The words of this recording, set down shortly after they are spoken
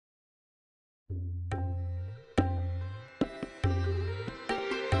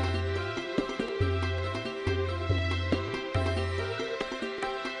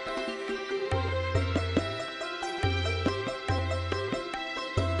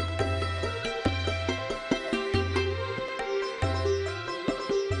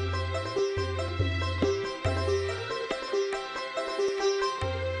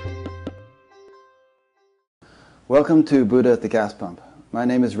Welcome to Buddha at the Gas Pump. My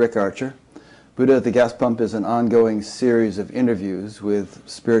name is Rick Archer. Buddha at the Gas Pump is an ongoing series of interviews with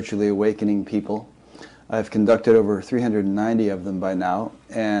spiritually awakening people. I've conducted over 390 of them by now,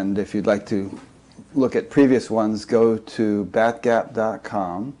 and if you'd like to look at previous ones, go to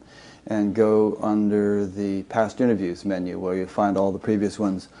batgap.com and go under the past interviews menu where you'll find all the previous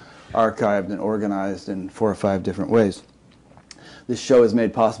ones archived and organized in 4 or 5 different ways. This show is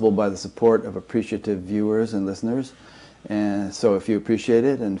made possible by the support of appreciative viewers and listeners, and so if you appreciate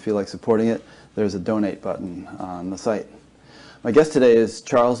it and feel like supporting it, there's a donate button on the site. My guest today is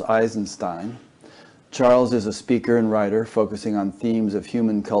Charles Eisenstein. Charles is a speaker and writer focusing on themes of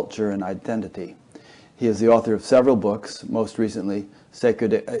human culture and identity. He is the author of several books, most recently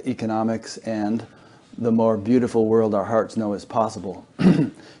Sacred Economics and The More Beautiful World Our Hearts Know Is Possible.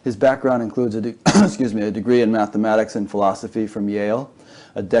 His background includes a degree in mathematics and philosophy from Yale,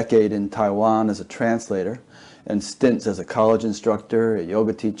 a decade in Taiwan as a translator, and stints as a college instructor, a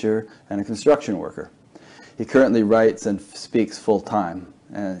yoga teacher, and a construction worker. He currently writes and speaks full-time,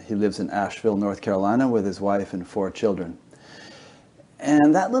 and he lives in Asheville, North Carolina with his wife and 4 children.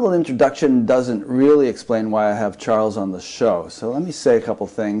 And that little introduction doesn't really explain why I have Charles on the show, so let me say a couple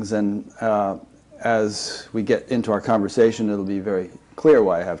things, and as we get into our conversation, it'll be very clear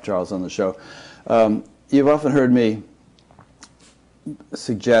why I have Charles on the show. You've often heard me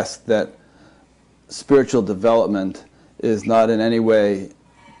suggest that spiritual development is not in any way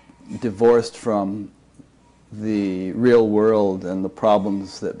divorced from the real world and the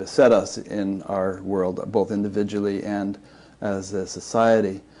problems that beset us in our world, both individually and as a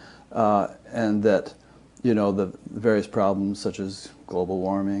society, and that, you know, the various problems such as global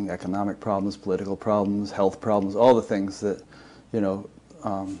warming, economic problems, political problems, health problems, all the things that, you know,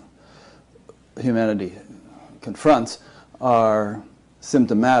 humanity confronts are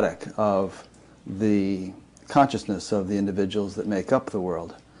symptomatic of the consciousness of the individuals that make up the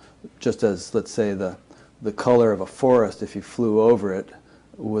world. Just as, let's say, the color of a forest, if you flew over it,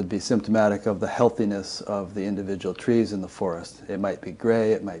 would be symptomatic of the healthiness of the individual trees in the forest. It might be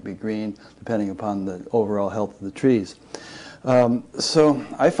gray, it might be green, depending upon the overall health of the trees. So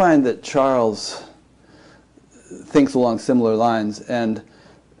I find that Charles thinks along similar lines, and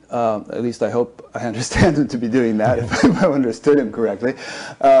at least I hope I understand him to be doing that, if I understood him correctly.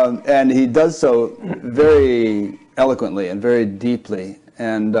 And he does so very eloquently and very deeply.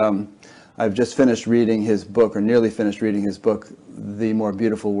 And I've just finished reading his book, or nearly finished reading his book, The More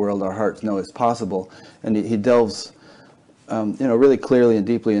Beautiful World Our Hearts Know Is Possible. And he delves really clearly and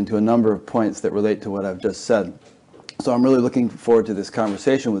deeply into a number of points that relate to what I've just said. So I'm really looking forward to this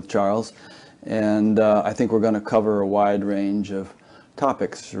conversation with Charles. And I think we're going to cover a wide range of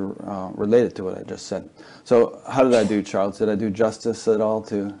topics related to what I just said. So how did I do, Charles? Did I do justice at all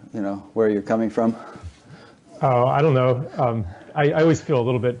to, you know, where you're coming from? Oh, I don't know. I always feel a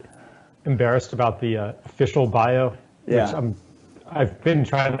little bit embarrassed about the official bio. Yeah. Which I've been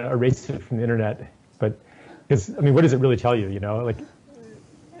trying to erase it from the internet, but because, I mean, what does it really tell you? You know, like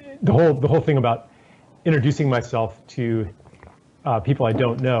the whole thing about introducing myself to people I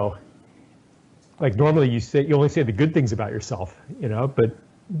don't know. Like normally you only say the good things about yourself, you know, but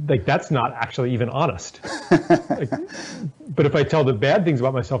like that's not actually even honest. But if I tell the bad things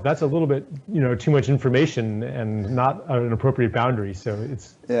about myself, that's a little bit, you know, too much information and not an appropriate boundary. So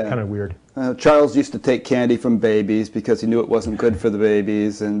it's kind of weird. Charles used to take candy from babies because he knew it wasn't good for the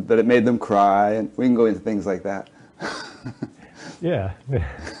babies, but it made them cry, and we can go into things like that. Yeah.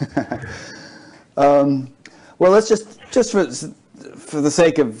 Well, let's just for the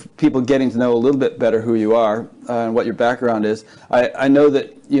sake of people getting to know a little bit better who you are and what your background is, I know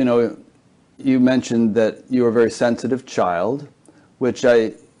that, you know, you mentioned that you were a very sensitive child, which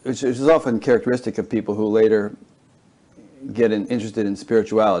is often characteristic of people who later get interested in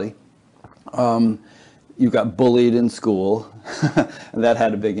spirituality. You got bullied in school, and that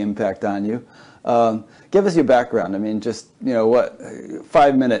had a big impact on you. Give us your background. I mean, just, you know, what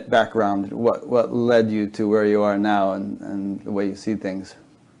 5-minute background. What led you to where you are now, and the way you see things.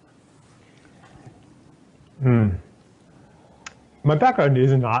 My background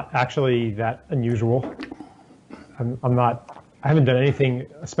is not actually that unusual. I haven't done anything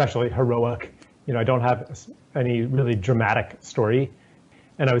especially heroic. You know, I don't have any really dramatic story.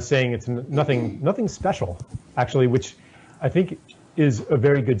 And I was saying it's nothing special, actually, which I think is a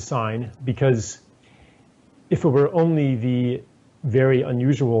very good sign, because if it were only the very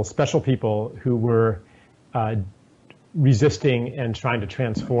unusual special people who were resisting and trying to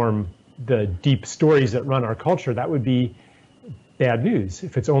transform the deep stories that run our culture, that would be bad news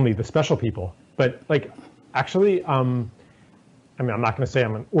if it's only the special people. But like, actually, I I mean, I'm not going to say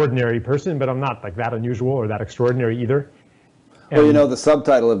I'm an ordinary person, but I'm not like that unusual or that extraordinary either. Well, you know, the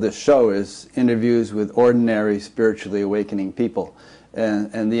subtitle of this show is Interviews with Ordinary Spiritually Awakening People.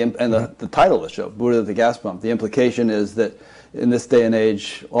 And the title of the show, Buddha at the Gas Pump, the implication is that in this day and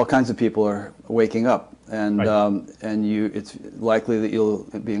age, all kinds of people are waking up. And right. It's likely that you'll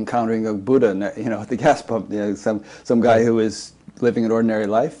be encountering a Buddha, you know, at the gas pump. You know, some guy who is living an ordinary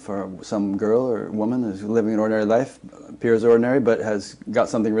life, or some girl or woman who's living an ordinary life, appears ordinary, but has got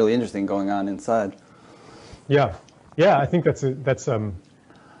something really interesting going on inside. Yeah. Yeah, I think that's a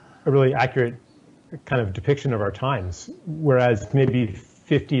really accurate kind of depiction of our times. Whereas maybe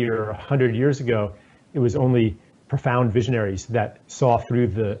 50 or 100 years ago, it was only profound visionaries that saw through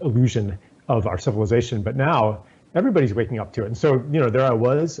the illusion of our civilization. But now everybody's waking up to it. And so, you know, there I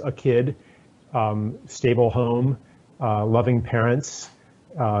was, a kid, stable home, loving parents,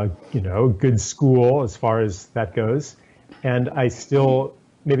 you know, good school as far as that goes. And I still,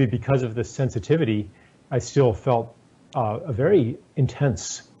 maybe because of the sensitivity, I still felt a very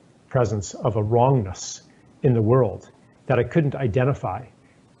intense presence of a wrongness in the world that I couldn't identify,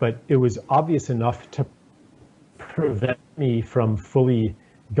 but it was obvious enough to prevent me from fully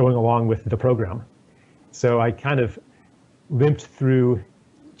going along with the program. So I kind of limped through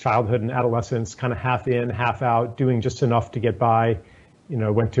childhood and adolescence, kind of half in, half out, doing just enough to get by, you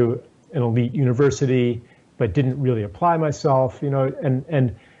know, went to an elite university, but didn't really apply myself, you know,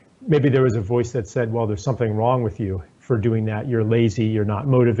 and maybe there was a voice that said, well, there's something wrong with you for doing that. You're lazy, you're not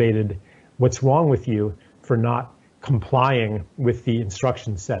motivated. What's wrong with you for not complying with the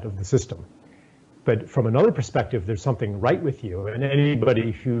instruction set of the system? But from another perspective, there's something right with you. And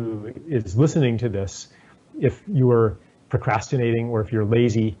anybody who is listening to this, if you're procrastinating or if you're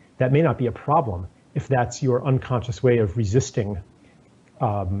lazy, that may not be a problem if that's your unconscious way of resisting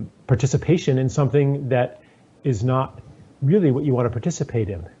participation in something that is not really what you want to participate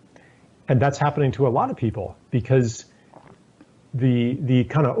in. And that's happening to a lot of people because the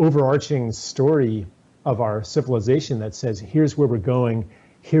kind of overarching story of our civilization that says, here's where we're going,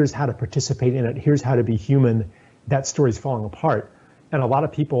 here's how to participate in it, here's how to be human, that story's falling apart. And a lot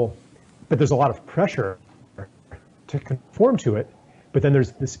of people, but there's a lot of pressure to conform to it, but then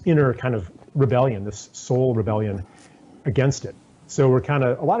there's this inner kind of rebellion, this soul rebellion against it. So we're kind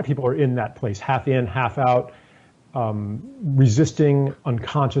of, a lot of people are in that place, half in, half out, resisting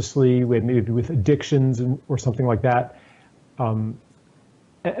unconsciously, maybe with addictions or something like that.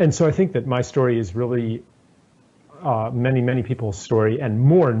 And so I think that my story is really many, many people's story, and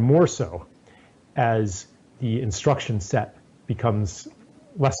more so as the instruction set becomes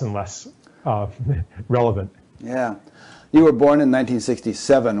less and less relevant. Yeah. You were born in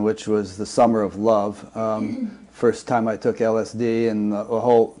 1967, which was the summer of love. First time I took LSD, and the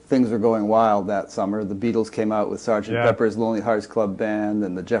whole things were going wild that summer. The Beatles came out with Sgt. Pepper's Lonely Hearts Club Band,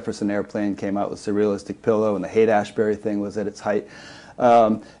 and the Jefferson Airplane came out with Surrealistic Pillow, and the Haight-Ashbury thing was at its height.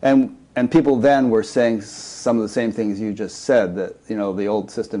 And people then were saying some of the same things you just said, that, you know, the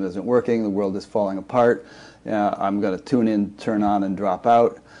old system isn't working, the world is falling apart, I'm going to tune in, turn on, and drop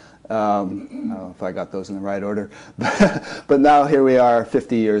out. I don't know if I got those in the right order. But now here we are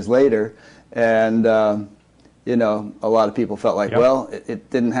 50 years later, and you know, a lot of people felt like, well,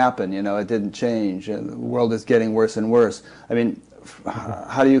 it didn't happen, you know, it didn't change, and the world is getting worse and worse. I mean,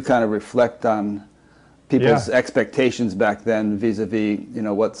 how do you kind of reflect on people's expectations back then vis-a-vis, you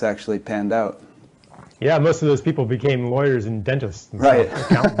know, what's actually panned out? Yeah, most of those people became lawyers and dentists and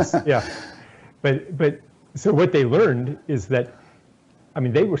accountants. But so what they learned is that, I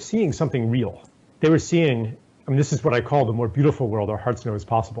mean, they were seeing something real. They were seeing, I mean, this is what I call the more beautiful world our hearts know is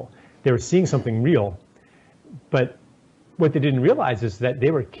possible. They were seeing something real, but what they didn't realize is that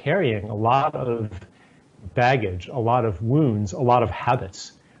they were carrying a lot of baggage, a lot of wounds, a lot of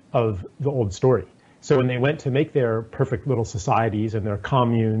habits of the old story. So when they went to make their perfect little societies and their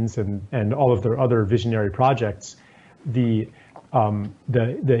communes and all of their other visionary projects, the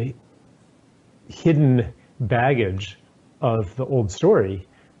hidden baggage of the old story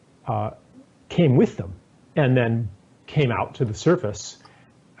came with them and then came out to the surface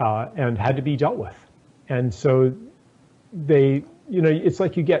and had to be dealt with. And so they, you know, it's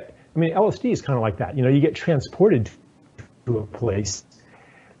like you get, I mean, LSD is kind of like that. You know, you get transported to a place,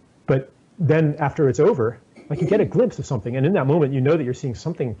 but then after it's over, like you get a glimpse of something. And in that moment, you know that you're seeing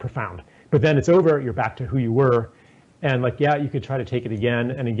something profound. But then it's over, you're back to who you were. And like, yeah, you could try to take it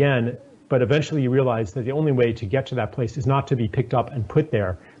again and again, but eventually you realize that the only way to get to that place is not to be picked up and put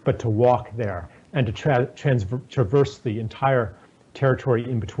there, but to walk there and to traverse the entire territory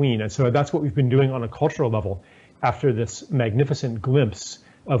in between. And so that's what we've been doing on a cultural level after this magnificent glimpse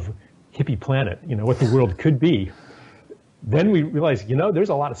of hippie planet, you know, what the world could be. then we realized, there's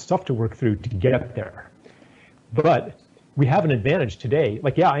a lot of stuff to work through to get there. But we have an advantage today.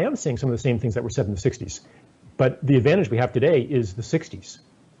 Like, yeah, I am saying some of the same things that were said in the 60s, but the advantage we have today is the 60s.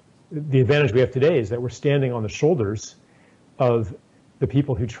 The advantage we have today is that we're standing on the shoulders of the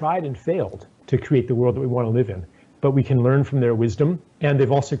people who tried and failed to create the world that we want to live in. But we can learn from their wisdom, and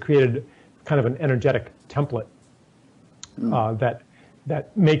they've also created kind of an energetic template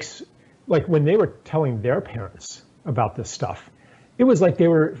that makes, like, when they were telling their parents about this stuff, it was like they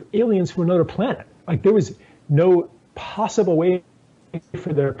were aliens from another planet. Like, there was no possible way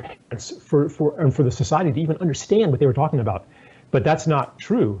for their parents, for the society to even understand what they were talking about. But that's not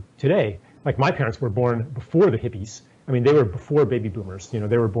true today. Like, my parents were born before the hippies. I mean, they were before baby boomers. They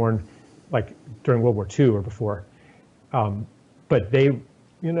were born like during World War II or before. But they,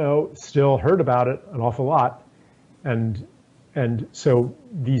 still heard about it an awful lot. And so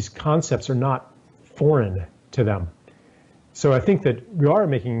these concepts are not foreign to them. So I think that we are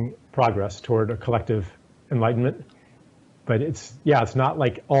making progress toward a collective enlightenment, but it's not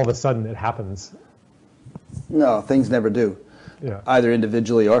like all of a sudden it happens. No, things never do. Yeah. Either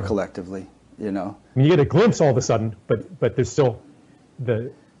individually or collectively, I mean, you get a glimpse all of a sudden, but there's still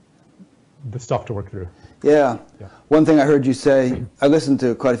the stuff to work through. Yeah. One thing I heard you say, I listened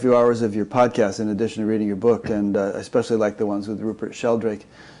to quite a few hours of your podcast in addition to reading your book, and I especially like the ones with Rupert Sheldrake.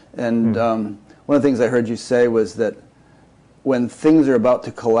 And one of the things I heard you say was that when things are about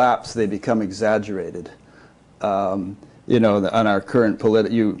to collapse, they become exaggerated. On our current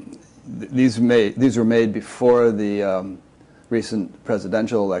these were made before the recent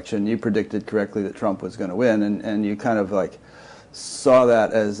presidential election. You predicted correctly that Trump was going to win, and you kind of like saw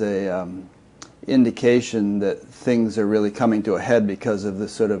that as a indication that things are really coming to a head because of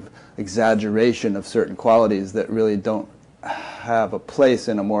this sort of exaggeration of certain qualities that really don't have a place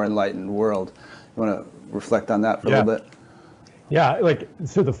in a more enlightened world. You want to reflect on that for a little bit? Yeah, like,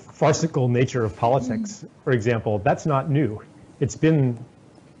 so the farcical nature of politics, for example, that's not new. It's been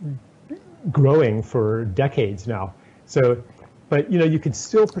growing for decades now. So, but, you could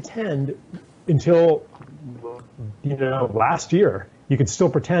still pretend until, last year, you could still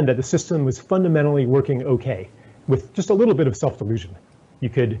pretend that the system was fundamentally working okay with just a little bit of self-delusion. You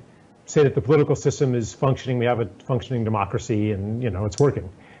could say that the political system is functioning, we have a functioning democracy, and, it's working.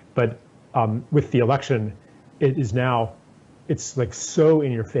 But with the election, it's like so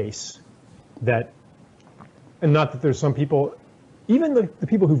in your face that, and not that there's some people, even the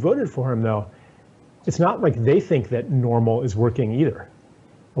people who voted for him, though, it's not like they think that normal is working either.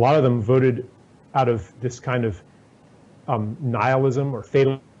 A lot of them voted out of this kind of nihilism or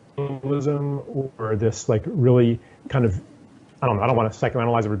fatalism, or this like really kind of, I don't want to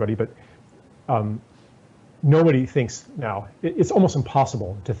psychoanalyze everybody, but nobody thinks now, it's almost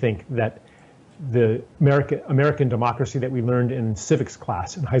impossible to think that the American democracy that we learned in civics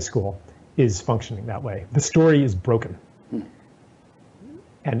class in high school is functioning that way. The story is broken.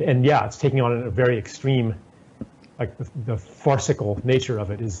 And yeah, it's taking on a very extreme, like the farcical nature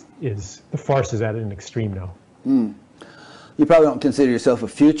of it is the farce is at an extreme now. You probably don't consider yourself a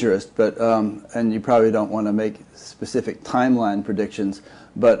futurist, but and you probably don't want to make specific timeline predictions,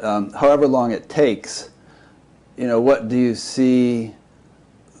 but however long it takes, what do you see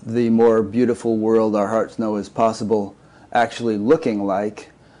the more beautiful world our hearts know is possible actually looking like?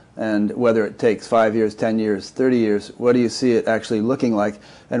 And whether it takes 5 years, 10 years, 30 years, what do you see it actually looking like?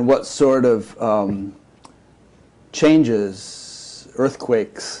 And what sort of changes,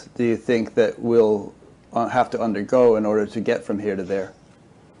 earthquakes, do you think that we'll have to undergo in order to get from here to there?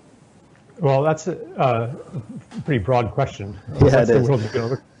 Well, that's a pretty broad question. Yeah, it is.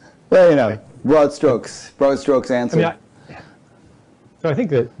 Well, broad strokes answer. So I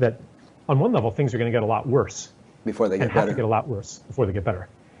think that on one level, things are going to get a lot worse. Before they get better. Have to get a lot worse before they get better.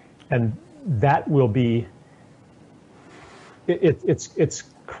 And that will be, it's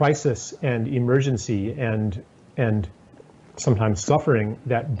crisis and emergency and sometimes suffering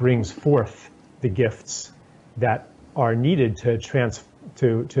that brings forth the gifts that are needed to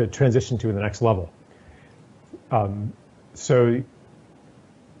transition to the next level. So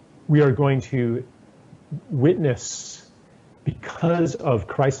we are going to witness, because of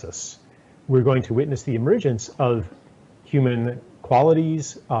crisis, we're going to witness the emergence of human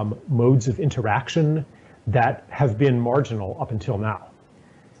qualities, modes of interaction that have been marginal up until now.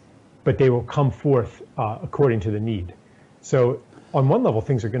 But they will come forth according to the need. So on one level,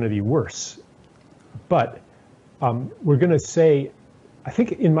 things are going to be worse. But we're going to say, I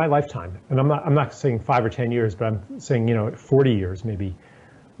think in my lifetime, and I'm not saying 5 or 10 years, but I'm saying 40 years maybe,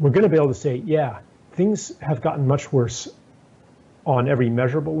 we're going to be able to say, yeah, things have gotten much worse on every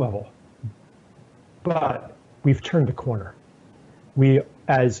measurable level. But we've turned the corner. We,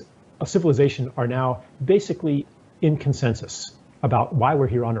 as a civilization, are now basically in consensus about why we're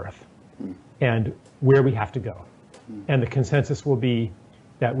here on Earth and where we have to go. And the consensus will be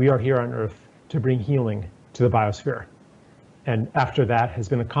that we are here on Earth to bring healing to the biosphere. And after that has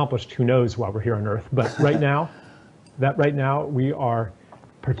been accomplished, who knows why we're here on Earth. But right now, we are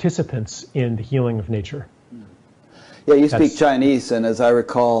participants in the healing of nature. Yeah, you speak Chinese, and as I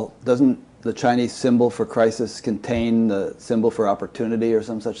recall, doesn't the Chinese symbol for crisis contain the symbol for opportunity or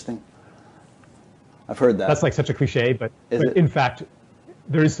some such thing? I've heard that. That's like such a cliche, but in fact,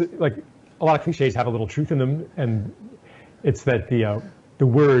 there's like a lot of cliches have a little truth in them, and it's that the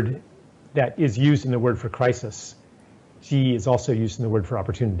word that is used in the word for crisis, Ji, is also used in the word for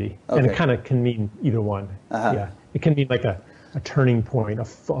opportunity, and it kind of can mean either one. Yeah, it can mean like a turning point, a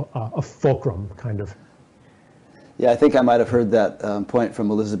fulcrum kind of. Yeah, I think I might have heard that point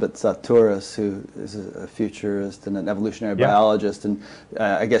from Elizabeth Sahtouris, who is a futurist and an evolutionary biologist, and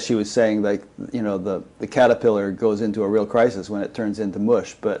I guess she was saying, like, you know, the caterpillar goes into a real crisis when it turns into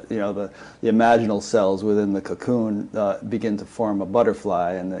mush, but you know, the imaginal cells within the cocoon begin to form a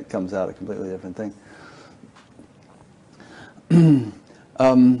butterfly, and it comes out a completely different thing.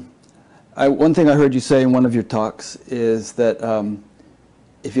 One thing I heard you say in one of your talks is that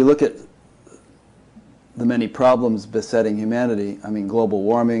if you look at the many problems besetting humanity, I mean global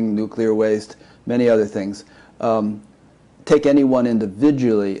warming, nuclear waste, many other things, take any one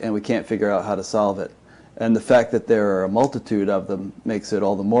individually and we can't figure out how to solve it. And the fact that there are a multitude of them makes it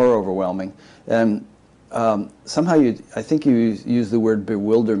all the more overwhelming. And somehow I think you used the word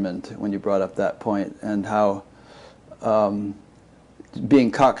bewilderment when you brought up that point, and how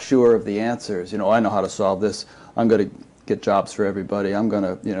being cocksure of the answers, you know, I know how to solve this, I'm going to get jobs for everybody, I'm going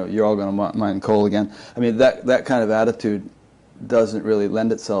to, you know, you're all going to mine coal again. I mean, that kind of attitude doesn't really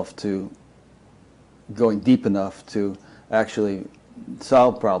lend itself to going deep enough to actually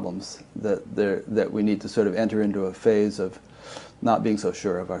solve problems that we need to sort of enter into a phase of not being so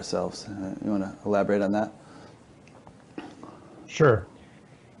sure of ourselves. You want to elaborate on that? Sure.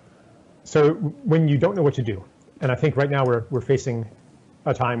 So when you don't know what to do, and I think right now we're facing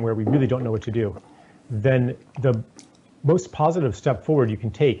a time where we really don't know what to do, then the most positive step forward you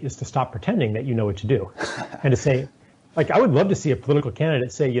can take is to stop pretending that you know what to do, and to say, like, I would love to see a political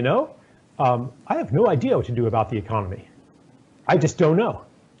candidate say, you know, I have no idea what to do about the economy. I just don't know.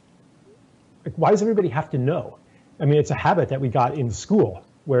 Like, why does everybody have to know? I mean, it's a habit that we got in school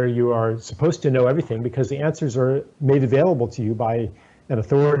where you are supposed to know everything because the answers are made available to you by an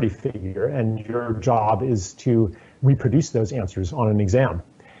authority figure, and your job is to reproduce those answers on an exam.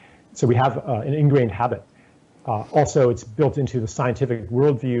 So we have an ingrained habit. Also, it's built into the scientific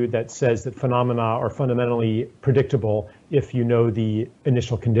worldview that says that phenomena are fundamentally predictable if you know the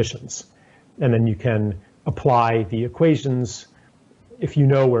initial conditions. And then you can apply the equations. If you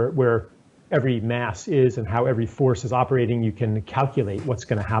know where every mass is and how every force is operating, you can calculate what's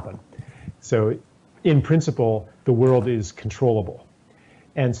going to happen. So in principle, the world is controllable.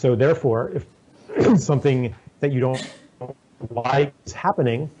 And so therefore, if something that you don't like is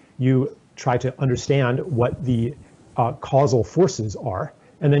happening, you try to understand what the causal forces are,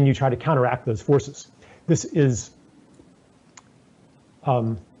 and then you try to counteract those forces. This is,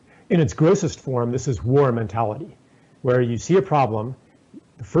 in its grossest form, this is war mentality, where you see a problem,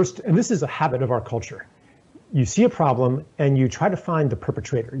 and this is a habit of our culture. You see a problem and you try to find the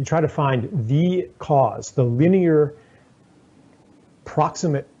perpetrator. You try to find the cause, the linear,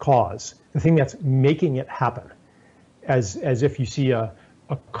 proximate cause, the thing that's making it happen. As if you see a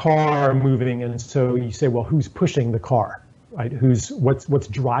car moving, and so you say, well, who's pushing the car, right? What's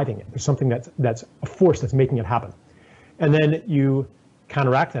driving it? There's something that's a force that's making it happen. And then you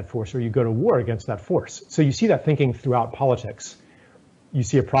counteract that force, or you go to war against that force. So you see that thinking throughout politics. You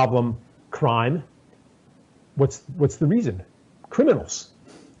see a problem, crime. What's the reason? Criminals.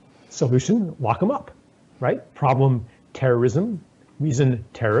 Solution, lock them up, right? Problem, terrorism. Reason,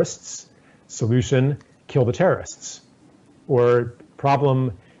 terrorists. Solution, kill the terrorists. Or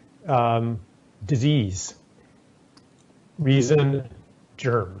problem, disease. Reason,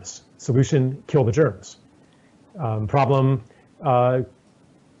 germs. Solution, kill the germs. Problem,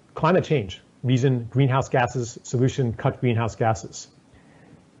 climate change. Reason, greenhouse gases. Solution, cut greenhouse gases.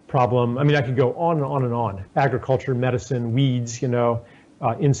 Problem, I mean, I could go on and on and on. Agriculture, medicine, weeds, you know,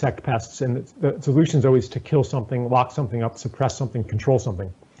 insect pests, and the solution is always to kill something, lock something up, suppress something, control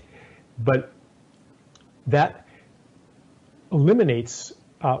something. But that eliminates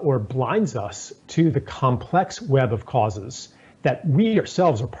or blinds us to the complex web of causes that we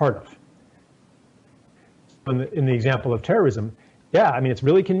ourselves are part of. In the example of terrorism, Yeah, I mean, it's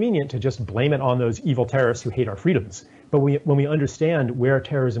really convenient to just blame it on those evil terrorists who hate our freedoms. But when we understand where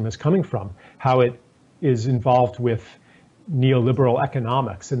terrorism is coming from, how it is involved with neoliberal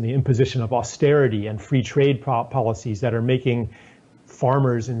economics and the imposition of austerity and free trade policies that are making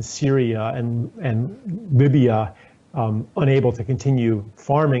farmers in Syria and Libya unable to continue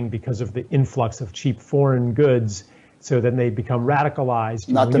farming because of the influx of cheap foreign goods, so then they become radicalized.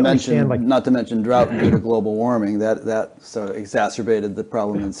 Not to mention drought due to global warming. That so exacerbated the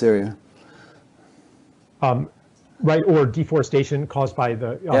problem in Syria. Right, or deforestation caused by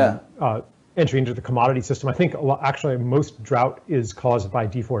the entry into the commodity system. I think actually most drought is caused by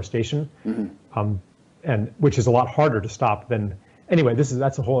deforestation, and which is a lot harder to stop than. Anyway,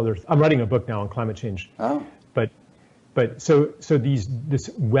 that's a whole other. I'm writing a book now on climate change. Oh. But so this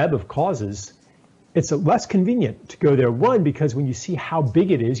web of causes, it's less convenient to go there. One, because when you see how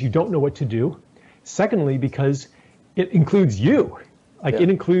big it is, you don't know what to do. Secondly, because it includes you. It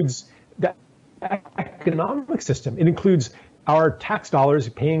includes the economic system. It includes our tax dollars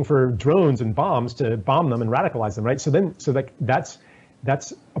paying for drones and bombs to bomb them and radicalize them, right? So that's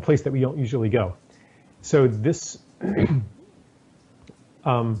a place that we don't usually go. So this,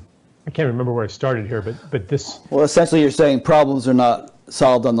 I can't remember where I started here, but this. Well, essentially, you're saying problems are not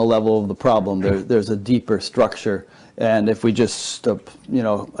solved on the level of the problem. There's a deeper structure, and if we just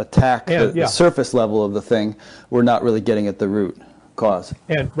attack the surface level of the thing, we're not really getting at the root cause.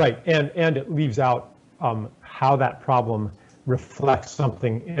 And it leaves out how that problem reflects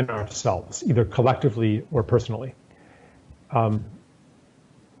something in ourselves, either collectively or personally. And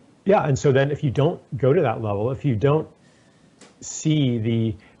so then if you don't go to that level, if you don't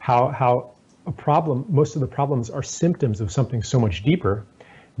see how a problem, most of the problems are symptoms of something so much deeper,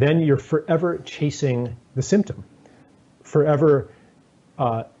 then you're forever chasing the symptom, forever,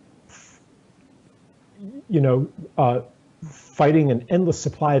 fighting an endless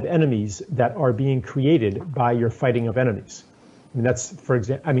supply of enemies that are being created by your fighting of enemies. I mean, that's, for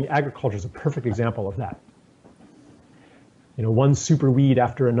example, agriculture is a perfect example of that. One super weed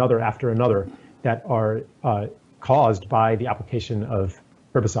after another that are caused by the application of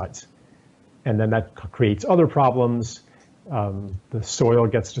herbicides. And then that creates other problems. The soil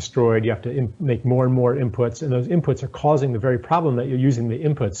gets destroyed. You have to make more and more inputs, and those inputs are causing the very problem that you're using the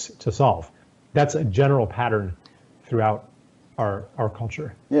inputs to solve. That's a general pattern throughout our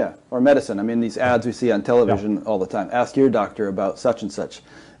culture. Yeah, or medicine. I mean, these ads we see on television all the time. Ask your doctor about such and such.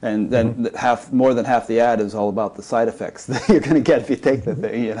 And then more than half the ad is all about the side effects that you're going to get if you take the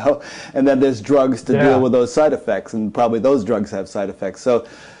thing, And then there's drugs to deal with those side effects, and probably those drugs have side effects. So,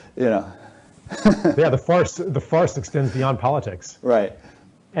 the farce extends beyond politics. Right.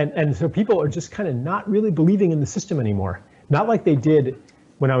 And so people are just kind of not really believing in the system anymore. Not like they did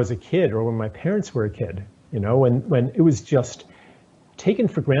when I was a kid or when my parents were a kid, when it was just taken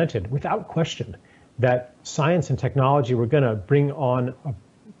for granted without question that science and technology were going to bring on a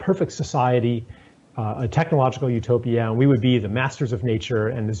perfect society, a technological utopia, and we would be the masters of nature,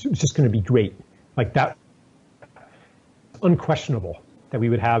 and it was just going to be great. Like that, unquestionable that we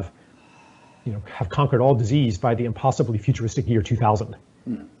would have conquered all disease by the impossibly futuristic year 2000. I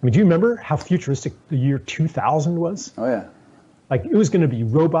mean, do you remember how futuristic the year 2000 was? Oh yeah. Like it was going to be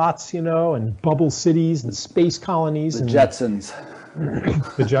robots, and bubble cities and space colonies. The Jetsons.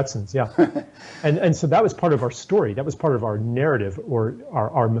 The Jetsons, yeah. And so that was part of our story. That was part of our narrative, or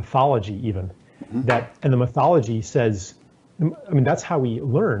our mythology even. And the mythology says, that's how we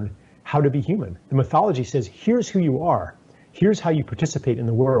learn how to be human. The mythology says, here's who you are. Here's how you participate in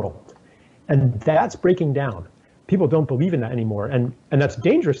the world. And that's breaking down. People don't believe in that anymore. And that's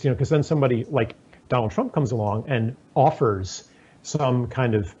dangerous, because then somebody like Donald Trump comes along and offers some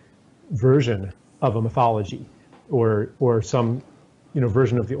kind of version of a mythology or some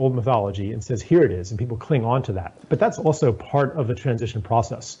version of the old mythology and says, here it is, and people cling on to that. But that's also part of the transition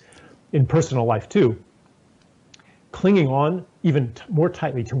process in personal life too. Clinging on even more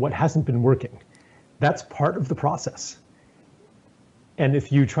tightly to what hasn't been working. That's part of the process. And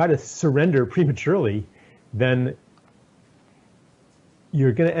if you try to surrender prematurely, then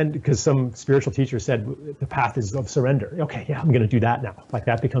you're going to end, because some spiritual teacher said the path is of surrender. Okay, yeah, I'm going to do that now. Like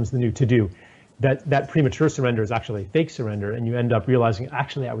that becomes the new to-do. That premature surrender is actually fake surrender, and you end up realizing,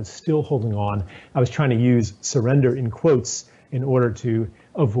 actually, I was still holding on. I was trying to use surrender in quotes in order to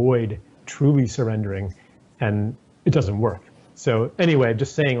avoid truly surrendering, and it doesn't work. So anyway,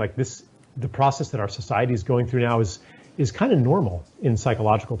 just saying, like the process that our society is going through now is kind of normal in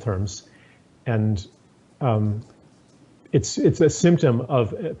psychological terms, and it's a symptom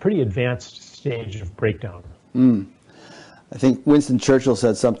of a pretty advanced stage of breakdown. I think Winston Churchill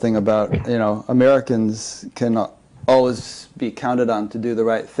said something about, Americans can always be counted on to do the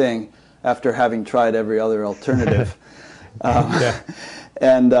right thing after having tried every other alternative. Yeah.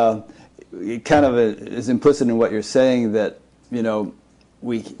 And it kind of is implicit in what you're saying that, you know,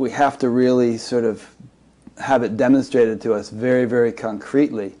 we have to really sort of have it demonstrated to us very, very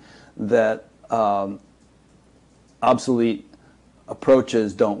concretely that obsolete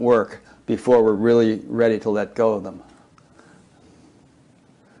approaches don't work before we're really ready to let go of them.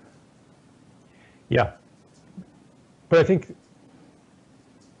 Yeah. But I think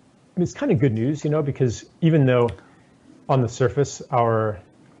it's kind of good news, you know, because even though on the surface our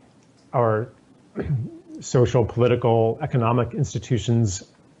social, political, economic institutions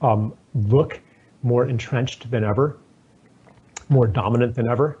look more entrenched than ever, more dominant than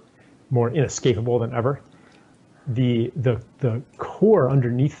ever, more inescapable than ever, the core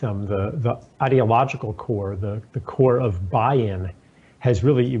underneath them, the ideological core, the core of buy-in has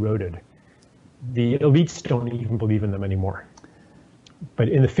really eroded. The elites don't even believe in them anymore. But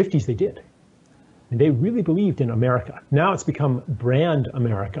in the 50s they did. And they really believed in America. Now it's become brand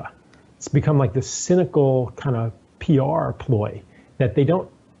America. It's become like this cynical kind of PR ploy that they don't,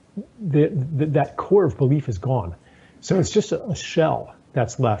 that core of belief is gone. So it's just a shell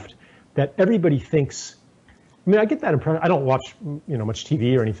that's left that everybody thinks. I mean, I get that impression. I don't watch, you know, much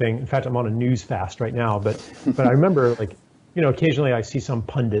TV or anything. In fact, I'm on a news fast right now. But I remember, like, you know, occasionally I see some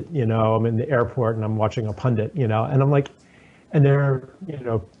pundit, you know, I'm in the airport and I'm watching a pundit, you know, and I'm like, and they're, you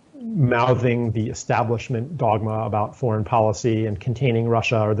know, mouthing the establishment dogma about foreign policy and containing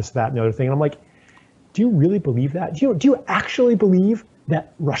Russia or this, that, and the other thing. And I'm like, do you really believe that? Do you actually believe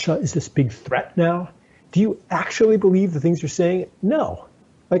that Russia is this big threat now? Do you actually believe the things you're saying? No.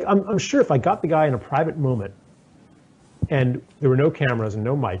 Like, I'm sure if I got the guy in a private moment and there were no cameras and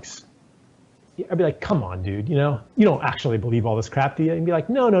no mics, I'd be like, come on, dude, you know, you don't actually believe all this crap, do you? And be like,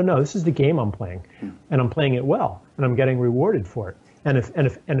 no, this is the game I'm playing, and I'm playing it well, and I'm getting rewarded for it. And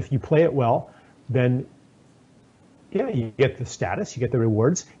if you play it well, then yeah, you get the status, you get the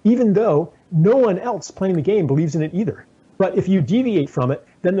rewards, even though no one else playing the game believes in it either. But if you deviate from it,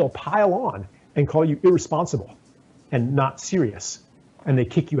 then they'll pile on and call you irresponsible and not serious, and they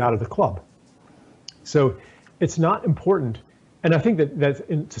kick you out of the club. So it's not important. And I think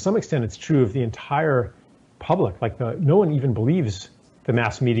that to some extent it's true of the entire public. Like no one even believes the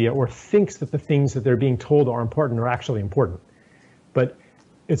mass media or thinks that the things that they're being told are important are actually important. But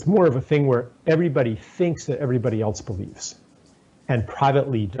it's more of a thing where everybody thinks that everybody else believes and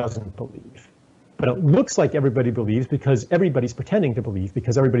privately doesn't believe. But it looks like everybody believes because everybody's pretending to believe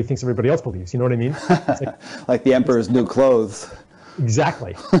because everybody thinks everybody else believes. You know what I mean? It's like the emperor's new clothes.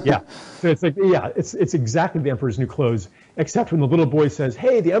 Exactly. Yeah. So it's like, yeah, it's exactly the emperor's new clothes, except when the little boy says,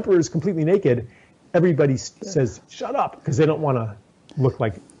 hey, the emperor is completely naked, everybody says, shut up, because they don't want to look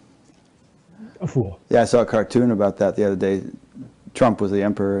like a fool. Yeah, I saw a cartoon about that the other day. Trump was the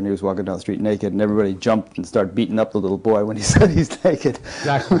emperor, and he was walking down the street naked, and everybody jumped and started beating up the little boy when he said he's naked.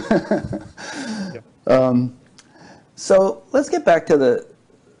 Exactly. Yep. So let's get back to the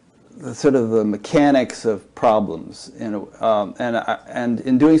sort of the mechanics of problems, and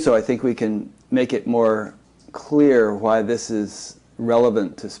in doing so, I think we can make it more clear why this is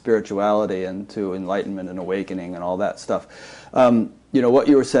relevant to spirituality and to enlightenment and awakening and all that stuff. You know, what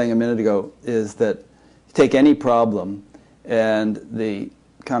you were saying a minute ago is that you take any problem, and the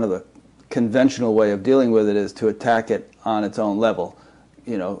kind of the conventional way of dealing with it is to attack it on its own level.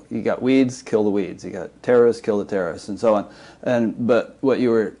 You know, you got weeds, kill the weeds. You got terrorists, kill the terrorists, and so on. But what you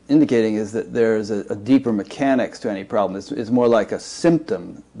were indicating is that there's a deeper mechanics to any problem. It's more like a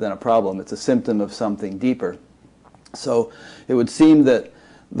symptom than a problem. It's a symptom of something deeper. So it would seem that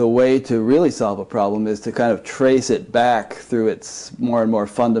the way to really solve a problem is to kind of trace it back through its more and more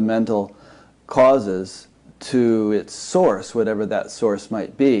fundamental causes to its source, whatever that source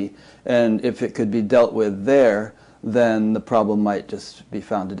might be. And if it could be dealt with there, then the problem might just be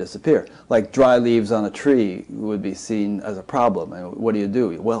found to disappear. Like dry leaves on a tree would be seen as a problem. And what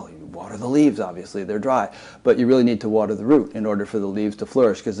do? Well, you water the leaves, obviously, they're dry. But you really need to water the root in order for the leaves to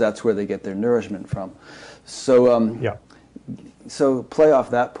flourish, because that's where they get their nourishment from. So, yeah. So play off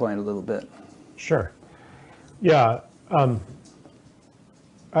that point a little bit. Sure. Yeah.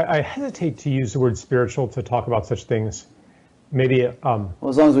 I hesitate to use the word spiritual to talk about such things. Maybe well,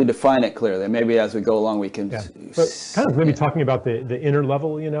 as long as we define it clearly, maybe as we go along we can. Yeah. But kind of maybe talking about the inner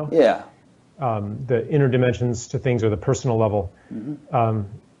level, you know. Yeah. The inner dimensions to things, or the personal level. Mm-hmm.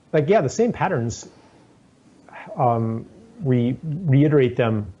 Like, yeah, the same patterns. We reiterate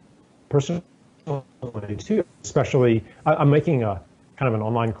them personally too. Especially, I'm making a kind of an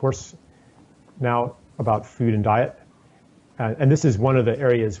online course now about food and diet. And this is one of the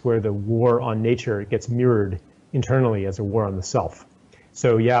areas where the war on nature gets mirrored internally as a war on the self.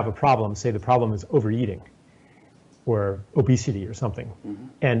 So you have a problem, say the problem is overeating or obesity or something. Mm-hmm.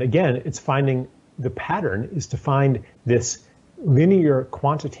 And again, it's finding the pattern is to find this linear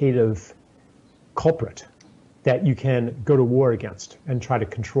quantitative culprit that you can go to war against and try to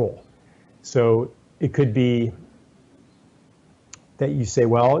control. So it could be that you say,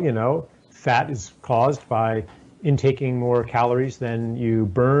 well, you know, fat is caused by intaking more calories than you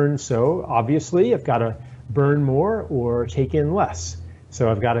burn. So obviously I've got to burn more or take in less. So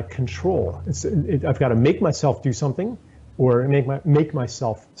I've got to control. I've got to make myself do something or make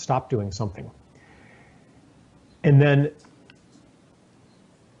myself stop doing something. And then,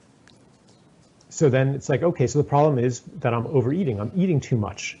 so then it's like, okay, so the problem is that I'm overeating. I'm eating too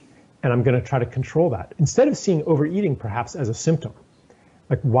much, and I'm going to try to control that. Instead of seeing overeating perhaps as a symptom,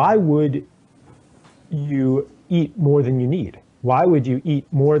 like why would you eat more than you need? Why would you eat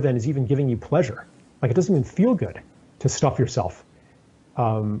more than is even giving you pleasure? Like it doesn't even feel good to stuff yourself,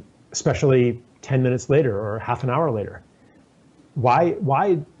 especially 10 minutes later or half an hour later. Why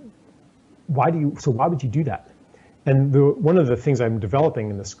would you do that? And one of the things I'm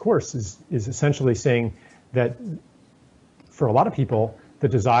developing in this course is essentially saying that for a lot of people, the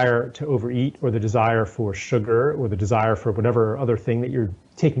desire to overeat or the desire for sugar or the desire for whatever other thing that you're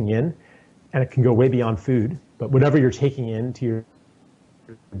taking in, and it can go way beyond food, but whatever you're taking into your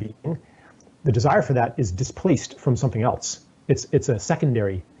being, the desire for that is displaced from something else. It's a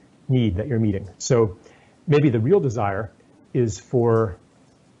secondary need that you're meeting. So maybe the real desire is for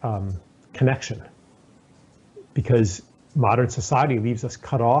connection, because modern society leaves us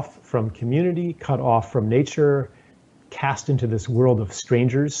cut off from community, cut off from nature, cast into this world of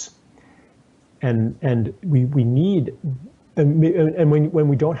strangers, and we need, and when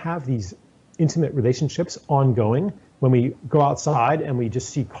we don't have these intimate relationships ongoing, when we go outside and we just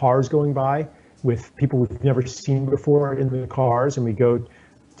see cars going by with people we've never seen before in the cars, and we go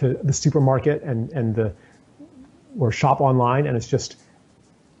to the supermarket or shop online, and it's just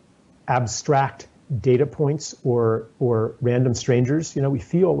abstract data points or random strangers, you know, we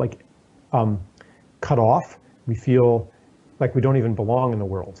feel like cut off. We feel like we don't even belong in the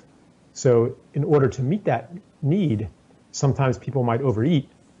world. So in order to meet that need, sometimes people might overeat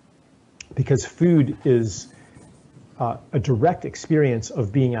because food is a direct experience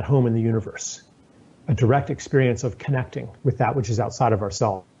of being at home in the universe, a direct experience of connecting with that which is outside of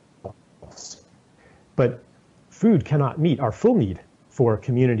ourselves. But food cannot meet our full need for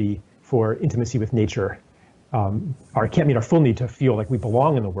community, for intimacy with nature, or can't meet our full need to feel like we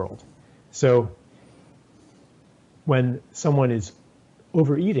belong in the world. So when someone is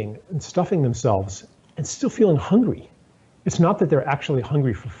overeating and stuffing themselves and still feeling hungry, it's not that they're actually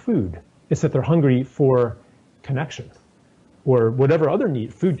hungry for food, it's that they're hungry for connection or whatever other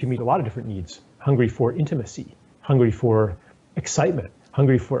need. Food can meet a lot of different needs. Hungry for intimacy, hungry for excitement,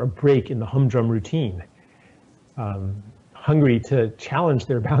 hungry for a break in the humdrum routine, hungry to challenge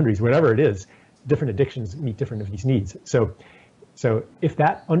their boundaries, whatever it is. Different addictions meet different of these needs. So if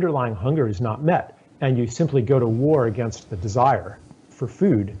that underlying hunger is not met and you simply go to war against the desire for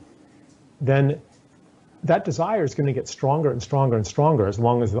food, then that desire is going to get stronger and stronger and stronger as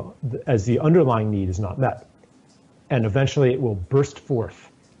long as the underlying need is not met. And eventually it will burst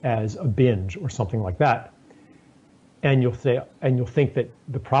forth as a binge or something like that. And you'll think that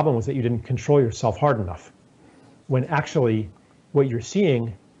the problem was that you didn't control yourself hard enough, when actually what you're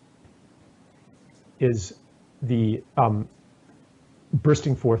seeing is the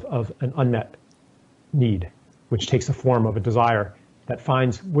bursting forth of an unmet need, which takes the form of a desire that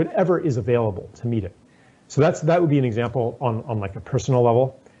finds whatever is available to meet it. So that would be an example on like a personal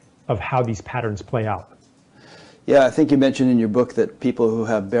level of how these patterns play out. Yeah, I think you mentioned in your book that people who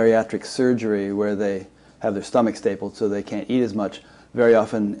have bariatric surgery where they have their stomach stapled so they can't eat as much very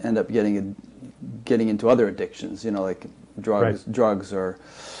often end up getting into other addictions, you know, like drugs or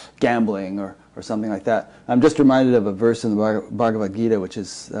gambling or something like that. I'm just reminded of a verse in the Bhagavad Gita, which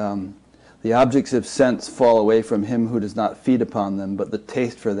is, the objects of sense fall away from him who does not feed upon them, but the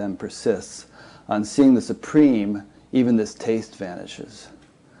taste for them persists. On seeing the Supreme, even this taste vanishes.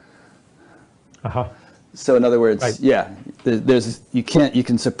 Uh-huh. So in other words, yeah, you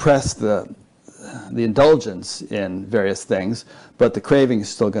can suppress the indulgence in various things, but the craving is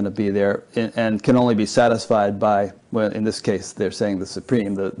still going to be there and can only be satisfied by, well, in this case, they're saying the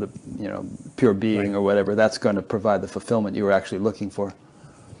Supreme, the pure being or whatever. That's going to provide the fulfillment you were actually looking for.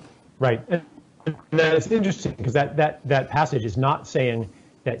 Right, and it's interesting because that passage is not saying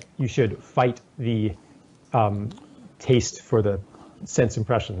that you should fight the taste for the sense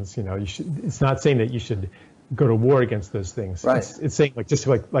impressions. You know, it's not saying that you should go to war against those things. Right. It's saying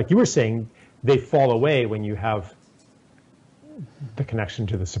like you were saying, they fall away when you have the connection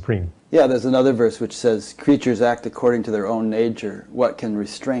to the Supreme. Yeah, there's another verse which says, creatures act according to their own nature. What can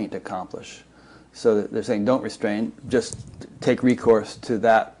restraint accomplish? So they're saying, don't restrain, just take recourse to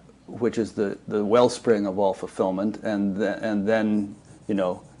that which is the wellspring of all fulfillment, and then you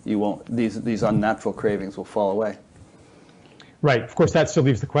know, you won't, these unnatural cravings will fall away. Right. Of course, that still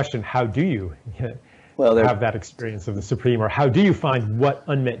leaves the question: how do you have that experience of the Supreme, or how do you find what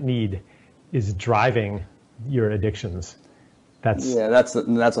unmet need is driving your addictions? That's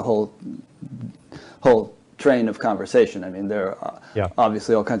a whole train of conversation. I mean, there are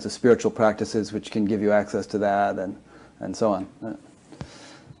obviously all kinds of spiritual practices which can give you access to that, and so on.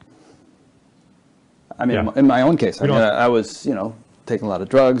 I mean, in my own case, I was, you know, taking a lot of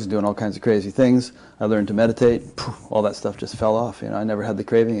drugs, doing all kinds of crazy things. I learned to meditate. All that stuff just fell off. You know, I never had the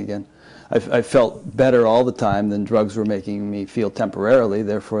craving again. I felt better all the time than drugs were making me feel temporarily.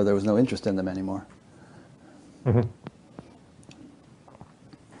 Therefore, there was no interest in them anymore. Mm-hmm.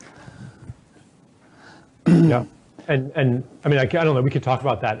 Yeah, and I mean, I don't know. We could talk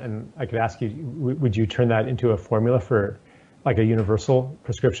about that, and I could ask you: would you turn that into a formula for, like, a universal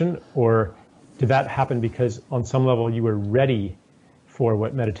prescription, or did that happen because on some level you were ready for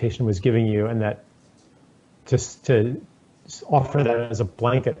what meditation was giving you, and that just to offer that as a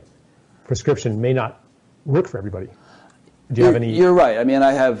blanket prescription may not work for everybody? Do you have any? You're right. I mean,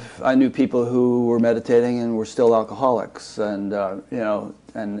 I knew people who were meditating and were still alcoholics, and you know,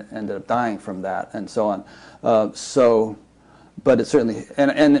 and ended up dying from that, and so on. But it certainly,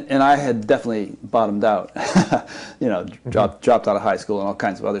 and I had definitely bottomed out, you know, dropped out of high school and all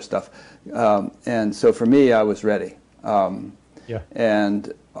kinds of other stuff, and so for me, I was ready.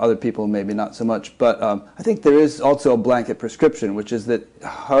 And other people maybe not so much. But I think there is also a blanket prescription, which is that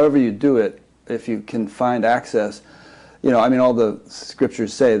however you do it, if you can find access. You know, I mean, all the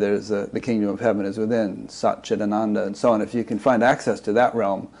scriptures say there's the kingdom of heaven is within, Sat Chit Ananda, and so on. If you can find access to that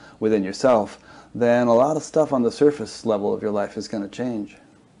realm within yourself, then a lot of stuff on the surface level of your life is going to change.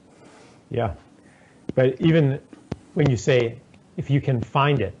 Yeah, but even when you say, if you can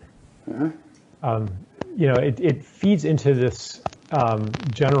find it, you know, it feeds into this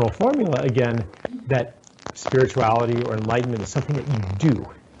general formula again, that spirituality or enlightenment is something that you do.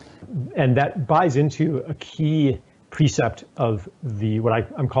 And that buys into a key precept of what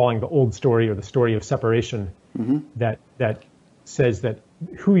I'm calling the old story, or the story of separation, that says that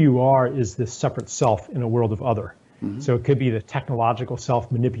who you are is this separate self in a world of other. So it could be the technological self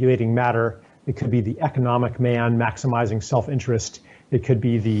manipulating matter. It could be the economic man maximizing self-interest. It could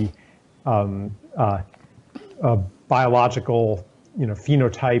be the biological, you know,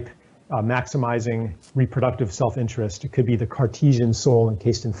 phenotype maximizing reproductive self-interest. It could be the Cartesian soul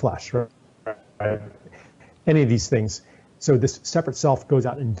encased in flesh, right? Any of these things. So this separate self goes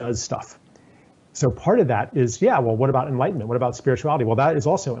out and does stuff. So part of that is, well, what about enlightenment? What about spirituality? Well, that is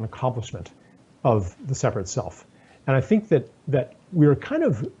also an accomplishment of the separate self. And I think that we're kind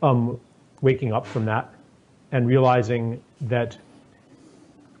of waking up from that and realizing that,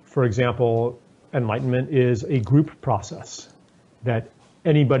 for example, enlightenment is a group process, that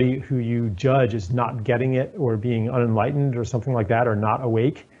anybody who you judge as not getting it or being unenlightened or something like that, or not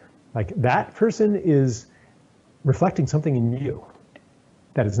awake, like that person is reflecting something in you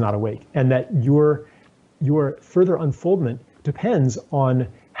that is not awake, and that your further unfoldment depends on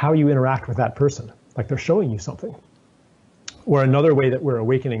how you interact with that person. Like they're showing you something. Or another way that we're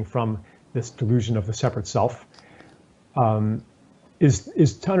awakening from this delusion of the separate self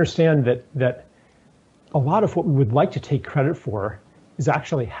is to understand that a lot of what we would like to take credit for is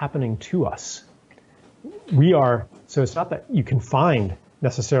actually happening to us. So it's not that you can find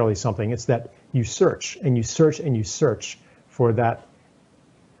necessarily something, it's that you search and you search and you search for that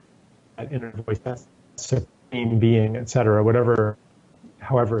inner voice, that supreme being, etc.,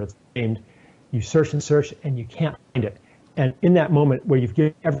 however it's named. You search and search and you can't find it. And in that moment where you've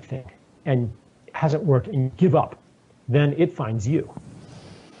given everything and it hasn't worked and you give up, then it finds you.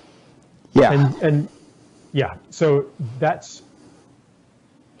 Yeah. And so that's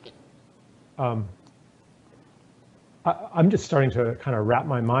I'm just starting to kind of wrap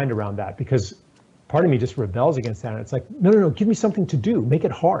my mind around that, because part of me just rebels against that. And it's like, no, give me something to do. Make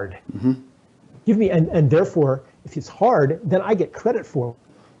it hard. Give me, and therefore, if it's hard, then I get credit for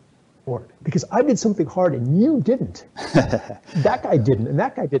it, because I did something hard and you didn't. That guy didn't, and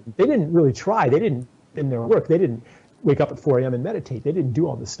that guy didn't. They didn't really try. They didn't in their work. They didn't wake up at 4 a.m. and meditate. They didn't do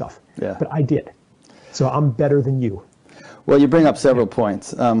all this stuff. Yeah. But I did. So I'm better than you. Well, you bring up several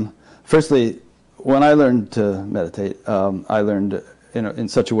points. Firstly, when I learned to meditate, I learned in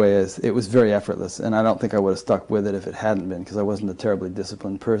such a way as it was very effortless, and I don't think I would have stuck with it if it hadn't been, because I wasn't a terribly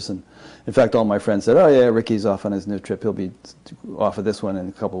disciplined person. In fact, all my friends said, "Oh yeah, Ricky's off on his new trip. He'll be off of this one in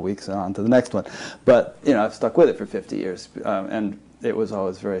a couple of weeks and on to the next one." But I've stuck with it for 50 years, and it was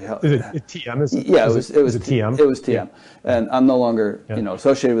always very helpful. Is it TM? It was TM. It was TM, yeah. And I'm no longer Yeah.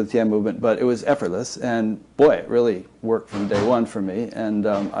 associated with the TM movement, but it was effortless, and boy, it really worked from day one for me, and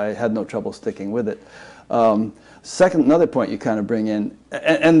I had no trouble sticking with it. Another point you kind of bring in,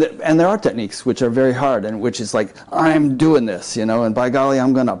 and there are techniques which are very hard, and which is like, I'm doing this, and by golly,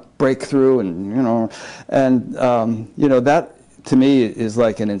 I'm going to break through, and that to me is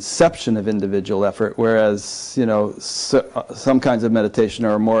like an inception of individual effort, whereas some kinds of meditation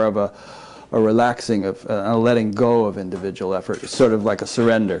are more of a relaxing of a letting go of individual effort, sort of like a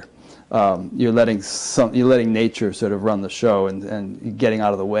surrender. You're letting nature sort of run the show and getting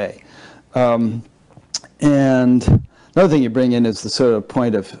out of the way. And another thing you bring in is the sort of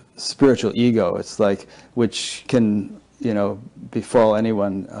point of spiritual ego. It's like, which can, befall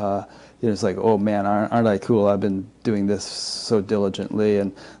anyone. It's like, oh man, aren't I cool? I've been doing this so diligently,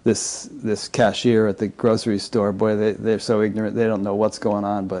 and this cashier at the grocery store, boy, they're so ignorant. They don't know what's going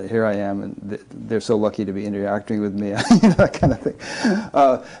on, but here I am, and they're so lucky to be interacting with me, that kind of thing.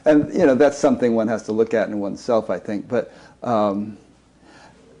 And that's something one has to look at in oneself, I think. But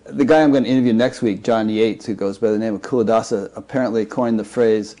the guy I'm going to interview next week, John Yates, who goes by the name of Culadasa, apparently coined the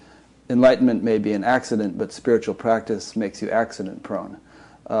phrase, enlightenment may be an accident, but spiritual practice makes you accident prone.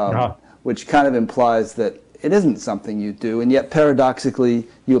 Which kind of implies that it isn't something you do, and yet paradoxically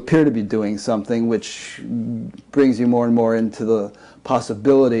you appear to be doing something, which brings you more and more into the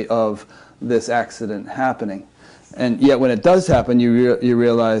possibility of this accident happening. And yet when it does happen, you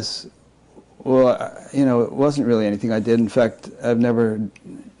realize, well, it wasn't really anything I did. In fact, I've never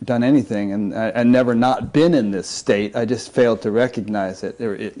done anything, and I never not been in this state. I just failed to recognize it.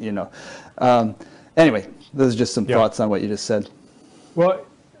 Anyway, those are just some thoughts on what you just said. Well,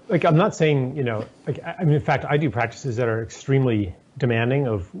 I'm not saying, in fact, I do practices that are extremely demanding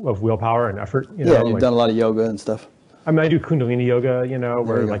of willpower and effort. You've done a lot of yoga and stuff. I do Kundalini yoga,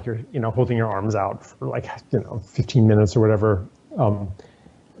 where you're holding your arms out for 15 minutes or whatever. And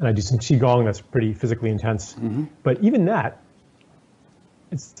I do some Qigong that's pretty physically intense. Mm-hmm. But even that,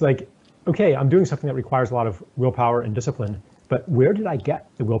 it's like, okay, I'm doing something that requires a lot of willpower and discipline, but where did I get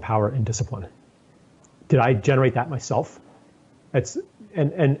the willpower and discipline? Did I generate that myself? And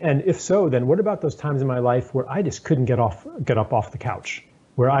if so, then what about those times in my life where I just couldn't get up off the couch,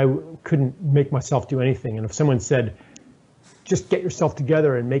 where I couldn't make myself do anything? And if someone said, just get yourself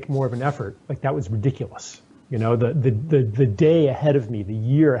together and make more of an effort, that was ridiculous. The day ahead of me, the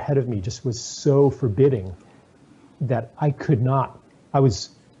year ahead of me just was so forbidding that I could not. I was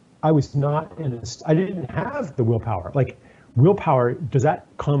not I didn't have the willpower. Willpower, does that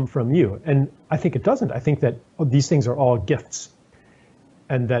come from you? And I think it doesn't. I think that these things are all gifts.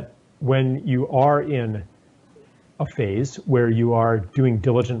 And that when you are in a phase where you are doing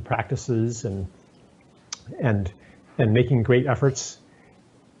diligent practices and making great efforts,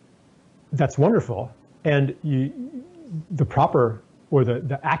 that's wonderful. And the proper or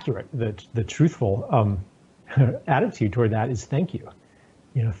the accurate, the truthful attitude toward that is thank you.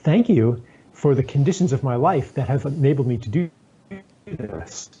 Thank you for the conditions of my life that have enabled me to do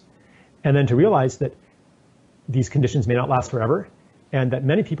this. And then to realize that these conditions may not last forever, and that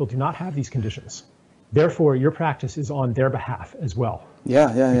many people do not have these conditions. Therefore, your practice is on their behalf as well. Yeah.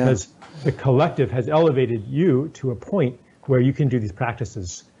 Because the collective has elevated you to a point where you can do these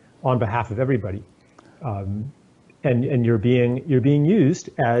practices on behalf of everybody. And you're being used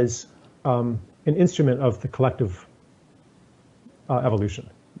as an instrument of the collective evolution.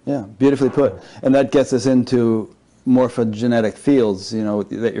 Yeah, beautifully put. And that gets us into morphogenetic fields,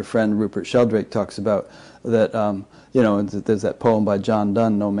 that your friend Rupert Sheldrake talks about, that, there's that poem by John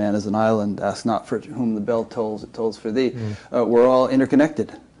Donne, "No man is an island, ask not for whom the bell tolls, it tolls for thee." We're all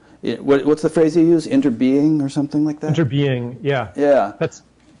interconnected. What's the phrase you use? Interbeing or something like that? Interbeing, yeah. Yeah. That's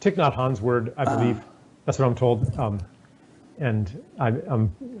Thich Nhat Hanh's word, I believe. That's what I'm told. And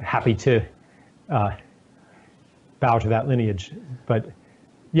I'm happy to bow to that lineage. But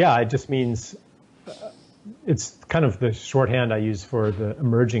yeah, it just means it's kind of the shorthand I use for the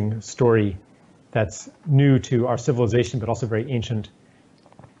emerging story that's new to our civilization, but also very ancient,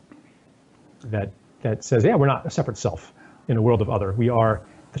 that says, yeah, we're not a separate self in a world of other. We are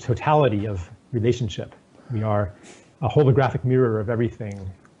the totality of relationship. We are a holographic mirror of everything,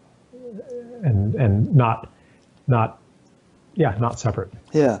 and not separate.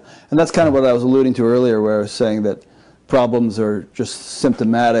 Yeah, and that's kind of what I was alluding to earlier, where I was saying that problems are just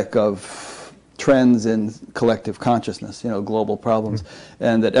symptomatic of trends in collective consciousness, global problems,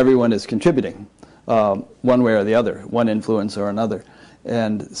 and that everyone is contributing one way or the other, one influence or another.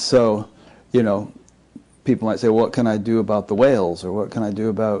 And so, people might say, well, what can I do about the whales, or what can I do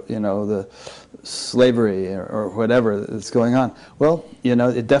about, the slavery or whatever that's going on? Well,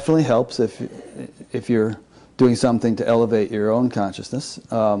 it definitely helps if you're doing something to elevate your own consciousness,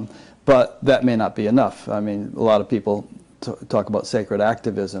 but that may not be enough. I mean, a lot of people talk about sacred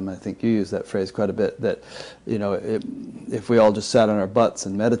activism. I think you use that phrase quite a bit, that, if we all just sat on our butts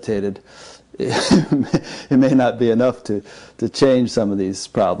and meditated, it may not be enough to change some of these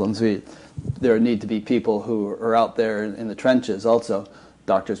problems. There need to be people who are out there in the trenches also,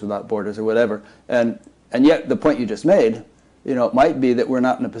 Doctors Without Borders or whatever. And yet the point you just made, it might be that we're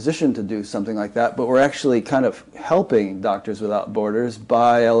not in a position to do something like that, but we're actually kind of helping Doctors Without Borders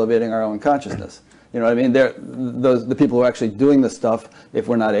by elevating our own consciousness. You know what I mean? The people who are actually doing this stuff, if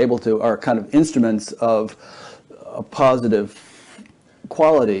we're not able to, are kind of instruments of a positive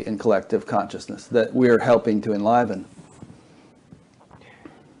quality in collective consciousness that we're helping to enliven.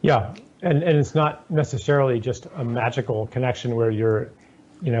 Yeah, and it's not necessarily just a magical connection where your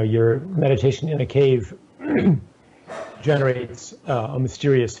meditation in a cave generates a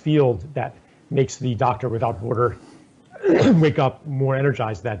mysterious field that makes the Doctor Without Border wake up more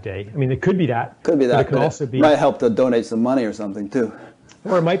energized that day. I mean, it could be that. Could be that. But it could also be. Might help to donate some money or something too.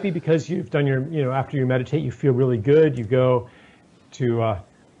 Or it might be because you've done after you meditate, you feel really good. You go to,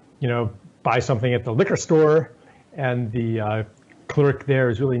 buy something at the liquor store, and the clerk there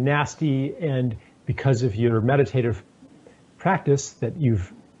is really nasty. And because of your meditative practice that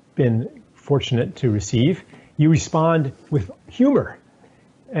you've been fortunate to receive, you respond with humor.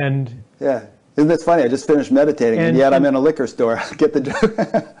 And yeah. Isn't this funny? I just finished meditating, and yet I'm in a liquor store. Get the joke?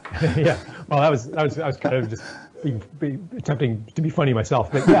 Yeah. Well, I was kind of just attempting to be funny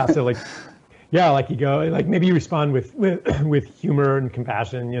myself. But yeah, so like you go, like maybe you respond with humor and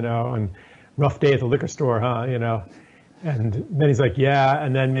compassion, and rough day at the liquor store, huh? And then he's like, yeah,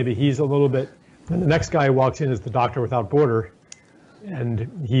 and then maybe he's a little bit. And the next guy who walks in is the Doctor Without Border,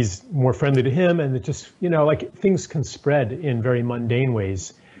 and he's more friendly to him, and it just like things can spread in very mundane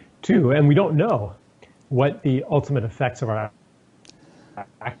ways too, and we don't know what the ultimate effects of our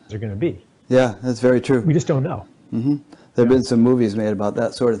actions are going to be. Yeah, that's very true. We just don't know. Mm-hmm. There have been some movies made about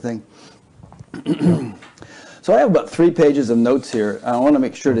that sort of thing. So I have about 3 pages of notes here. I want to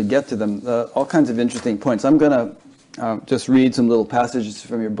make sure to get to them. All kinds of interesting points. I'm going to just read some little passages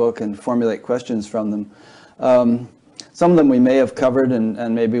from your book and formulate questions from them. Some of them we may have covered,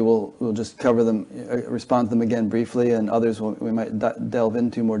 and maybe we'll just cover them, respond to them again briefly, and others we might delve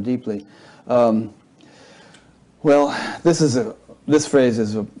into more deeply. Well, this phrase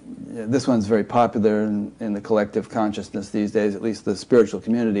is this one's very popular in the collective consciousness these days, at least the spiritual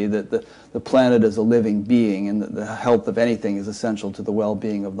community, that the planet is a living being, and that the health of anything is essential to the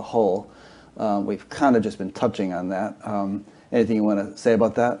well-being of the whole. We've kind of just been touching on that. Anything you want to say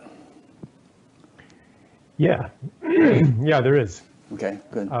about that? Yeah, yeah, there is. Okay,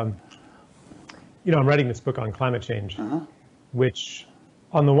 good. I'm writing this book on climate change, which,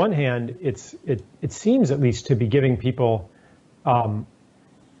 on the one hand, it seems at least to be giving people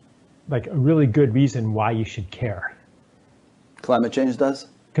like a really good reason why you should care. Climate change does?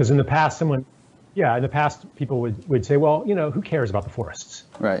 Because in the past, people would say, well, who cares about the forests?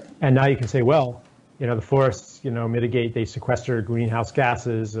 Right. And now you can say, well, the forests, mitigate, they sequester greenhouse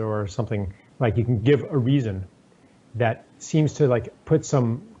gases or something. Like, you can give a reason that seems to put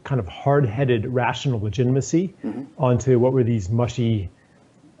some kind of hard-headed rational legitimacy onto what were these mushy,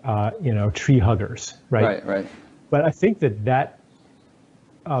 tree huggers, right? Right. But I think that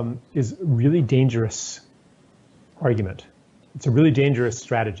is a really dangerous argument. It's a really dangerous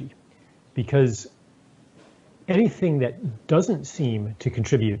strategy, because anything that doesn't seem to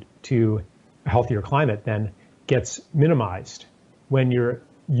contribute to a healthier climate then gets minimized when you're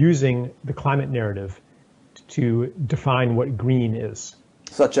using the climate narrative to define what green is.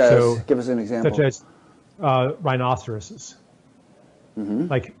 Such as, give us an example. Such as rhinoceroses.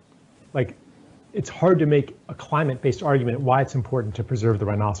 Like it's hard to make a climate-based argument why it's important to preserve the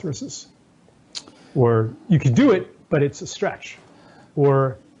rhinoceroses. Or you could do it, but it's a stretch.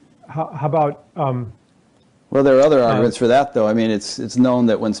 Or how about... well, there are other arguments for that, though. I mean, it's known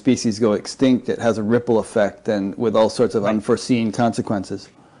that when species go extinct, it has a ripple effect and with all sorts of unforeseen consequences.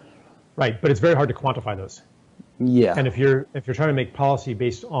 Right, but it's very hard to quantify those. Yeah. And if you're trying to make policy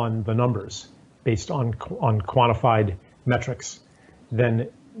based on the numbers, based on quantified metrics, then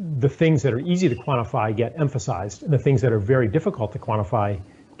the things that are easy to quantify get emphasized, and the things that are very difficult to quantify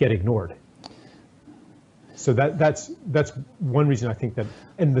get ignored. So that's one reason I think that.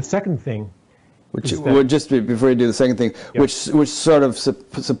 And the second thing Which would just be, before you do the second thing, Yep. which sort of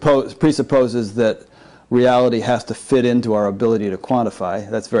presupposes that reality has to fit into our ability to quantify.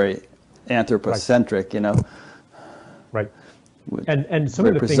 That's very anthropocentric, you know. Right. And some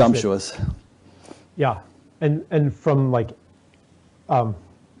very of the presumptuous. things that, yeah, and from like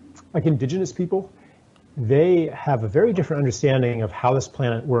indigenous people, they have a very different understanding of how this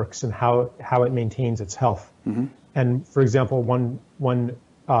planet works and how it maintains its health. Mm-hmm. And for example, one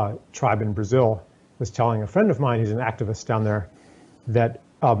tribe in Brazil was telling a friend of mine who's an activist down there that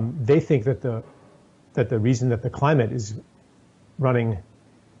they think that the reason that the climate is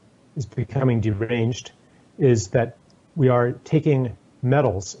becoming deranged is that we are taking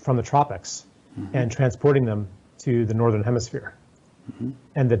metals from the tropics mm-hmm. and transporting them to the northern hemisphere. Mm-hmm.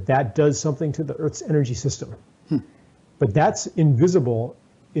 And that does something to the Earth's energy system. But that's invisible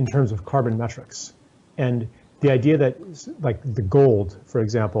in terms of carbon metrics. And the idea that, like the gold, for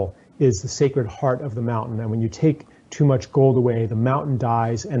example, is the sacred heart of the mountain. And when you take too much gold away, the mountain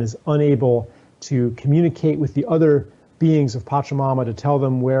dies and is unable to communicate with the other beings of Pachamama to tell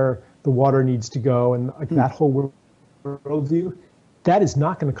them where the water needs to go. And like that whole worldview, that is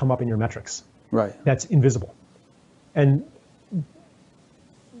not going to come up in your metrics. Right. That's invisible. And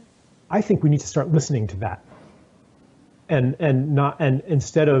I think we need to start listening to that. And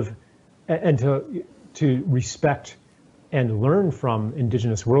instead of to respect and learn from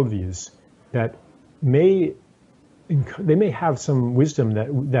indigenous worldviews that they may have some wisdom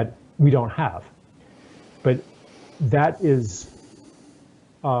that we don't have, but that is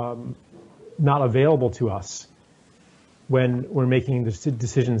not available to us when we're making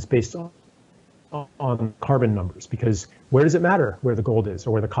decisions based on carbon numbers, because where does it matter where the gold is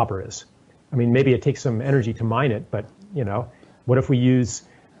or where the copper is? I mean, maybe it takes some energy to mine it, but you know, what if we use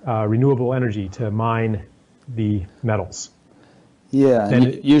renewable energy to mine the metals? Yeah,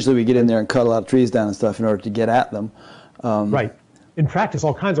 and usually we get in there and cut a lot of trees down and stuff in order to get at them. Right. In practice,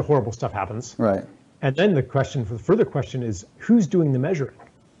 all kinds of horrible stuff happens. Right. And then the further question is, who's doing the measuring?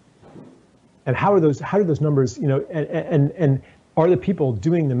 And how do those numbers, you know, and are the people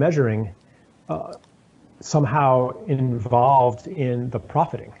doing the measuring somehow involved in the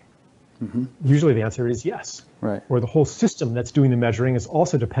profiting? Mm-hmm. Usually the answer is yes. Right. Or the whole system that's doing the measuring is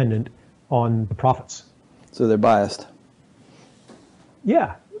also dependent on the profits. So they're biased.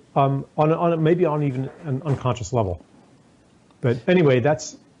 Yeah, maybe on even an unconscious level. But anyway,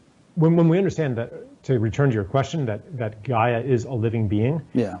 that's when we understand that, to return to your question, that Gaia is a living being,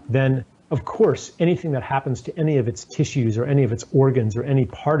 yeah. Then of course anything that happens to any of its tissues or any of its organs or any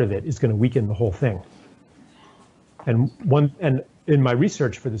part of it is going to weaken the whole thing. And in my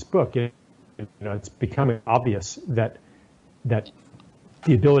research for this book, it's becoming obvious that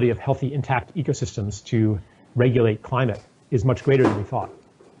the ability of healthy, intact ecosystems to regulate climate is much greater than we thought.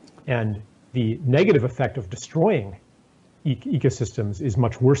 And the negative effect of destroying ecosystems is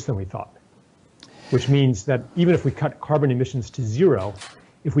much worse than we thought, which means that even if we cut carbon emissions to zero,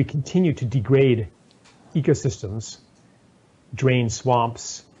 if we continue to degrade ecosystems, drain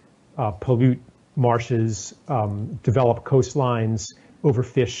swamps, pollute marshes, develop coastlines,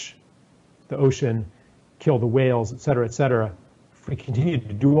 overfish the ocean, kill the whales, et cetera, if we continue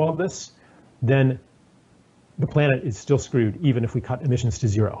to do all this, then the planet is still screwed, even if we cut emissions to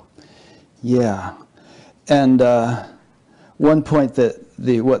zero. Yeah. And one point that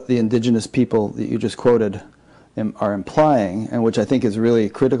what the indigenous people that you just quoted are implying, and which I think is really a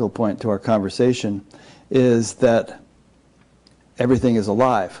critical point to our conversation, is that everything is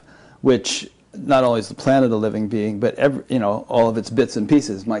alive, which not only is the planet a living being, but all of its bits and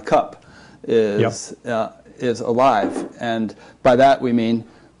pieces. My cup is alive, and by that we mean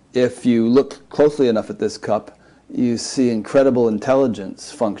if you look closely enough at this cup, you see incredible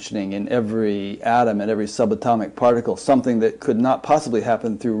intelligence functioning in every atom and every subatomic particle, something that could not possibly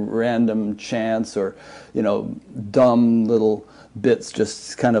happen through random chance or, dumb little bits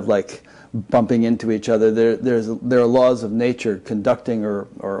just kind of like bumping into each other. There are laws of nature conducting or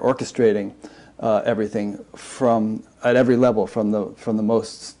orchestrating everything at every level, from the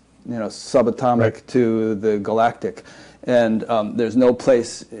most subatomic right. to the galactic, and there's no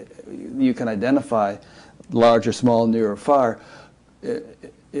place you can identify, large or small, near or far,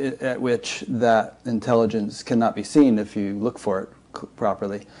 at which that intelligence cannot be seen if you look for it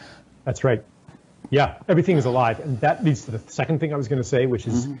properly. That's right. Yeah, everything is alive, and that leads to the second thing I was going to say, which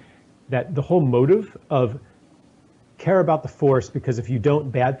is that the whole motive of care about the force, because if you don't,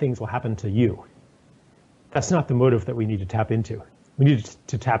 bad things will happen to you. That's not the motive that we need to tap into. We need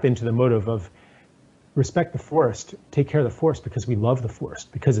to tap into the motive of respect the forest, take care of the forest because we love the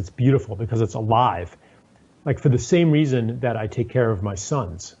forest, because it's beautiful, because it's alive. Like for the same reason that I take care of my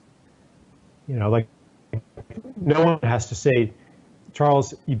sons. You know, like no one has to say,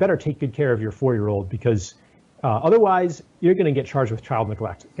 Charles, you better take good care of your 4-year-old because otherwise you're going to get charged with child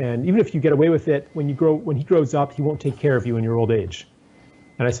neglect. And even if you get away with it, when he grows up, he won't take care of you in your old age.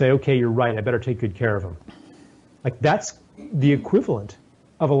 And I say, okay, you're right. I better take good care of him. Like that's the equivalent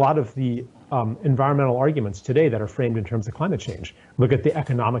of a lot of the environmental arguments today that are framed in terms of climate change. Look at the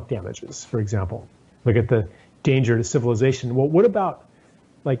economic damages, for example. Look at the danger to civilization. Well, what about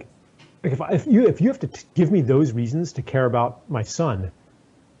like if you have to give me those reasons to care about my son,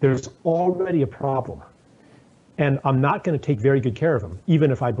 there's already a problem. And I'm not going to take very good care of him,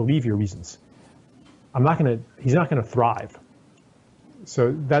 even if I believe your reasons. He's not going to thrive.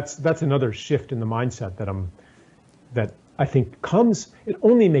 So that's another shift in the mindset that I think it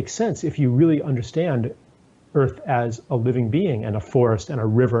only makes sense if you really understand Earth as a living being and a forest and a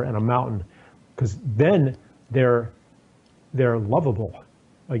river and a mountain, because then they're lovable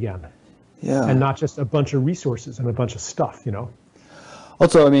again. Yeah. And not just a bunch of resources and a bunch of stuff, you know.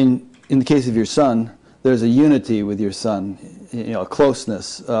 Also, I mean, in the case of your son, there's a unity with your son, you know, a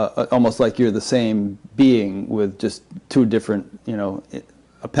closeness, almost like you're the same being with just two different, you know,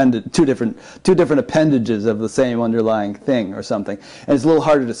 two different appendages of the same underlying thing or something. And it's a little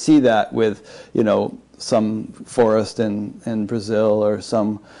harder to see that with, you know, some forest in Brazil or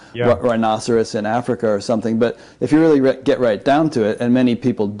some rhinoceros in Africa or something. But if you really get right down to it, and many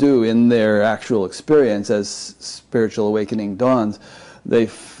people do in their actual experience as spiritual awakening dawns, they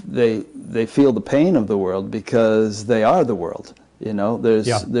feel the pain of the world because they are the world. You know,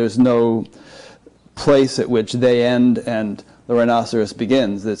 there's no place at which they end and the rhinoceros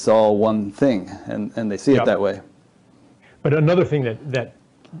begins. It's all one thing, and they see it that way. But another thing that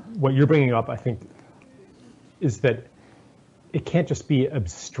what you're bringing up, I think, is that it can't just be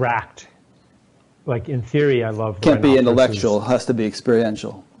abstract. Like in theory, I love can't be intellectual, has to be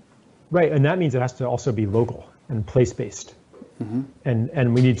experiential. Right, and that means it has to also be local and place-based. Mm-hmm.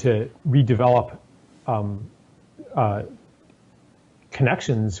 And we need to redevelop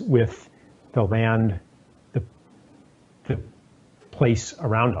connections with the land, the place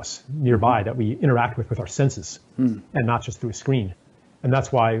around us nearby that we interact with our senses, and not just through a screen. And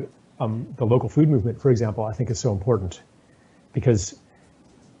that's why the local food movement, for example, I think is so important, because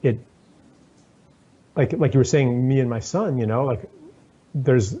it, like you were saying, me and my son, you know, like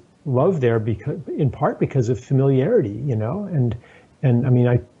there's love there because, in part, because of familiarity, you know, and I mean,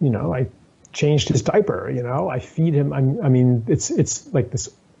 I changed his diaper, you know, I feed him. I mean, it's like this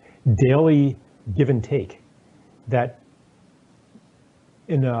daily give and take that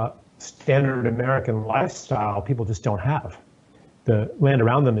in a standard American lifestyle, people just don't have. The land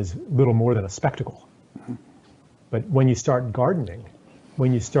around them is little more than a spectacle. Mm-hmm. But when you start gardening,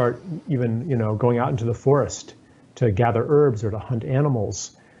 when you start even, you know, going out into the forest to gather herbs or to hunt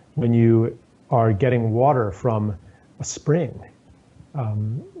animals, when you are getting water from a spring,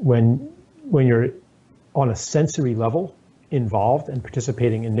 when you're on a sensory level involved and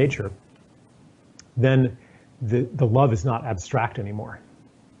participating in nature, then the love is not abstract anymore.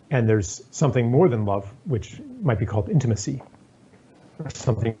 And there's something more than love, which might be called intimacy, or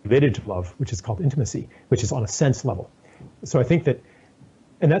something related to love, which is called intimacy, which is on a sense level. So I think that,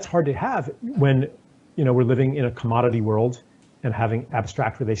 and that's hard to have when, you know, we're living in a commodity world and having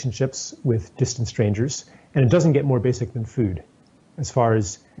abstract relationships with distant strangers, and it doesn't get more basic than food as far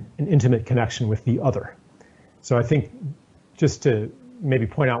as an intimate connection with the other. So I think, just to maybe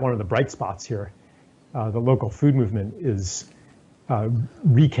point out one of the bright spots here, the local food movement is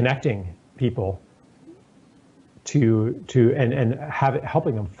reconnecting people and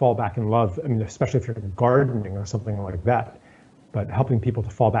helping them fall back in love. I mean, especially if you're gardening or something like that, but helping people to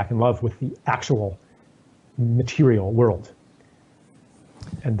fall back in love with the actual material world.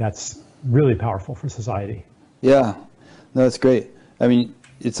 And that's really powerful for society. Yeah, no, that's great. I mean,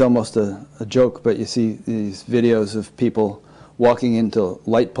 it's almost a joke, but you see these videos of people walking into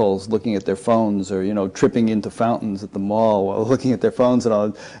light poles looking at their phones, or, you know, tripping into fountains at the mall while looking at their phones and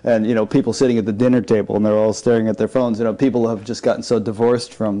all, and, you know, people sitting at the dinner table and they're all staring at their phones. You know, people have just gotten so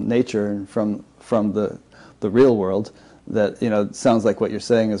divorced from nature and from the real world that, you know, it sounds like what you're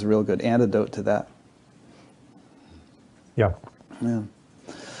saying is a real good antidote to that. Yeah. Yeah.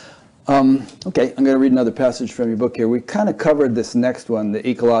 Okay, I'm going to read another passage from your book here. We kind of covered this next one, the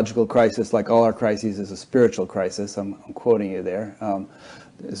ecological crisis, like all our crises, is a spiritual crisis. I'm quoting you there.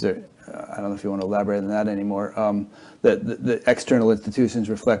 Is there? I don't know if you want to elaborate on that anymore. That the external institutions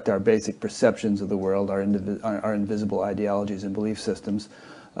reflect our basic perceptions of the world, our invisible ideologies and belief systems.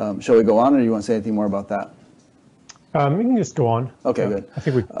 Shall we go on, or do you want to say anything more about that? We can just go on. Okay, good. I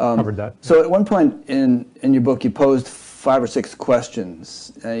think we covered that. So at one point in your book, you posed 5 or 6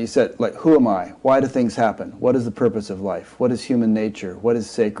 questions. You said, like, who am I? Why do things happen? What is the purpose of life? What is human nature? What is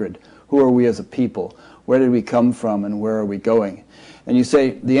sacred? Who are we as a people? Where did we come from and where are we going? And you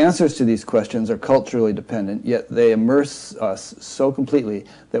say the answers to these questions are culturally dependent, yet they immerse us so completely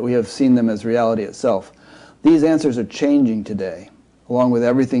that we have seen them as reality itself. These answers are changing today, along with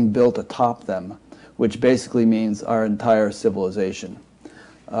everything built atop them, which basically means our entire civilization.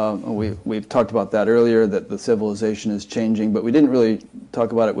 We've talked about that earlier, that the civilization is changing, but we didn't really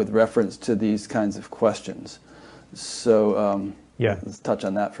talk about it with reference to these kinds of questions. So let's touch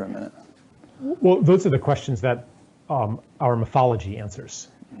on that for a minute. Well, those are the questions that our mythology answers.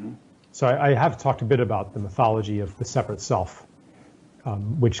 Mm-hmm. So I have talked a bit about the mythology of the separate self,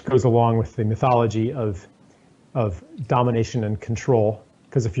 which goes along with the mythology of domination and control.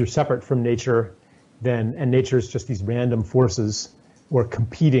 Because if you're separate from nature, and nature is just these random forces or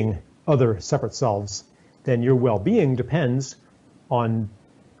competing other separate selves, then your well-being depends on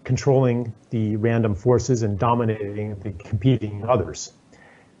controlling the random forces and dominating the competing others.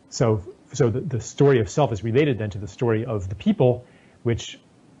 So the story of self is related then to the story of the people, which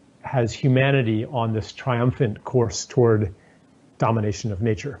has humanity on this triumphant course toward domination of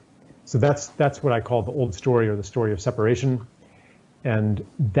nature. So that's what I call the old story, or the story of separation. And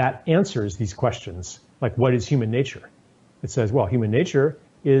that answers these questions, like, what is human nature? It says, well, human nature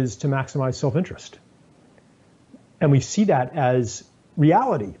is to maximize self-interest. And we see that as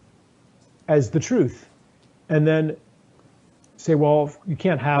reality, as the truth. And then say, well, you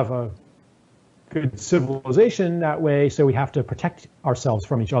can't have a good civilization that way, so we have to protect ourselves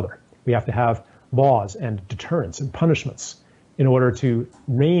from each other. We have to have laws and deterrents and punishments in order to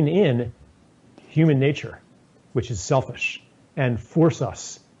rein in human nature, which is selfish, and force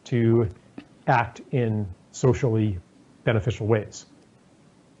us to act in socially beneficial ways.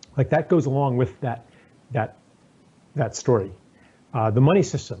 Like, that goes along with that story. The money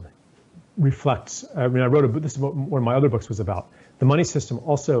system reflects, I wrote a book, this is what one of my other books was about. The money system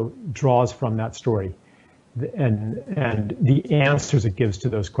also draws from that story and the answers it gives to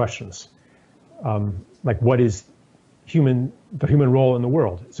those questions. Like, what is the human role in the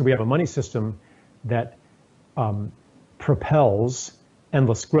world? So we have a money system that propels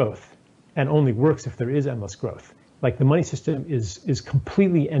endless growth and only works if there is endless growth. Like, the money system is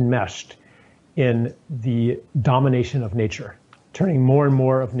completely enmeshed in the domination of nature, turning more and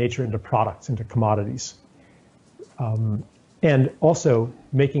more of nature into products, into commodities, and also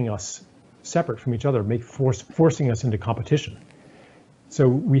making us separate from each other, forcing us into competition. So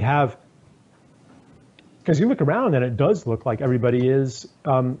we have, because you look around and it does look like everybody is,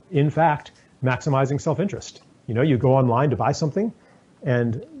 in fact, maximizing self-interest. You go online to buy something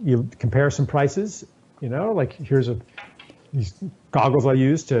and you compare some prices, like, here's these goggles I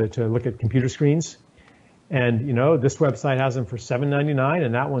use to look at computer screens. And, this website has them for $7.99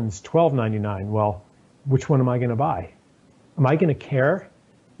 and that one's $12.99. Well, which one am I going to buy? Am I going to care?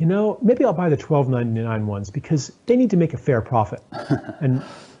 Maybe I'll buy the $12.99 ones because they need to make a fair profit. and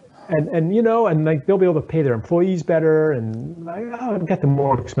like, they'll be able to pay their employees better, and I'll get the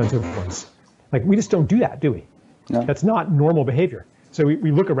more expensive ones. Like, we just don't do that, do we? No. That's not normal behavior. So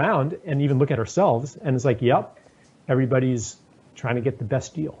we look around and even look at ourselves, and it's like, yep, everybody's trying to get the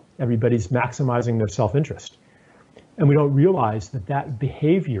best deal. Everybody's maximizing their self-interest. And we don't realize that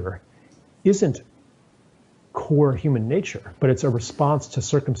behavior isn't core human nature, but it's a response to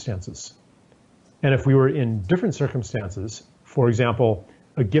circumstances. And if we were in different circumstances, for example,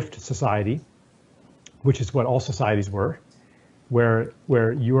 a gift society, which is what all societies were, where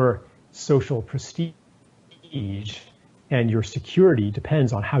your social prestige and your security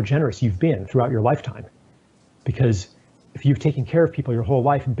depends on how generous you've been throughout your lifetime. Because if you've taken care of people your whole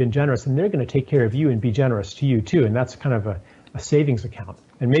life and been generous, then they're going to take care of you and be generous to you too. And that's kind of a savings account.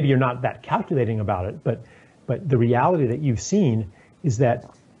 And maybe you're not that calculating about it, but the reality that you've seen is that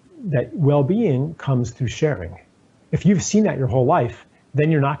well-being comes through sharing. If you've seen that your whole life,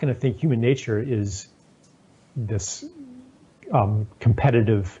 then you're not going to think human nature is this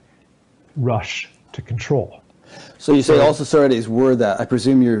competitive rush to control. So you say all societies were that. I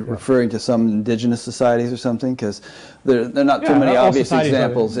presume you're referring to some indigenous societies or something, because there are not too many obvious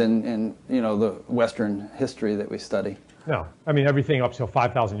examples in the Western history that we study. No, I mean, everything up till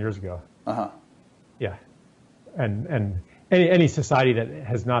 5,000 years ago. Yeah, and any society that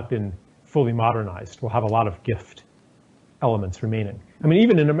has not been fully modernized will have a lot of gift elements remaining. I mean,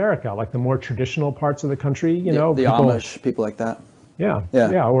 even in America, like the more traditional parts of the country, the Amish, people like that. Yeah,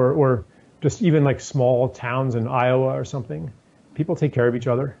 or just even like small towns in Iowa or something. People take care of each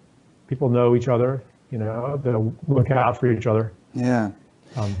other. People know each other. They'll look out for each other. Yeah.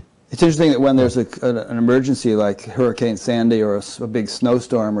 It's interesting that when there's an emergency like Hurricane Sandy or a big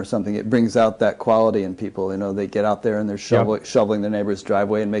snowstorm or something, it brings out that quality in people. You know, they get out there and they're shoveling their neighbor's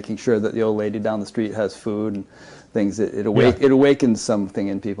driveway and making sure that the old lady down the street has food and things. It awakens something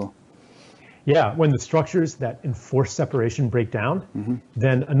in people. Yeah, when the structures that enforce separation break down,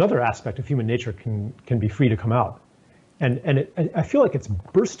 then another aspect of human nature can be free to come out. And I feel like it's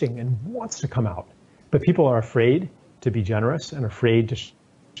bursting and wants to come out. But people are afraid to be generous and afraid to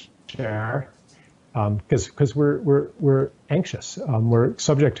share because we're anxious. We're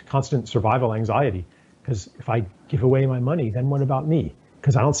subject to constant survival anxiety. Because if I give away my money, then what about me?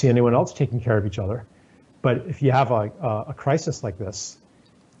 Because I don't see anyone else taking care of each other. But if you have a crisis like this,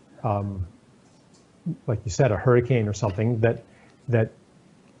 like you said, a hurricane or something that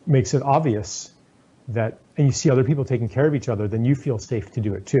makes it obvious that, and you see other people taking care of each other, then you feel safe to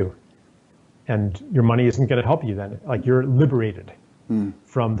do it too. And your money isn't going to help you then. Like you're liberated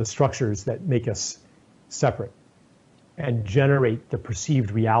from the structures that make us separate and generate the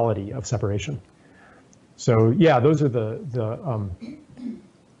perceived reality of separation. So yeah, those are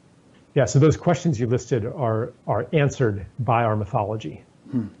so those questions you listed are answered by our mythology.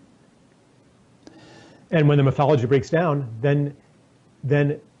 And when the mythology breaks down, then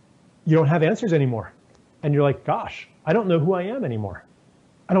you don't have answers anymore. And you're like, gosh, I don't know who I am anymore.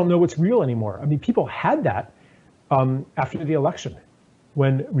 I don't know what's real anymore. I mean, people had that after the election,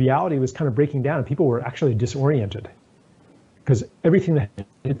 when reality was kind of breaking down and people were actually disoriented because everything that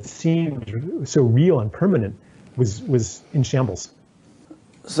had seemed so real and permanent was in shambles.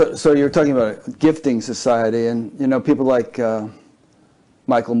 So you're talking about a gifting society, and you know, people like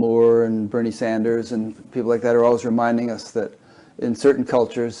Michael Moore and Bernie Sanders and people like that are always reminding us that in certain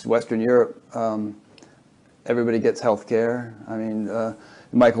cultures, Western Europe, everybody gets health care. I mean,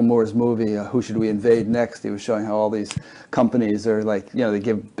 Michael Moore's movie, Who Should We Invade Next? He was showing how all these companies are like, you know, they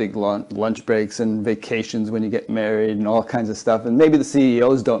give big lunch breaks and vacations when you get married and all kinds of stuff. And maybe the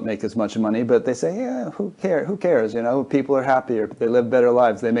CEOs don't make as much money, but they say, yeah, who cares? You know, people are happier, they live better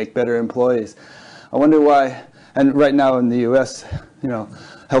lives, they make better employees. I wonder why, and right now in the US, you know,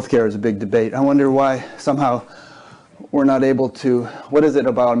 healthcare is a big debate. I wonder why somehow we're not able to, what is it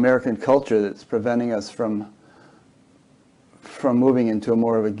about American culture that's preventing us from moving into a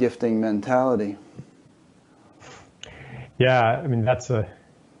more of a gifting mentality? Yeah, I mean, that's a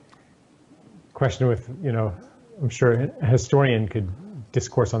question with, you know, I'm sure a historian could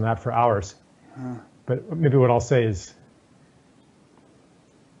discourse on that for hours. But maybe what I'll say is,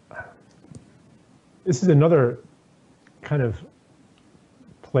 this is another kind of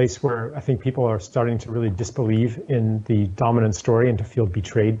place where I think people are starting to really disbelieve in the dominant story and to feel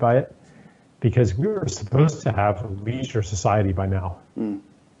betrayed by it. Because we were supposed to have a leisure society by now.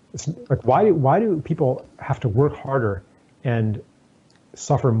 It's like, why do people have to work harder and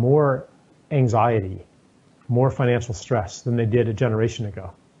suffer more anxiety, more financial stress than they did a generation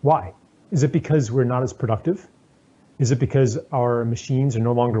ago? Why? Is it because we're not as productive? Is it because our machines are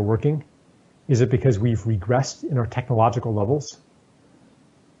no longer working? Is it because we've regressed in our technological levels?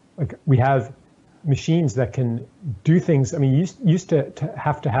 Like, we have machines that can do things. I mean, you used to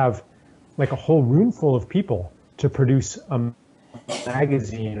have like a whole room full of people to produce a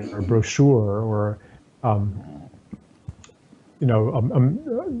magazine or brochure or, you know,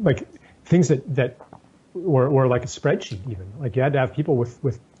 like things or like a spreadsheet even. Like you had to have people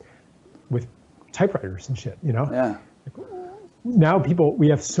with typewriters and shit, you know? Yeah. Now we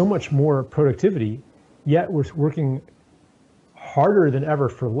have so much more productivity, yet we're working harder than ever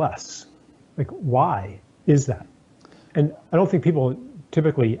for less. Like, why is that? And I don't think people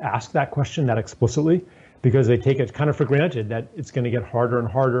typically ask that question that explicitly because they take it kind of for granted that it's going to get harder and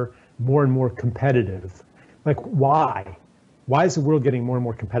harder, more and more competitive. Like, why? Why is the world getting more and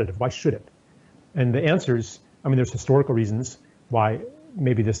more competitive? Why should it? And the answers, I mean, there's historical reasons why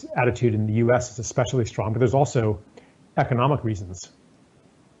maybe this attitude in the US is especially strong, but there's also economic reasons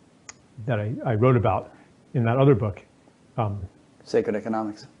that I wrote about in that other book. Sacred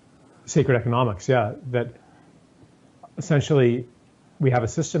Economics. Sacred Economics, yeah. That essentially we have a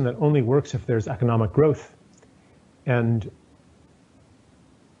system that only works if there's economic growth. And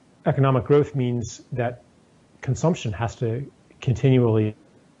economic growth means that consumption has to continually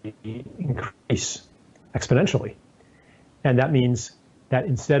increase exponentially. And that means that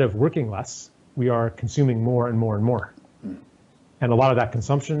instead of working less, we are consuming more and more and more. And a lot of that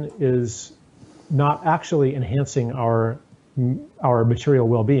consumption is not actually enhancing our material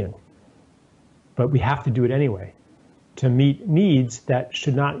well-being, but we have to do it anyway to meet needs that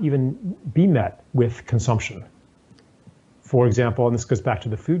should not even be met with consumption. For example, and this goes back to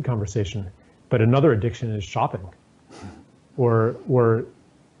the food conversation, but another addiction is shopping or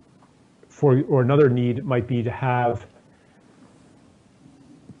or another need might be to have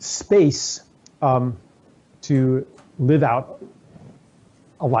space to live out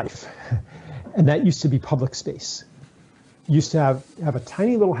a life. And that used to be public space. You used to have a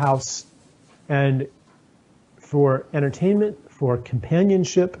tiny little house, and for entertainment, for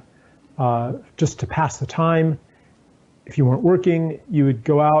companionship, just to pass the time. If you weren't working, you would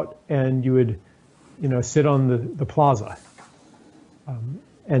go out and you would, sit on the plaza,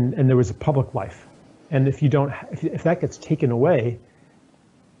 and there was a public life. And if that gets taken away,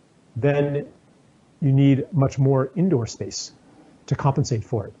 then you need much more indoor space to compensate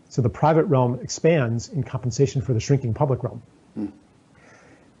for it. So the private realm expands in compensation for the shrinking public realm.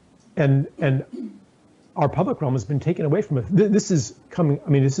 And our public realm has been taken away from it. This has come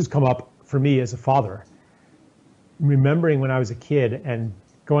up for me as a father, remembering when I was a kid and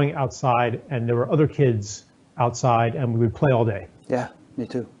going outside and there were other kids outside and we would play all day. Yeah, me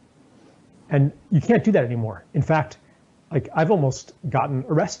too. And you can't do that anymore. In fact, I've almost gotten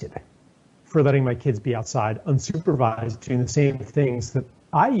arrested for letting my kids be outside unsupervised doing the same things that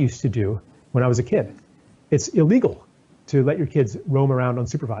I used to do when I was a kid. It's illegal to let your kids roam around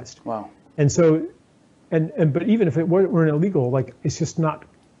unsupervised. Wow. And so, but even if it weren't illegal, it's just not,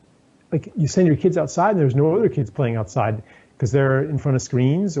 you send your kids outside and there's no other kids playing outside because they're in front of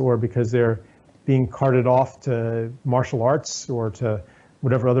screens or because they're being carted off to martial arts or to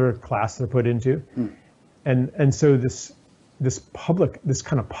whatever other class they're put into. And so this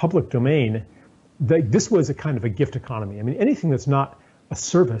kind of public domain, this was a kind of a gift economy. I mean, anything that's not a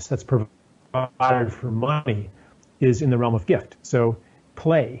service that's provided for money is in the realm of gift. So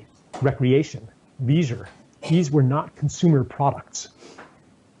play, recreation, leisure, these were not consumer products,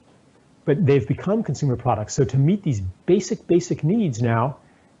 but they've become consumer products. So to meet these basic needs now,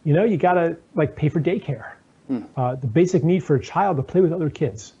 you gotta pay for daycare. The basic need for a child to play with other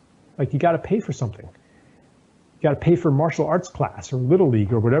kids, you gotta pay for something. You gotta pay for martial arts class or Little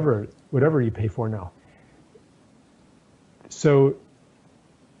League or whatever you pay for now. So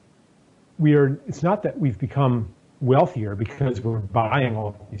it's not that we've become wealthier because we're buying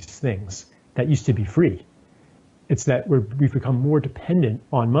all these things that used to be free. It's that we've become more dependent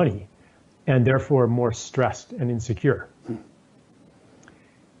on money and therefore more stressed and insecure.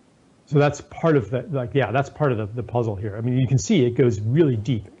 So that's part of that's part of the puzzle here. I mean, you can see it goes really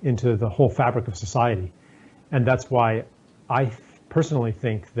deep into the whole fabric of society. And that's why I personally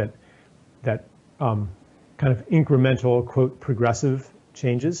think that kind of incremental, quote, progressive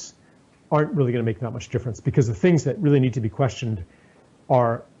changes aren't really going to make that much difference, because the things that really need to be questioned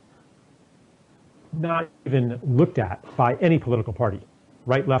are not even looked at by any political party,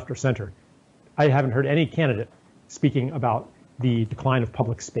 right, left, or center. I haven't heard any candidate speaking about the decline of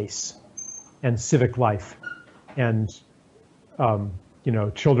public space and civic life and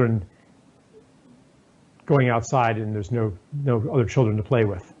children going outside and there's no other children to play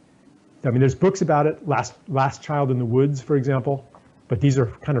with. I mean, there's books about it, Last Child in the Woods, for example, but these are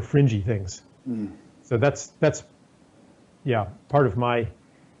kind of fringy things. So that's part of my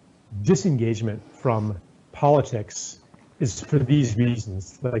disengagement from politics is for these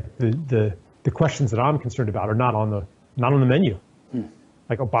reasons. The questions that I'm concerned about are not on the menu.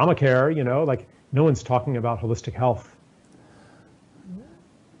 Like Obamacare, no one's talking about holistic health.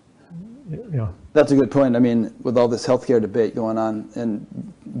 That's a good point. I mean, with all this healthcare debate going on,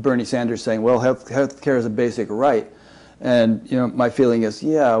 and Bernie Sanders saying, well, healthcare is a basic right. And, my feeling is,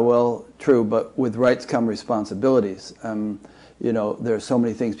 yeah, well, true, but with rights come responsibilities. There are so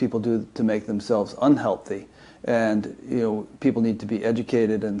many things people do to make themselves unhealthy. And, people need to be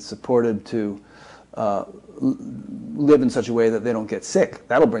educated and supported to live in such a way that they don't get sick.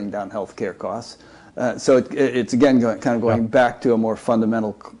 That'll bring down healthcare costs. So it's again going back to a more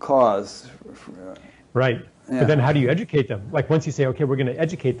fundamental cause. Right. Yeah. But then how do you educate them? Once you say, okay, we're going to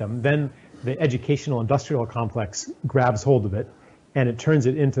educate them, then the educational industrial complex grabs hold of it and it turns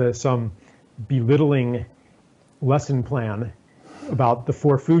it into some belittling lesson plan about the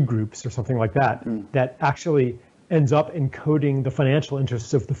 4 food groups or something like that, that actually ends up encoding the financial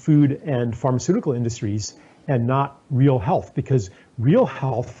interests of the food and pharmaceutical industries and not real health, because real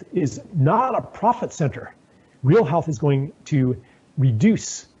health is not a profit center. Real health is going to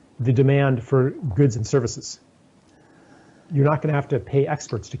reduce the demand for goods and services. You're not going to have to pay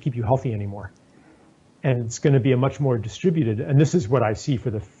experts to keep you healthy anymore. And it's going to be a much more distributed, and this is what I see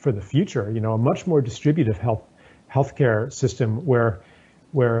for the future, a much more distributive healthcare system where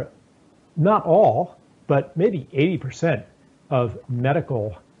not all, but maybe 80% of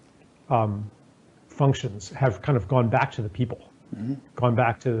medical functions have kind of gone back to the people, gone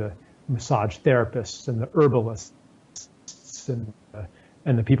back to the massage therapists and the herbalists and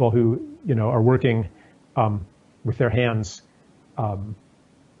and the people who, are working with their hands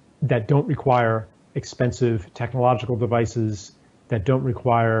that don't require expensive technological devices, that don't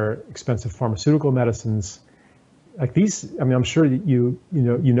require expensive pharmaceutical medicines. Like these, I'm sure that you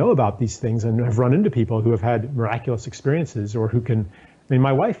know about these things and have run into people who have had miraculous experiences, or who can.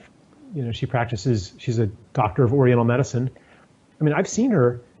 My wife, she practices. She's a doctor of Oriental medicine. I've seen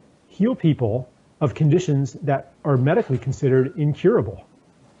her heal people of conditions that are medically considered incurable,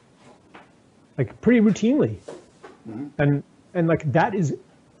 like pretty routinely, and like that is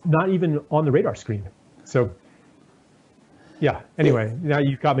not even on the radar screen. So. Yeah. Anyway, now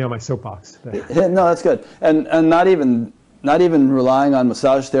you've got me on my soapbox. No, that's good. And not even relying on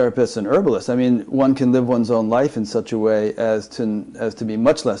massage therapists and herbalists. One can live one's own life in such a way as to be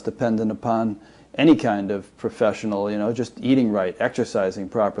much less dependent upon any kind of professional. Just eating right, exercising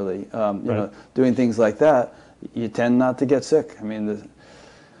properly, doing things like that. You tend not to get sick.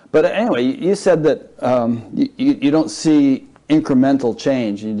 But anyway, you said that you don't see incremental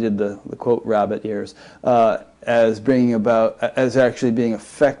change. You did the quote rabbit ears. As actually being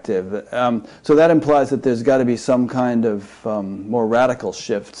effective. So that implies that there's got to be some kind of more radical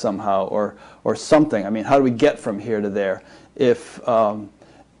shift somehow, or something. How do we get from here to there if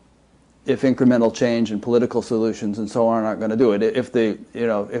incremental change and political solutions and so on aren't going to do it? If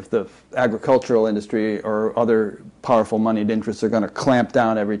the agricultural industry or other powerful moneyed interests are going to clamp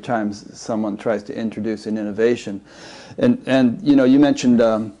down every time someone tries to introduce an innovation, and you mentioned.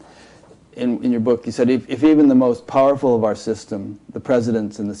 In your book, you said, if even the most powerful of our system, the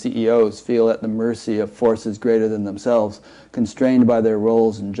presidents and the CEOs, feel at the mercy of forces greater than themselves, constrained by their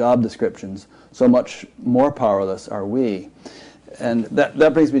roles and job descriptions, so much more powerless are we. And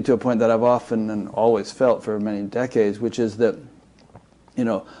that brings me to a point that I've often and always felt for many decades, which is that,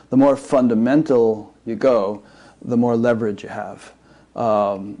 the more fundamental you go, the more leverage you have.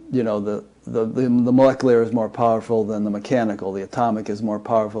 The molecular is more powerful than the mechanical. The atomic is more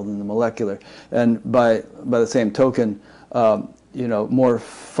powerful than the molecular. And by the same token, more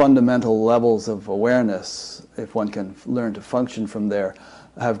fundamental levels of awareness, if one can learn to function from there,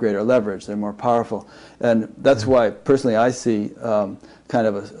 have greater leverage. They're more powerful. And that's why, personally, I see kind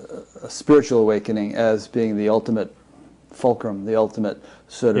of a spiritual awakening as being the ultimate fulcrum, the ultimate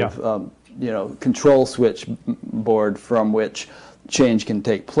sort of, control switch board from which change can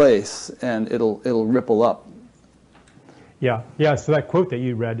take place, and it'll ripple up. Yeah. So that quote that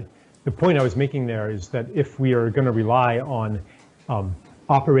you read, the point I was making there is that if we are going to rely on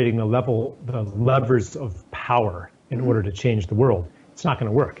operating the levers of power in order to change the world, it's not going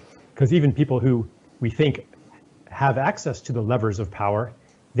to work. Because even people who we think have access to the levers of power,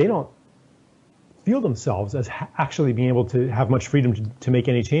 they don't feel themselves as actually being able to have much freedom to make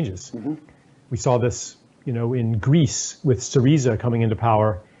any changes. We saw this in Greece with Syriza coming into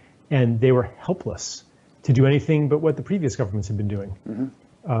power, and they were helpless to do anything but what the previous governments had been doing.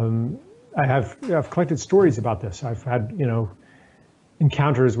 I've collected stories about this. I've had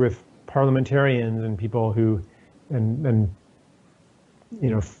encounters with parliamentarians and people who and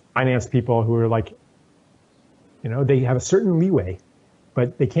finance people who are like, they have a certain leeway,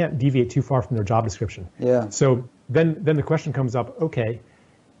 but they can't deviate too far from their job description. Yeah. So then the question comes up, okay,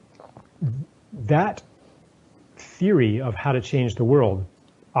 that theory of how to change the world,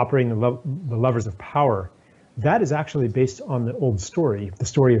 operating the levers of power, that is actually based on the old story, the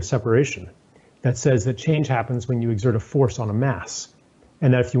story of separation, that says that change happens when you exert a force on a mass.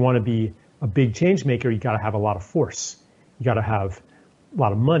 And that if you want to be a big change maker, you got to have a lot of force. You got to have a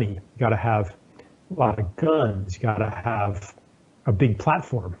lot of money. You got to have a lot of guns. You got to have a big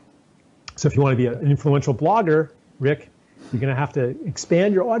platform. So if you want to be an influential blogger, Rick, you're going to have to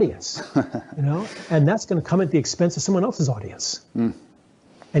expand your audience, and that's going to come at the expense of someone else's audience.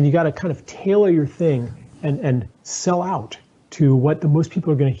 And you got to kind of tailor your thing and sell out to what the most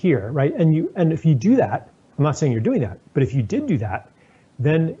people are going to hear, right? And if you do that, I'm not saying you're doing that, but if you did do that,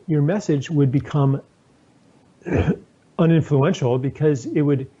 then your message would become uninfluential, because it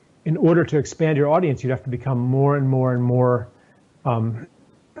would, in order to expand your audience, you'd have to become more and more and more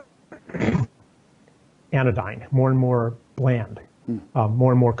anodyne, more and more bland,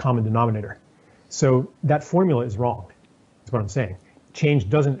 more and more common denominator. So that formula is wrong, is what I'm saying. Change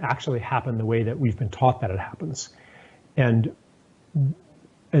doesn't actually happen the way that we've been taught that it happens. And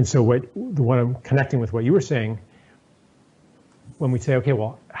so what I'm connecting with what you were saying, when we say, okay,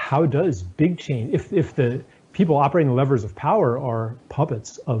 well, how does big change, if the people operating the levers of power are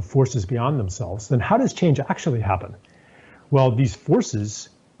puppets of forces beyond themselves, then how does change actually happen? Well, these forces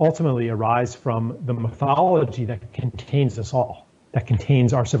ultimately arise from the mythology that contains us all, that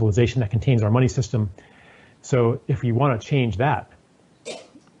contains our civilization, that contains our money system. So if we want to change that,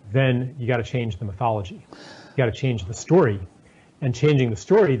 then you got to change the mythology. You got to change the story. And changing the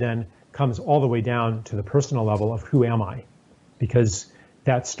story then comes all the way down to the personal level of who am I? Because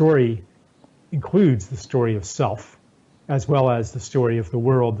that story includes the story of self, as well as the story of the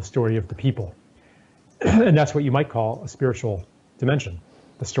world, the story of the people. And that's what you might call a spiritual dimension,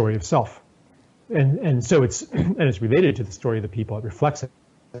 the story of self. And so it's related to the story of the people. It reflects it.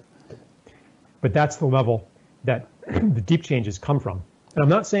 But that's the level that the deep changes come from. And I'm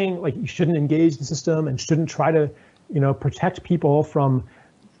not saying like you shouldn't engage the system and shouldn't try to, protect people from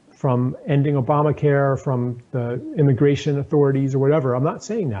ending Obamacare, from the immigration authorities or whatever. I'm not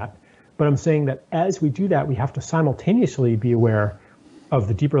saying that. But I'm saying that as we do that, we have to simultaneously be aware of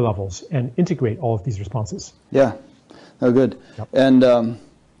the deeper levels and integrate all of these responses. Yeah, no, good. Yep.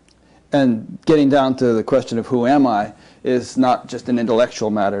 And getting down to the question of who am I is not just an intellectual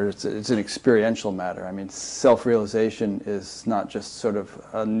matter, it's an experiential matter. I mean, self-realization is not just sort of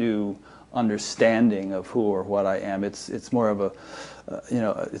a new understanding of who or what I am. It's more of a,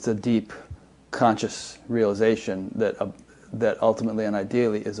 it's a deep conscious realization that ultimately and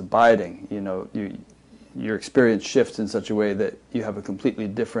ideally is abiding. Your experience shifts in such a way that you have a completely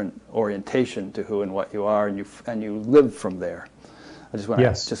different orientation to who and what you are, and you live from there. I just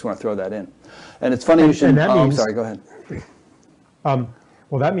want to throw that in. And it's funny you should. I'm sorry. Go ahead.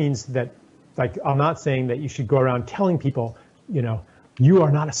 Well, that means that, like, I'm not saying that you should go around telling people, you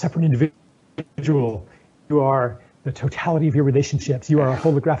are not a separate individual. You are the totality of your relationships. You are a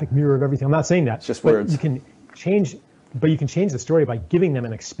holographic mirror of everything. I'm not saying that. It's just words. You can change the story by giving them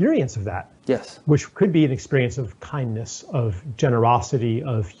an experience of that. Yes. Which could be an experience of kindness, of generosity,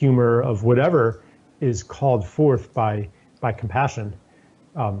 of humor, of whatever is called forth by compassion.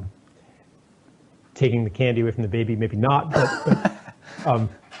 Taking the candy away from the baby, maybe not,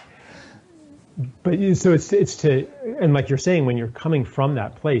 but so it's to, and like you're saying, when you're coming from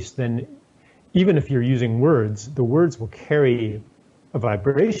that place, then even if you're using words, the words will carry a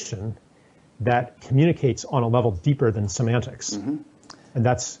vibration that communicates on a level deeper than semantics. Mm-hmm. And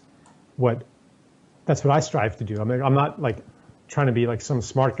that's what I strive to do. I mean, I'm not like trying to be like some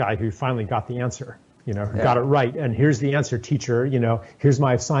smart guy who finally got the answer. Got it right. And here's the answer, teacher. Here's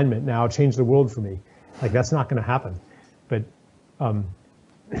my assignment now. Change the world for me. Like, that's not going to happen. But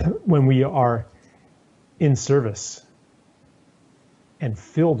when we are in service and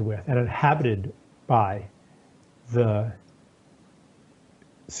filled with and inhabited by the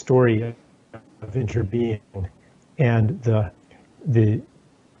story of interbeing and the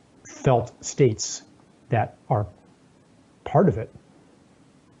felt states that are part of it,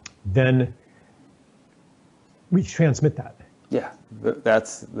 then we transmit that. Yeah,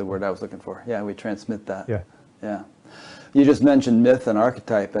 that's the word I was looking for. Yeah, we transmit that. Yeah. Yeah. You just mentioned myth and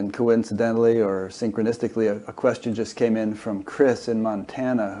archetype, and coincidentally or synchronistically, a question just came in from Chris in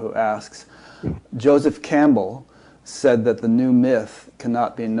Montana, who asks, Joseph Campbell said that the new myth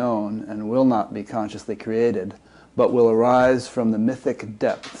cannot be known and will not be consciously created, but will arise from the mythic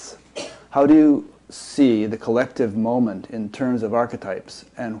depths. How do you see the collective moment in terms of archetypes,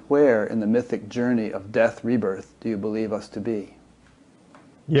 and where in the mythic journey of death rebirth do you believe us to be?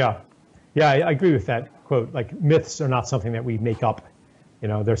 Yeah, I agree with that quote. Like, myths are not something that we make up.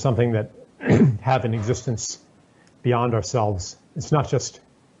 They're something that have an existence beyond ourselves. It's not just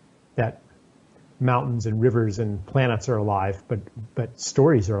that mountains and rivers and planets are alive, but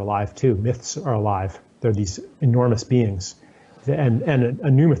stories are alive too. Myths are alive. They're these enormous beings. And a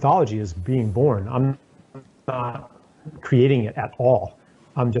new mythology is being born. I'm not creating it at all.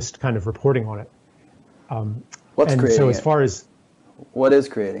 I'm just kind of reporting on it. What's creating it? So as far as... What is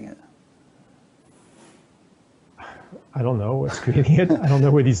creating it? I don't know what's creating it. I don't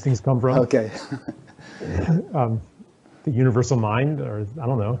know where these things come from. Okay. The universal mind, or I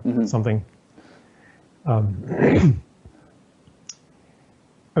don't know, something. I mean,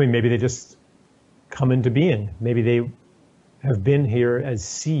 maybe they just come into being. Maybe they have been here as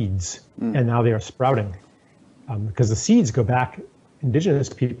seeds, and now they are sprouting. Because the seeds go back, indigenous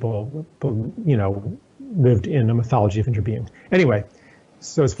people, lived in a mythology of interbeing. Anyway,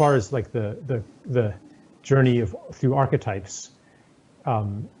 so as far as like the journey through archetypes,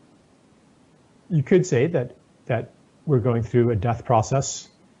 you could say that we're going through a death process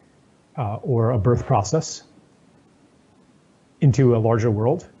or a birth process into a larger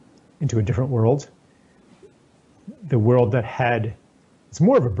world, into a different world. The world that had, it's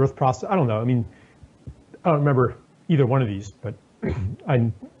more of a birth process. I don't know. I mean, I don't remember either one of these, but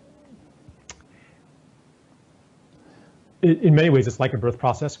in many ways, it's like a birth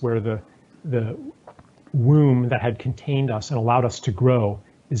process where the womb that had contained us and allowed us to grow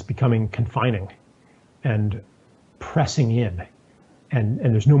is becoming confining and pressing in and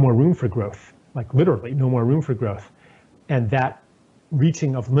there's no more room for growth, like literally no more room for growth. And that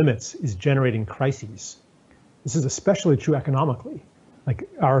reaching of limits is generating crises. This is especially true economically. Like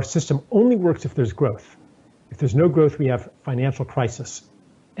our system only works if there's growth. If there's no growth, we have financial crisis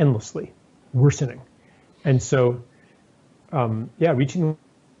endlessly, worsening. And so, yeah, reaching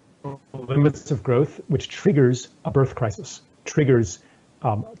limits of growth, which triggers a birth crisis, triggers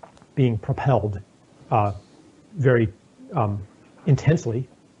being propelled very intensely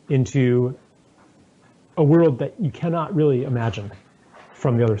into a world that you cannot really imagine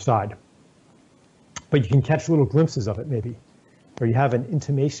from the other side. But you can catch little glimpses of it maybe, or you have an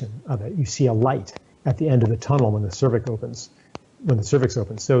intimation of it. You see a light at the end of the tunnel when the cervix opens.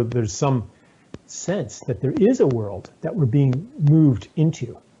 So there's some sense that there is a world that we're being moved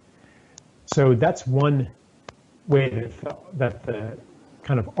into. So that's one way that the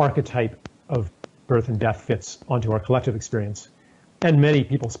kind of archetype of birth and death fits onto our collective experience, and many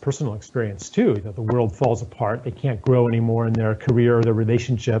people's personal experience too, that the world falls apart, they can't grow anymore in their career or their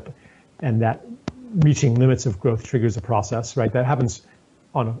relationship, and that reaching limits of growth triggers a process, right? That happens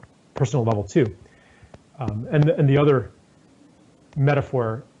on a personal level too. And the other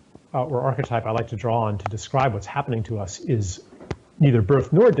metaphor or archetype I like to draw on to describe what's happening to us is neither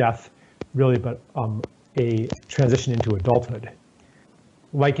birth nor death, really, but a transition into adulthood,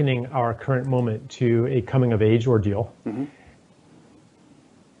 likening our current moment to a coming of age ordeal. Mm-hmm.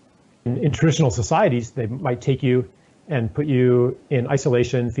 In traditional societies, they might take you and put you in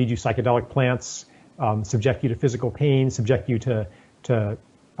isolation, feed you psychedelic plants, subject you to physical pain, subject you to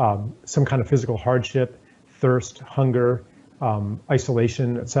some kind of physical hardship, thirst, hunger,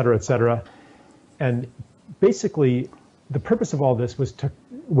 isolation, et cetera, and basically the purpose of all this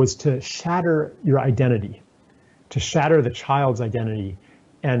was to shatter your identity, to shatter the child's identity,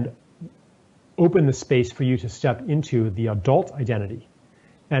 and open the space for you to step into the adult identity.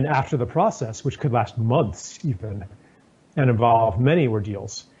 And after the process, which could last months even, and involve many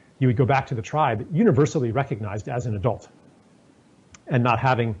ordeals, you would go back to the tribe, universally recognized as an adult, and not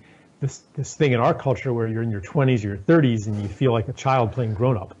having this thing in our culture where you're in your 20s or your 30s and you feel like a child playing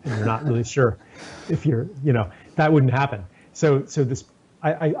grown-up, and you're not really sure if you're, that wouldn't happen. So this,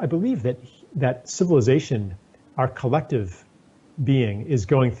 I believe that civilization, our collective being, is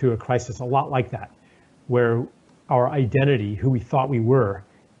going through a crisis a lot like that, where our identity, who we thought we were,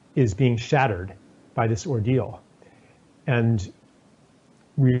 is being shattered by this ordeal. And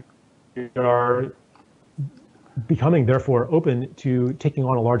we are becoming, therefore, open to taking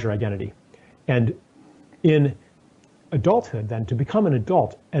on a larger identity. And in adulthood, then, to become an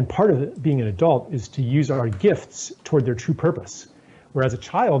adult, and part of it, being an adult, is to use our gifts toward their true purpose. Whereas a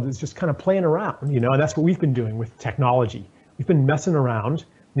child is just kind of playing around, and that's what we've been doing with technology. We've been messing around,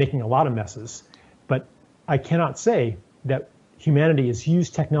 making a lot of messes, but I cannot say that humanity has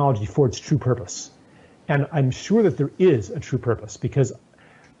used technology for its true purpose. And I'm sure that there is a true purpose, because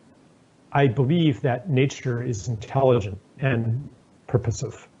I believe that nature is intelligent and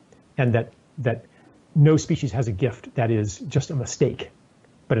purposive, and that no species has a gift that is just a mistake,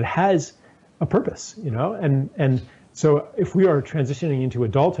 but it has a purpose, and so if we are transitioning into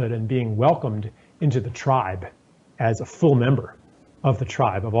adulthood and being welcomed into the tribe as a full member of the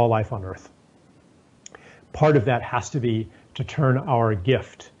tribe of all life on Earth, part of that has to be to turn our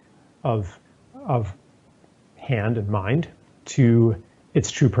gift of hand and mind to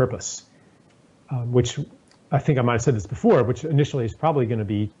its true purpose, which I think I might have said this before, which initially is probably going to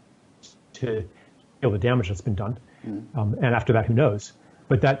be to heal the damage that's been done, and after that, who knows?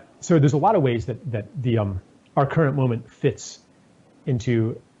 But so there's a lot of ways that our current moment fits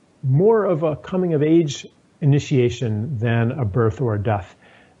into more of a coming of age initiation than a birth or a death.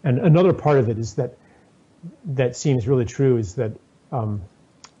 And another part of it is that seems really true is that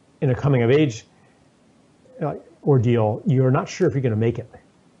in a coming of age ordeal, you're not sure if you're going to make it.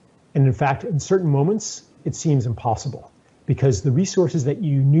 And in fact, in certain moments, it seems impossible because the resources that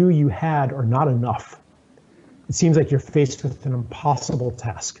you knew you had are not enough. It seems like you're faced with an impossible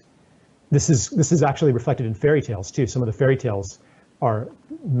task. This is actually reflected in fairy tales too. Some of the fairy tales are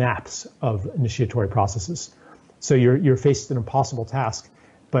maps of initiatory processes. So you're faced with an impossible task,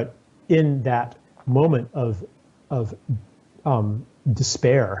 but in that moment of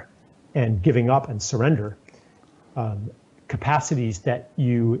despair and giving up and surrender, capacities that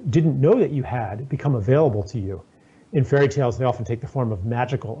you didn't know that you had become available to you. In fairy tales, they often take the form of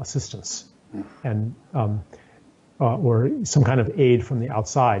magical assistance and or some kind of aid from the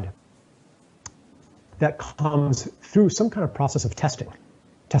outside that comes through some kind of process of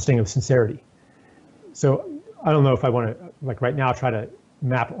testing of sincerity. So I don't know if I want to, like right now, try to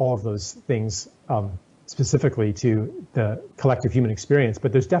map all of those things specifically to the collective human experience,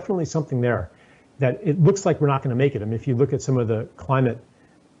 but there's definitely something there that it looks like we're not going to make it. I mean, if you look at some of the climate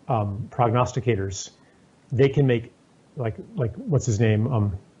prognosticators, they can make like what's his name,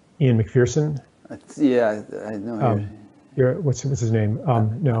 Ian McPherson. Yeah, I know. What's his name?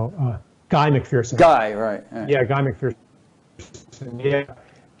 Guy McPherson. Guy, right? Yeah, Guy McPherson. Yeah,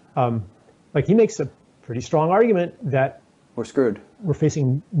 like he makes a pretty strong argument that we're screwed. We're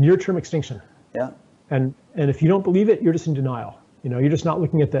facing near-term extinction. Yeah. And if you don't believe it, you're just in denial. You're just not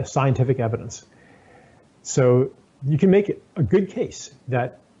looking at the scientific evidence. So you can make it a good case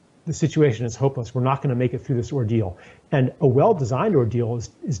that the situation is hopeless. We're not going to make it through this ordeal. And a well-designed ordeal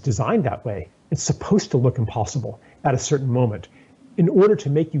is designed that way. It's supposed to look impossible at a certain moment in order to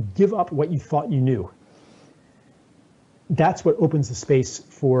make you give up what you thought you knew. That's what opens the space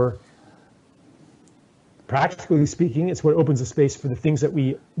for, practically speaking, it's what opens the space for the things that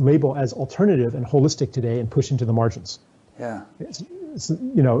we label as alternative and holistic today and push into the margins. Yeah. It's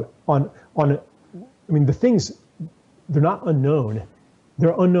the things, they're not unknown.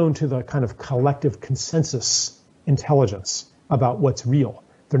 They're unknown to the kind of collective consensus intelligence about what's real.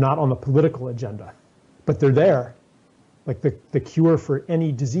 They're not on the political agenda, but they're there. Like the cure for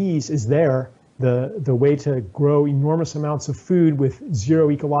any disease is there. The way to grow enormous amounts of food with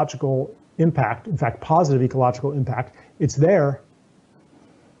zero ecological impact, in fact, positive ecological impact, it's there.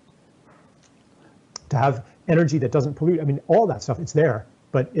 To have energy that doesn't pollute, I mean, all that stuff, it's there,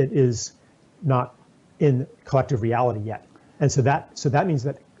 but it is not in collective reality yet. And so that means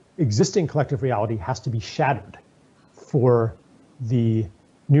that existing collective reality has to be shattered for the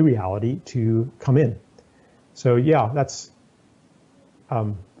new reality to come in. So yeah, that's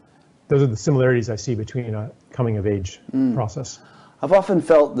those are the similarities I see between a coming of age process. I've often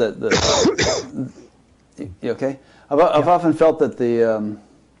felt that you okay? I've often felt that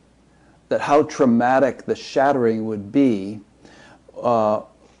that how traumatic the shattering would be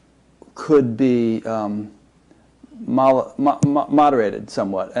could be moderated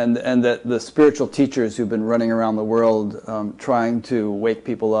somewhat, and that the spiritual teachers who've been running around the world trying to wake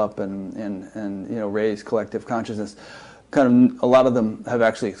people up and raise collective consciousness, kind of a lot of them have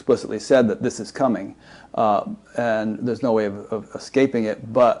actually explicitly said that this is coming, and there's no way of escaping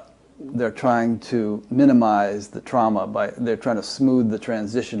it, but they're trying to minimize the trauma they're trying to smooth the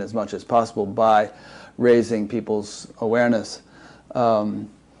transition as much as possible by raising people's awareness.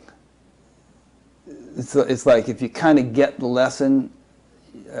 It's like if you kind of get the lesson,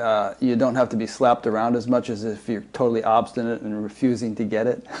 you don't have to be slapped around as much as if you're totally obstinate and refusing to get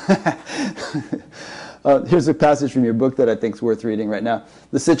it. Here's a passage from your book that I think is worth reading right now.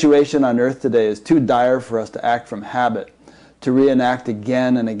 The situation on Earth today is too dire for us to act from habit, to reenact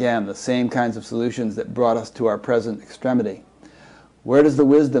again and again the same kinds of solutions that brought us to our present extremity. Where does the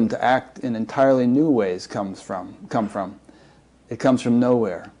wisdom to act in entirely new ways come from? It comes from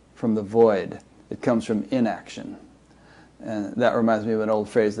nowhere, from the void. It comes from inaction. And that reminds me of an old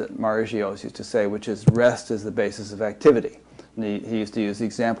phrase that Maharishi always used to say, which is rest is the basis of activity. And he used to use the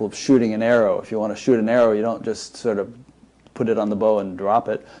example of shooting an arrow. If you want to shoot an arrow, you don't just sort of put it on the bow and drop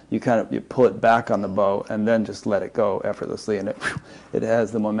it. You pull it back on the bow and then just let it go effortlessly, and it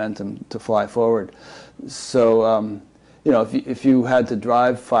has the momentum to fly forward. So if you had to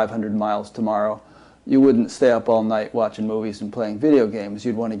drive 500 miles tomorrow, you wouldn't stay up all night watching movies and playing video games.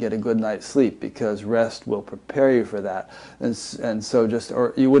 You'd want to get a good night's sleep because rest will prepare you for that. And so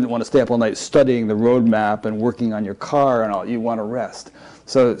or you wouldn't want to stay up all night studying the road map and working on your car and all. You want to rest.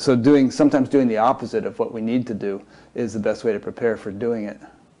 So sometimes doing the opposite of what we need to do is the best way to prepare for doing it.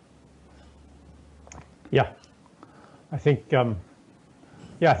 Yeah, I think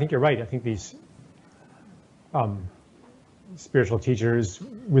you're right. I think these spiritual teachers,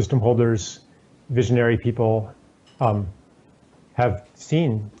 wisdom holders, visionary people have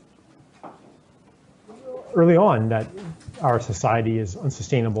seen early on that our society is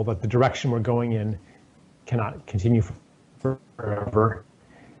unsustainable, that the direction we're going in cannot continue forever,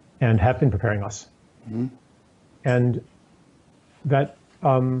 and have been preparing us. Mm-hmm. And that,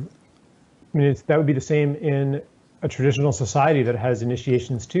 that would be the same in a traditional society that has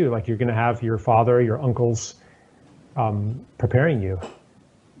initiations too. Like you're going to have your father, your uncles preparing you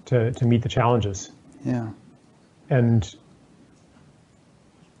to meet the challenges. Yeah. And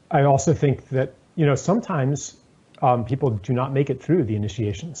I also think that, sometimes people do not make it through the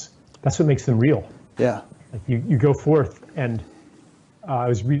initiations. That's what makes them real. Yeah. Like you go forth, and I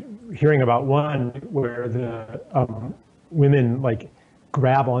was hearing about one where the women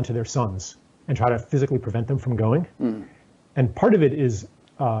grab onto their sons and try to physically prevent them from going. Mm. And part of it is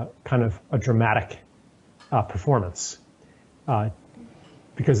kind of a dramatic performance.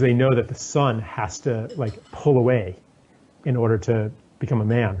 because they know that the son has to like pull away in order to become a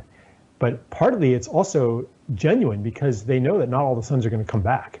man. But partly it's also genuine because they know that not all the sons are going to come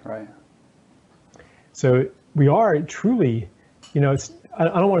back. Right. So we are truly, you know, I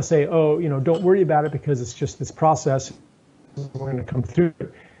don't want to say, oh, you know, don't worry about it because it's just this process. We're going to come through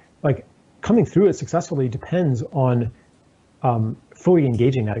it. Like coming through it successfully depends on fully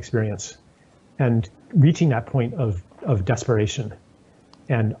engaging that experience and reaching that point of desperation.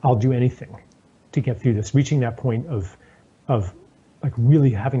 And I'll do anything to get through this, reaching that point of like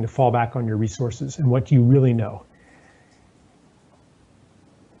really having to fall back on your resources and what you really know.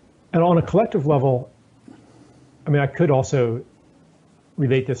 And on a collective level, I mean, I could also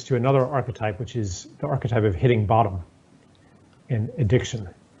relate this to another archetype, which is the archetype of hitting bottom in addiction.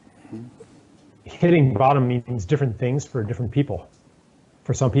 Hitting bottom means different things for different people.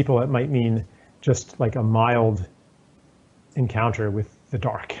 For some people, it might mean just like a mild encounter with the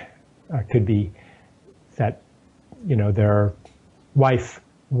dark. It could be that, you know, their wife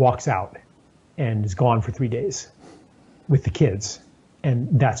walks out and is gone for 3 days with the kids, and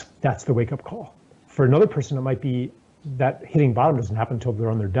that's the wake-up call. For another person, it might be that hitting bottom doesn't happen until they're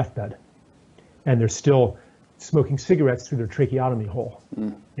on their deathbed, and they're still smoking cigarettes through their tracheotomy hole,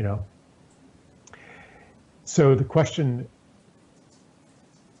 you know. So the question,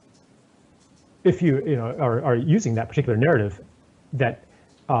 if you know are using that particular narrative, that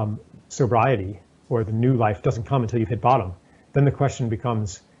sobriety or the new life doesn't come until you've hit bottom, then the question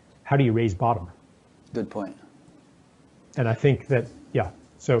becomes, how do you raise bottom? Good point. And I think that, yeah,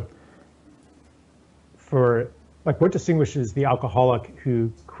 so for like what distinguishes the alcoholic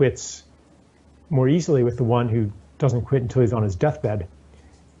who quits more easily with the one who doesn't quit until he's on his deathbed,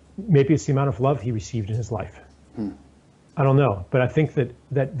 maybe it's the amount of love he received in his life. I don't know, but I think that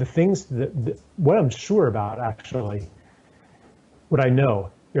the things that what I'm sure about, actually, what I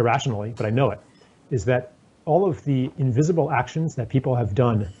know irrationally, but I know it, is that all of the invisible actions that people have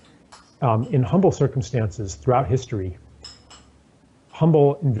done in humble circumstances throughout history,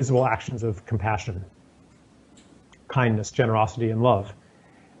 humble, invisible actions of compassion, kindness, generosity, and love,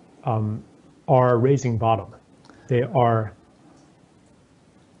 are raising bottom. They are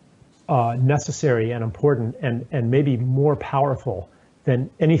necessary and important and maybe more powerful than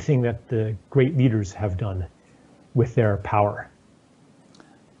anything that the great leaders have done with their power,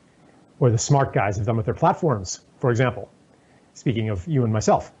 or the smart guys have done with their platforms, for example, speaking of you and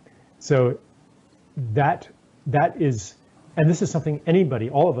myself. So that is, and this is something anybody,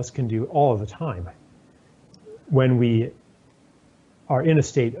 all of us can do all of the time when we are in a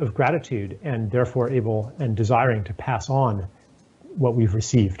state of gratitude and therefore able and desiring to pass on what we've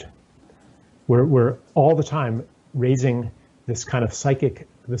received. We're all the time raising this kind of psychic,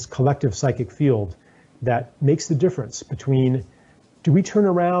 this collective psychic field that makes the difference between, do we turn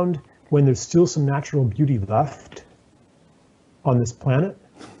around when there's still some natural beauty left on this planet?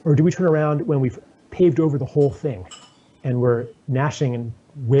 Or do we turn around when we've paved over the whole thing and we're gnashing and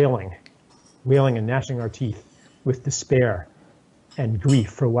wailing and gnashing our teeth with despair and grief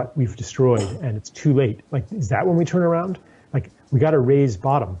for what we've destroyed and it's too late? Like, is that when we turn around? Like, we got to raise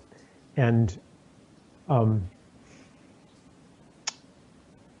bottom and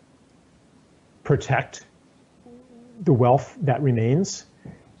protect the wealth that remains,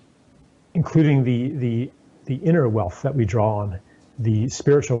 including the inner wealth that we draw on, the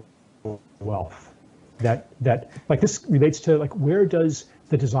spiritual wealth that like this relates to, like, where does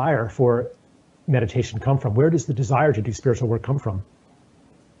the desire for meditation come from? Where does the desire to do spiritual work come from?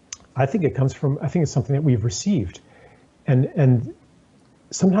 I think it comes from, I think it's something that we've received. And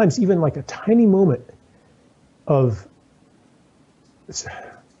sometimes even like a tiny moment of,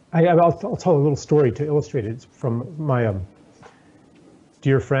 I'll tell a little story to illustrate it. It's from my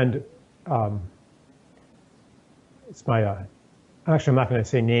dear friend. It's my, actually I'm not going to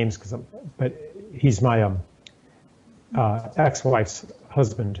say names but he's my ex-wife's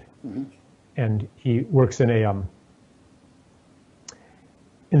husband. Mm-hmm. And he works in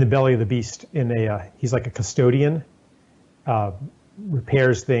the belly of the beast he's like a custodian,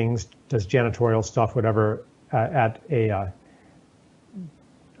 repairs things, does janitorial stuff, whatever, at a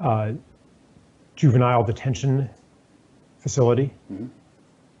juvenile detention facility, mm-hmm.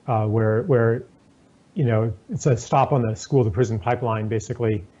 Where you know, it's a stop on the school to prison pipeline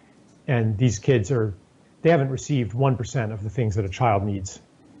basically, and these kids they haven't received 1% of the things that a child needs,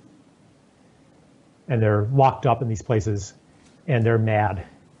 and they're locked up in these places, and they're mad,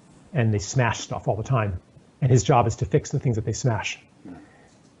 and they smash stuff all the time, and his job is to fix the things that they smash,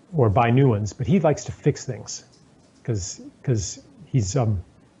 or buy new ones, but he likes to fix things, because he's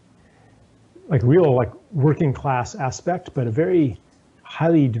like real, like, working class aspect, but a very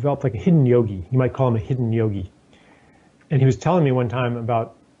highly developed, like a hidden yogi. You might call him a hidden yogi. And he was telling me one time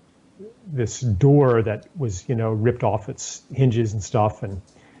about this door that was, ripped off its hinges and stuff,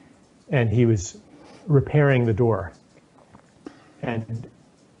 and he was repairing the door. And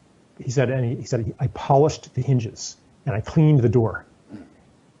he said, I polished the hinges and I cleaned the door.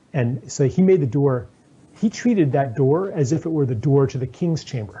 And so he made the door. He treated that door as if it were the door to the king's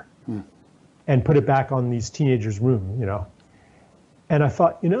chamber, and put it back on these teenagers' room, And I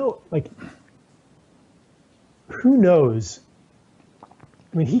thought, like, who knows?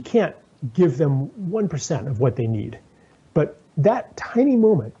 I mean, he can't give them 1% of what they need. But that tiny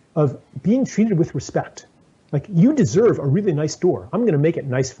moment of being treated with respect, like, you deserve a really nice door. I'm going to make it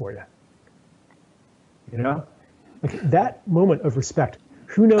nice for you. Like, that moment of respect,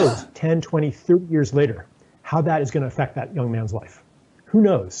 who knows 10, 20, 30 years later, how that is going to affect that young man's life. Who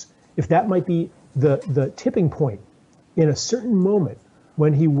knows if that might be the tipping point in a certain moment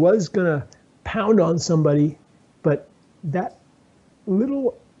when he was going to pound on somebody, but that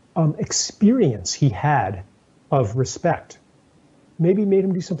little experience he had of respect maybe made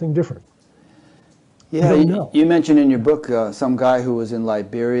him do something different. Yeah, you mentioned in your book some guy who was in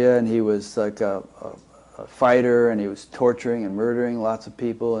Liberia, and he was like a fighter, and he was torturing and murdering lots of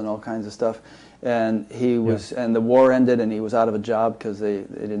people and all kinds of stuff. And he was, and the war ended, and he was out of a job because they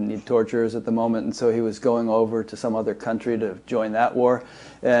didn't need torturers at the moment, and so he was going over to some other country to join that war,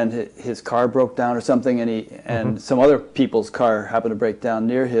 and his car broke down or something, and some other people's car happened to break down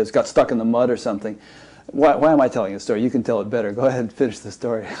near his, got stuck in the mud or something. Why am I telling the story? You can tell it better. Go ahead and finish the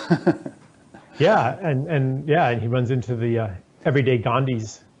story. And he runs into the everyday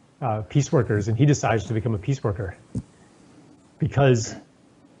Gandhi's peace workers, and he decides to become a peace worker because.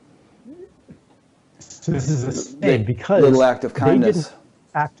 So this is the thing, because little act of kindness.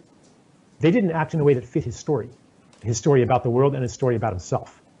 They didn't act in a way that fit his story about the world and his story about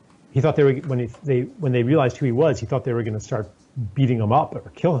himself. He thought they were, when they realized who he was, he thought they were going to start beating him up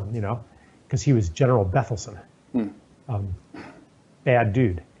or kill him, because he was General Bethelson, bad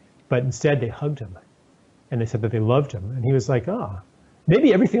dude. But instead they hugged him, and they said that they loved him, and he was like,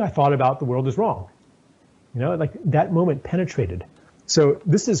 maybe everything I thought about the world is wrong. Like, that moment penetrated. So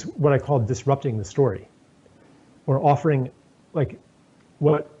this is what I call disrupting the story, or offering, like,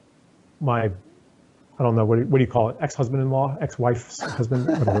 what my, I don't know, what do you call it? Ex-husband-in-law, ex-wife's husband,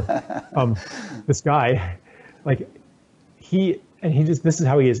 whatever. This guy, like, this is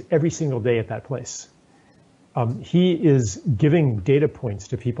how he is every single day at that place. He is giving data points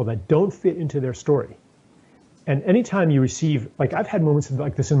to people that don't fit into their story. And anytime you receive, like, I've had moments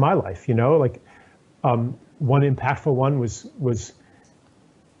like this in my life, like, one impactful one was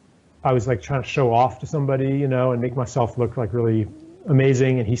I was like trying to show off to somebody, and make myself look like really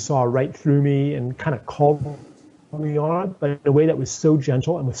amazing. And he saw right through me and kind of called me on it, but in a way that was so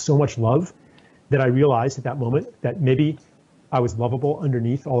gentle and with so much love that I realized at that moment that maybe I was lovable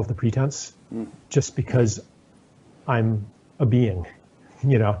underneath all of the pretense, just because I'm a being,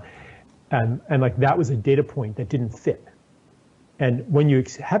 and like, that was a data point that didn't fit. And when you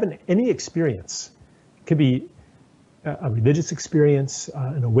have any experience, it could be a religious experience,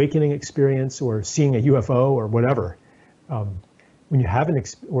 an awakening experience, or seeing a UFO or whatever. When you have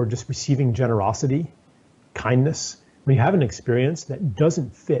or just receiving generosity, kindness, when you have an experience that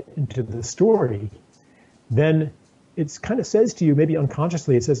doesn't fit into the story, then it kind of says to you, maybe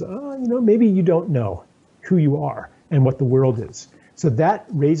unconsciously, it says, maybe you don't know who you are and what the world is. So that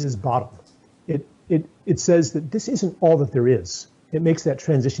raises bottom. It says that this isn't all that there is. It makes that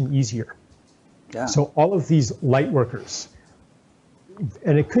transition easier. Yeah. So all of these light workers,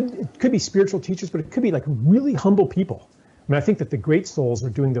 and it could be spiritual teachers, but it could be like really humble people. I mean, I think that the great souls are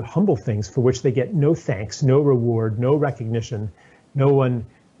doing the humble things for which they get no thanks, no reward, no recognition, no one,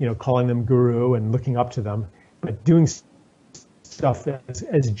 calling them guru and looking up to them, but doing stuff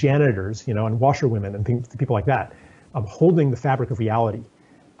as janitors, and washerwomen and people like that, holding the fabric of reality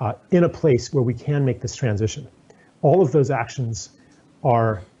in a place where we can make this transition. All of those actions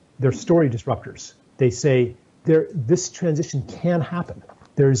they're story disruptors. They say this transition can happen.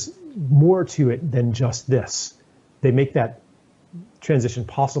 There's more to it than just this. They make that transition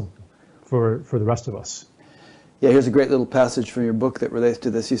possible for the rest of us. Yeah, here's a great little passage from your book that relates to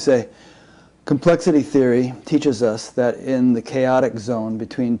this. You say, complexity theory teaches us that in the chaotic zone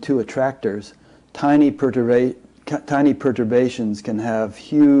between two attractors, tiny perturbations can have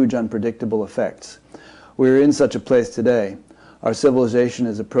huge unpredictable effects. We're in such a place today. Our civilization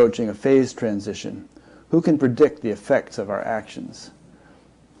is approaching a phase transition. Who can predict the effects of our actions?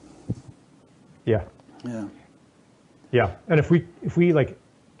 Yeah. And if we like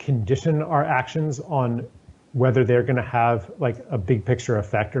condition our actions on whether they're going to have like a big picture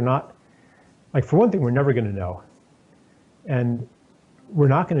effect or not. Like for one thing, we're never going to know. And we're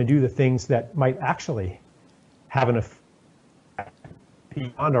not going to do the things that might actually have an effect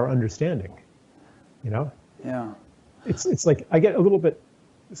beyond our understanding, you know? Yeah. It's like I get a little bit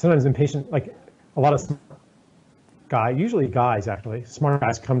sometimes impatient, like a lot of guys, usually guys actually, smart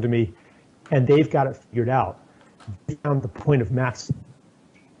guys come to me and they've got it figured out. They found the point of max,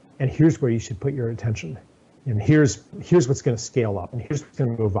 and here's where you should put your attention. And here's what's going to scale up, and here's what's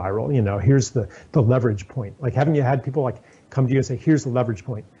going to go viral. You know, here's the leverage point. Like, haven't you had people like come to you and say, here's the leverage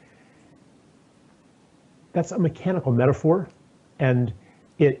point? That's a mechanical metaphor, and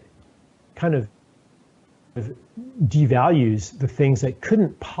it kind of devalues the things that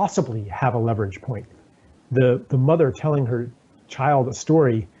couldn't possibly have a leverage point. The mother telling her child a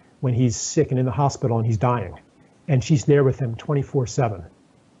story when he's sick and in the hospital and he's dying, and she's there with him 24/7,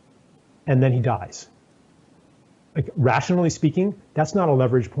 and then he dies. Like, rationally speaking, that's not a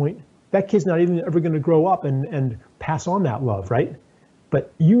leverage point. That kid's not even ever going to grow up and pass on that love, right?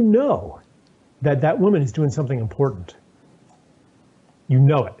 But you know that woman is doing something important. You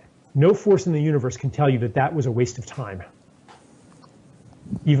know it. No force in the universe can tell you that that was a waste of time,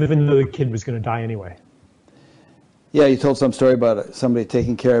 even though the kid was going to die anyway. Yeah, you told some story about somebody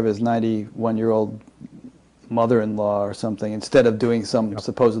taking care of his 91-year-old mother-in-law or something instead of doing some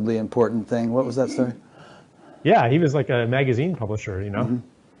supposedly important thing. What was that story? Yeah, he was like a magazine publisher, you know,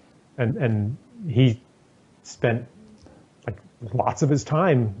 and he spent like lots of his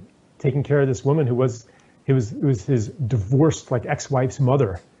time taking care of this woman who was his divorced like ex-wife's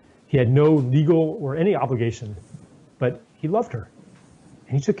mother. He had no legal or any obligation, but he loved her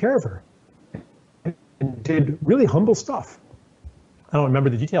and he took care of her and did really humble stuff. I don't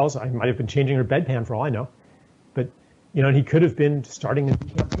remember the details. I might have been changing her bedpan for all I know, but you know, and he could have been starting a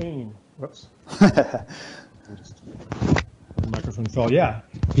campaign. Whoops. The microphone fell. Yeah,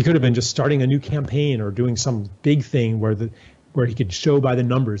 he could have been just starting a new campaign or doing some big thing where he could show by the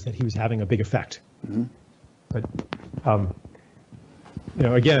numbers that he was having a big effect. But you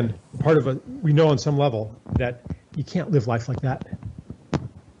know, again, we know on some level that you can't live life like that.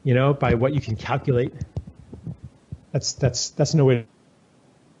 You know, by what you can calculate. That's no way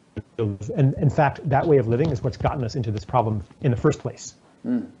to live. And in fact, that way of living is what's gotten us into this problem in the first place.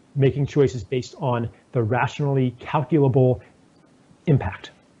 Making choices based on the rationally calculable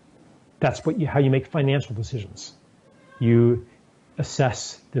impact. That's how you make financial decisions. You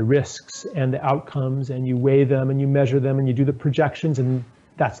assess the risks and the outcomes, and you weigh them, and you measure them, and you do the projections, and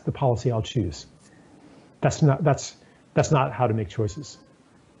that's the policy I'll choose. That's not how to make choices.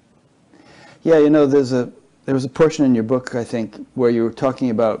 Yeah, you know, there was a portion in your book, I think, where you were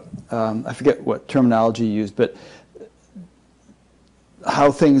talking about, I forget what terminology you used, but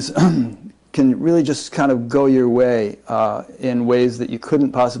how things can really just kind of go your way in ways that you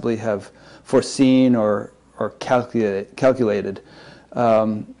couldn't possibly have foreseen or calculated.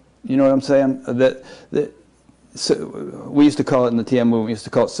 You know what I'm saying? So we used to call it in the TM movement, we used to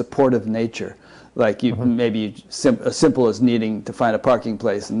call it supportive nature. Like maybe as simple as needing to find a parking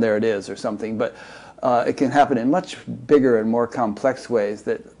place and there it is or something. But it can happen in much bigger and more complex ways,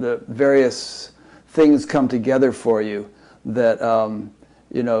 that the various things come together for you that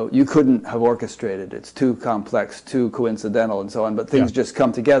you know, you couldn't have orchestrated. It's too complex, too coincidental, and so on. But things just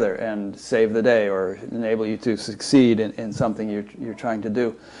come together and save the day, or enable you to succeed in something you're trying to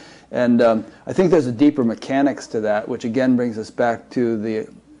do. And I think there's a deeper mechanics to that, which again brings us back to the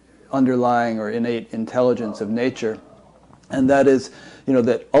underlying or innate intelligence of nature, and that is, you know,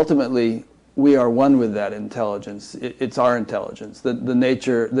 that ultimately we are one with that intelligence. It's our intelligence, the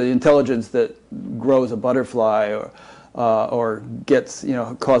intelligence that grows a butterfly or gets, you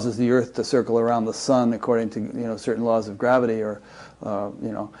know, causes the Earth to circle around the sun according to, you know, certain laws of gravity, or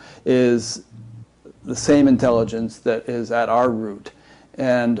you know, is the same intelligence that is at our root.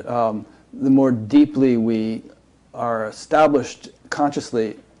 And the more deeply we are established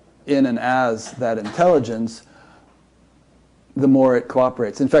consciously in and as that intelligence, the more it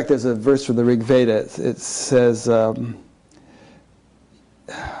cooperates. In fact, there's a verse from the Rig Veda. It says, how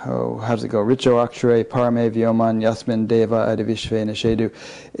does it go? Richo akshare parame vyoman yasmin deva adivishve nashedu.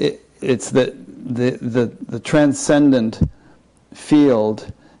 It's that the transcendent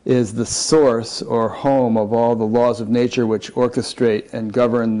field is the source or home of all the laws of nature which orchestrate and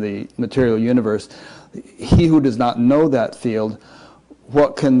govern the material universe. He who does not know that field,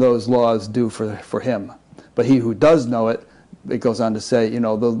 what can those laws do for him? But he who does know it, it goes on to say, you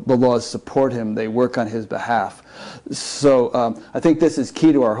know, the laws support him, they work on his behalf. So I think this is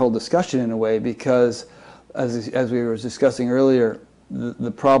key to our whole discussion in a way, because as we were discussing earlier,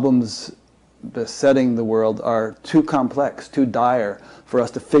 the problems besetting the world are too complex, too dire for us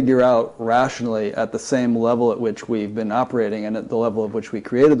to figure out rationally at the same level at which we've been operating and at the level at which we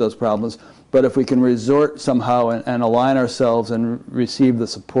created those problems. But if we can resort somehow and align ourselves and receive the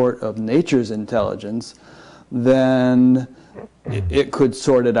support of nature's intelligence, then it could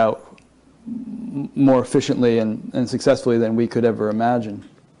sort it out more efficiently and successfully than we could ever imagine.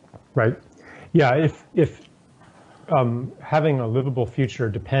 Right. Yeah, if having a livable future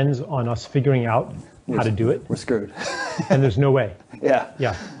depends on us figuring out how to do it, we're screwed. And there's no way. Yeah.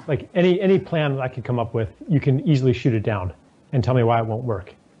 Yeah. Like any plan that I could come up with, you can easily shoot it down and tell me why it won't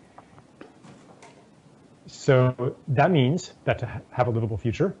work. So that means that to have a livable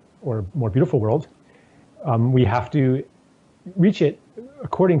future or a more beautiful world, we have to reach it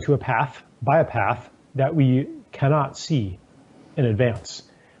according to a path, by a path that we cannot see in advance.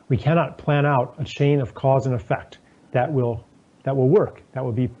 We cannot plan out a chain of cause and effect that will work, that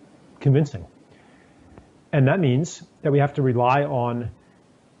will be convincing. And that means that we have to rely on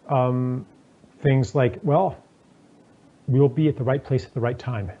things like, well, we'll be at the right place at the right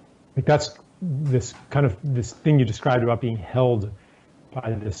time. Like that's this thing you described about being held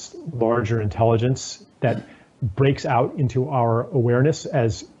by this larger intelligence that breaks out into our awareness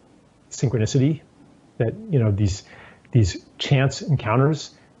as synchronicity, that, you know, these chance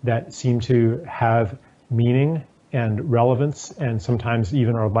encounters that seem to have meaning and relevance and sometimes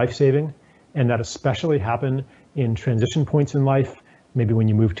even are life-saving, and that especially happen in transition points in life, maybe when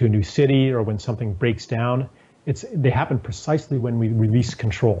you move to a new city or when something breaks down. They happen precisely when we release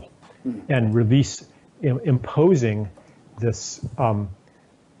control and release imposing this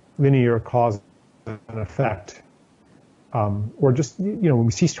linear cause and effect, or just, you know, when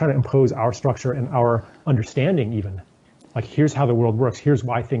we cease trying to impose our structure and our understanding even. Like, here's how the world works, here's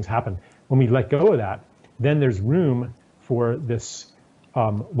why things happen. When we let go of that, then there's room for this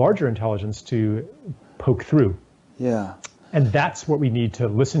larger intelligence to poke through. Yeah. And that's what we need to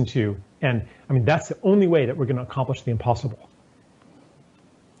listen to. And I mean, that's the only way that we're going to accomplish the impossible.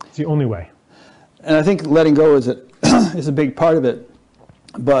 It's the only way. And I think letting go is a big part of it.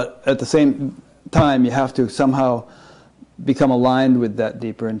 But at the same time, you have to somehow become aligned with that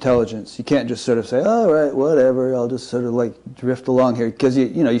deeper intelligence. You can't just sort of say, "Oh, right, whatever, I'll just sort of like drift along here," because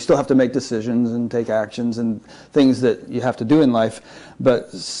you still have to make decisions and take actions and things that you have to do in life. But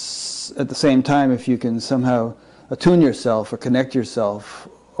at the same time, if you can somehow attune yourself or connect yourself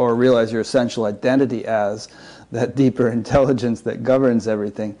or realize your essential identity as that deeper intelligence that governs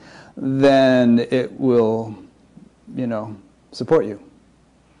everything, then it will, support you.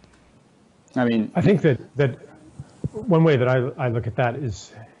 I mean, I think that one way that I look at that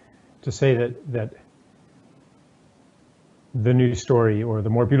is to say that the new story or the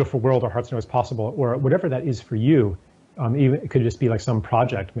more beautiful world our hearts know is possible, or whatever that is for you, even it could just be like some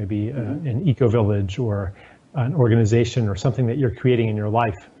project, maybe an eco-village or an organization or something that you're creating in your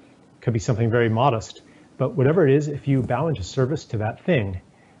life. It could be something very modest, but whatever it is, if you bow into service to that thing,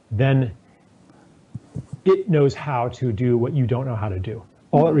 then it knows how to do what you don't know how to do.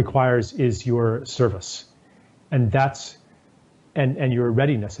 All it requires is your service, and and your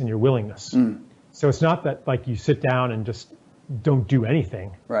readiness and your willingness. So it's not that like you sit down and just don't do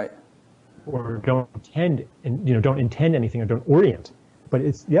anything, right? Or don't intend anything or don't orient, but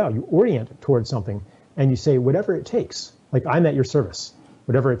it's you orient towards something and you say whatever it takes. Like, I'm at your service,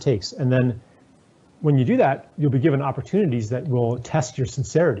 whatever it takes, and then when you do that, you'll be given opportunities that will test your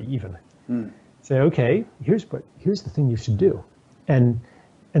sincerity even. Say, okay, here's the thing you should do. And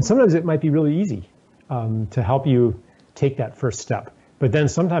sometimes it might be really easy to help you take that first step. But then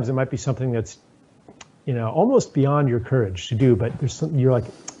sometimes it might be something that's, almost beyond your courage to do, but there's something you're like,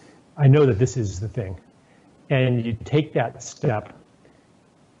 I know that this is the thing. And you take that step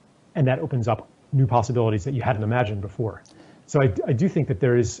and that opens up new possibilities that you hadn't imagined before. So I do think that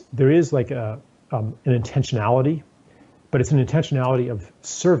there is like an intentionality, but it's an intentionality of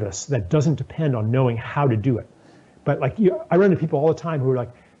service that doesn't depend on knowing how to do it. But like I run into people all the time who are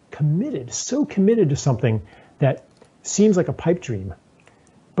like so committed to something that seems like a pipe dream,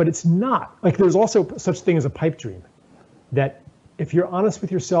 but it's not. Like, there's also such thing as a pipe dream that if you're honest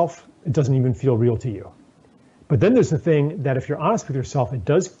with yourself, it doesn't even feel real to you. But then there's the thing that if you're honest with yourself, it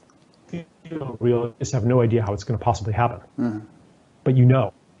does feel real. You just have no idea how it's going to possibly happen. But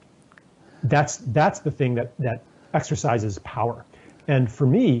that's the thing that exercises power. And for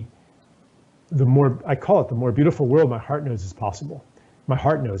me, the more beautiful world my heart knows is possible. My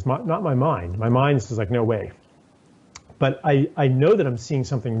heart knows, not my mind. My mind is like, no way. But I know that I'm seeing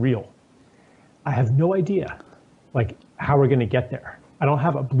something real. I have no idea, like, how we're going to get there. I don't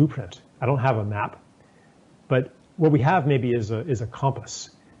have a blueprint. I don't have a map. But what we have maybe is a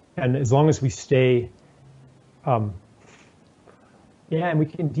compass. And as long as we stay, and we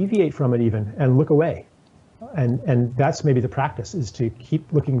can deviate from it even and look away. And that's maybe the practice, is to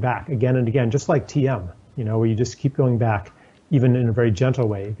keep looking back again and again, just like TM, where you just keep going back, even in a very gentle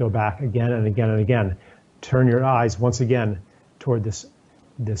way. Go back again and again and again. Turn your eyes once again toward this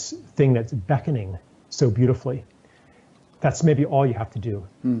thing that's beckoning so beautifully. That's maybe all you have to do.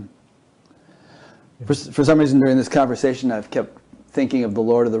 For some reason during this conversation, I've kept thinking of the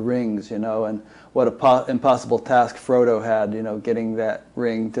Lord of the Rings, and what a impossible task Frodo had, getting that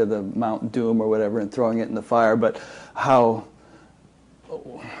ring to the Mount Doom or whatever and throwing it in the fire, but how,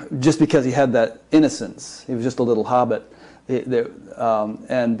 just because he had that innocence, he was just a little hobbit,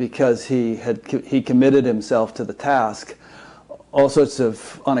 and because he committed himself to the task, all sorts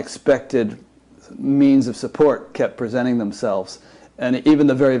of unexpected means of support kept presenting themselves. And even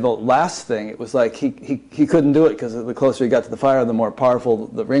the very last thing, it was like he couldn't do it because the closer he got to the fire, the more powerful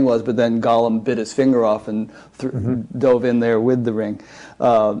the ring was. But then Gollum bit his finger off and dove in there with the ring.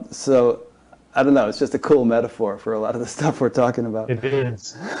 So I don't know. It's just a cool metaphor for a lot of the stuff we're talking about. It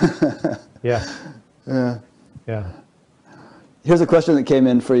is. Yeah. Yeah. Here's a question that came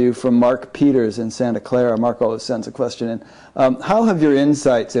in for you from Mark Peters in Santa Clara. Mark always sends a question in. How have your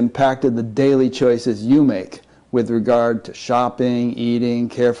insights impacted the daily choices you make with regard to shopping, eating,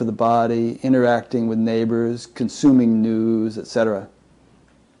 care for the body, interacting with neighbors, consuming news, etc.?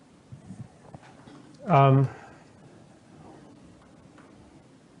 Well,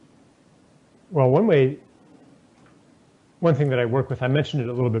 one thing that I work with, I mentioned it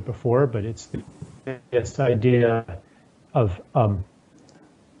a little bit before, but it's this idea of,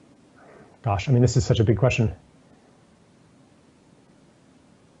 this is such a big question.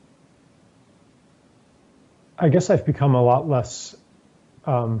 I guess I've become a lot less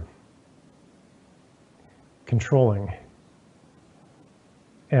controlling.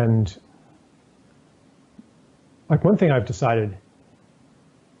 And like one thing I've decided,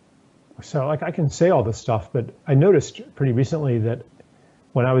 so like I can say all this stuff, but I noticed pretty recently that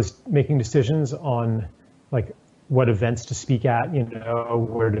when I was making decisions on like what events to speak at,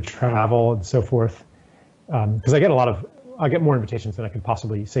 where to travel and so forth, because I get more invitations than I could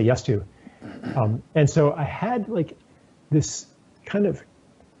possibly say yes to. And so I had like this kind of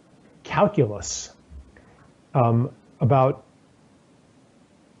calculus about,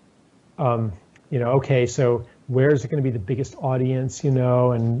 okay, so where's it going to be the biggest audience,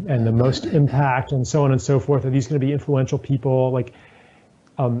 and the most impact and so on and so forth? Are these going to be influential people? Like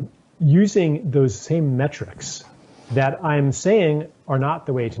using those same metrics that I'm saying are not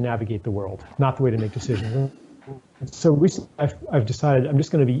the way to navigate the world, not the way to make decisions. So recently, I've decided I'm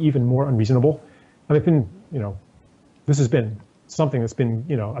just going to be even more unreasonable. And I've been, this has been something that's been,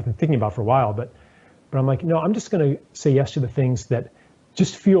 I've been thinking about for a while, but I'm like, I'm just going to say yes to the things that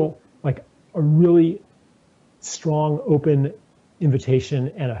just feel like a really strong, open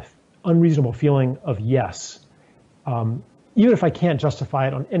invitation and an unreasonable feeling of yes, even if I can't justify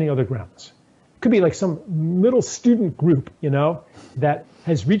it on any other grounds. It could be like some little student group, that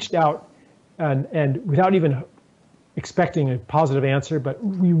has reached out and without even expecting a positive answer, but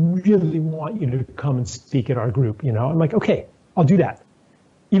we really want you to come and speak at our group, I'm like, okay, I'll do that.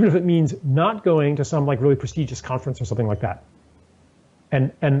 Even if it means not going to some like really prestigious conference or something like that.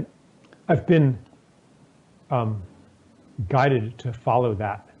 And I've been guided to follow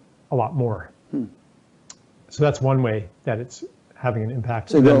that a lot more. So that's one way that it's having an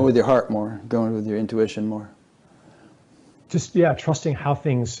impact. So going with your heart more, going with your intuition more. Just, trusting how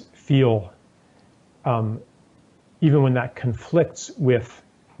things feel, even when that conflicts with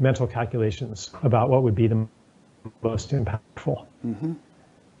mental calculations about what would be the most impactful. Mm-hmm.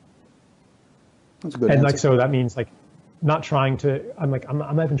 That's a good and answer. like, so that means like not trying to, I'm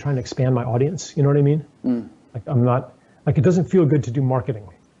not even trying to expand my audience. You know what I mean? Like I'm not, like it doesn't feel good to do marketing.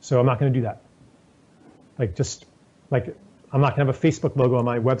 So I'm not going to do that. Like just like, I'm not going to have a Facebook logo on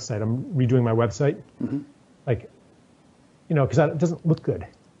my website. I'm redoing my website. Like, because it doesn't look good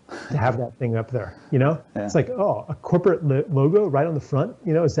to have that thing up there, Yeah. It's like, oh, a corporate logo right on the front,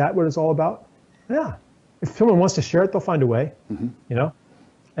 is that what it's all about? Yeah. If someone wants to share it, they'll find a way,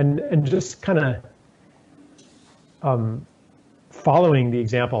 and just kind of following the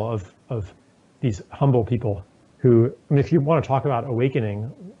example of these humble people who, if you want to talk about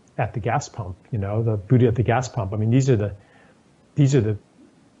awakening at the gas pump, the Buddha at the gas pump, these are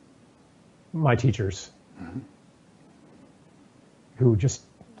my teachers who just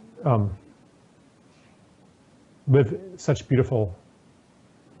live such beautiful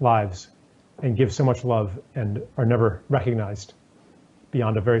lives and give so much love and are never recognized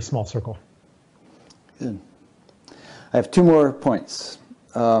beyond a very small circle. Good. I have two more points.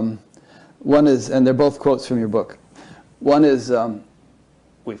 One is, and they're both quotes from your book. One is,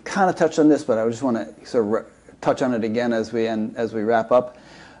 we've kind of touched on this, but I just want to sort of touch on it again as we wrap up.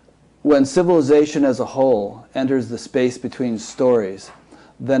 When civilization as a whole enters the space between stories,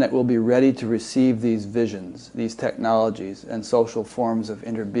 then it will be ready to receive these visions, these technologies, and social forms of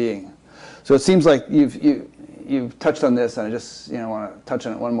interbeing. So it seems like you've touched on this, and I just want to touch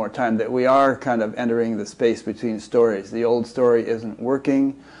on it one more time, that we are kind of entering the space between stories. The old story isn't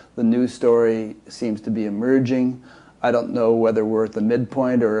working. The new story seems to be emerging. I don't know whether we're at the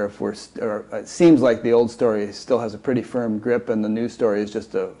midpoint or if or it seems like the old story still has a pretty firm grip and the new story is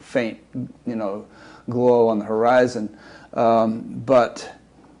just a faint, glow on the horizon. But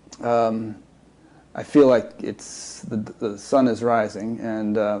I feel like it's the sun is rising,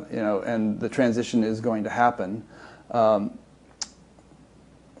 and and the transition is going to happen.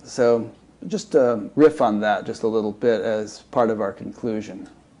 So just riff on that just a little bit as part of our conclusion.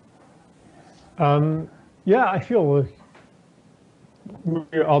 Yeah, I feel, I'm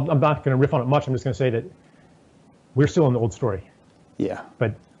not going to riff on it much. I'm just going to say that we're still in the old story. Yeah.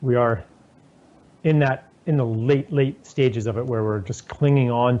 But we are in the late stages of it where we're just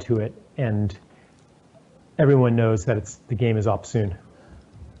clinging on to it, and everyone knows that the game is up soon.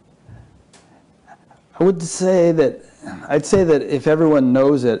 I'd say that if everyone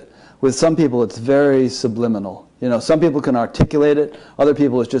knows it, with some people it's very subliminal. Some people can articulate it. Other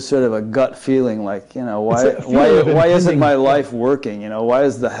people, it's just sort of a gut feeling, like, why isn't my life working? Why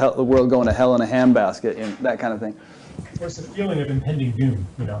is the world going to hell in a handbasket? That kind of thing. Or it's a feeling of impending doom.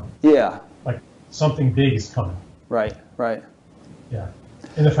 Yeah. Like something big is coming. Right. Yeah.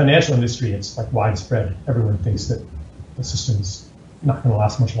 In the financial industry, it's like widespread. Everyone thinks that the system's not going to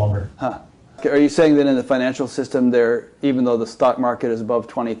last much longer. Huh. Are you saying that in the financial system, even though the stock market is above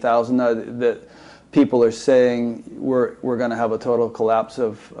 20,000, that people are saying we're going to have a total collapse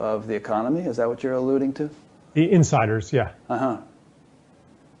of the economy? Is that what you're alluding to? The insiders, yeah. Uh-huh.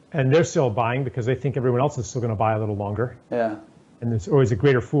 And they're still buying because they think everyone else is still going to buy a little longer. Yeah. And there's always a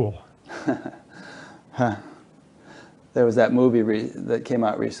greater fool. Huh. There was that movie that came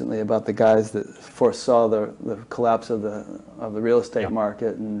out recently about the guys that foresaw the collapse of the real estate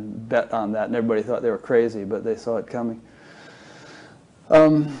market and bet on that, and everybody thought they were crazy, but they saw it coming.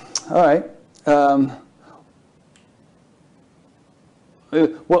 All right.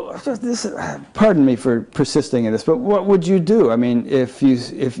 Well, pardon me for persisting in this, but what would you do? I mean, if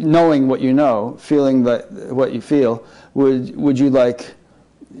knowing what you know, feeling what you feel, would you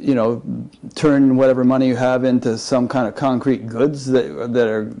turn whatever money you have into some kind of concrete goods that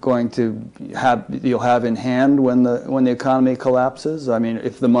are going to you'll have in hand when the economy collapses? I mean,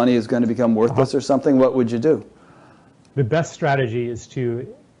 if the money is going to become worthless or something, what would you do? The best strategy is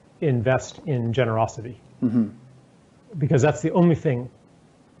to invest in generosity, because that's the only thing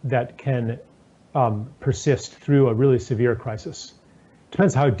that can persist through a really severe crisis.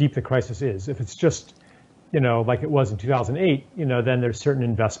 Depends how deep the crisis is. If it's just like it was in 2008, then there's certain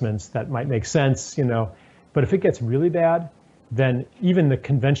investments that might make sense, But if it gets really bad, then even the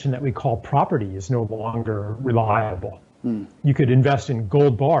convention that we call property is no longer reliable. You could invest in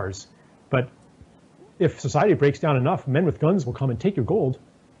gold bars, but if society breaks down enough, men with guns will come and take your gold.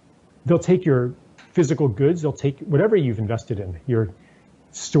 They'll take your physical goods. They'll take whatever you've invested in, your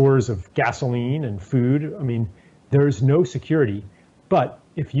stores of gasoline and food. I mean, there's no security. But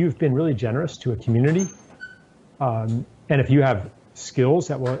if you've been really generous to a community, and if you have skills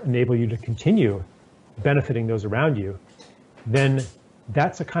that will enable you to continue benefiting those around you, then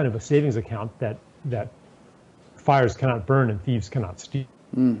that's a kind of a savings account that fires cannot burn and thieves cannot steal.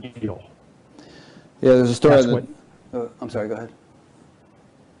 Yeah, there's a story. I'm sorry, go ahead.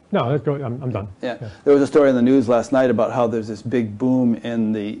 No, I'm done. Yeah, there was a story in the news last night about how there's this big boom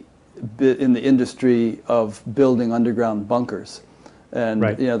in the industry of building underground bunkers. And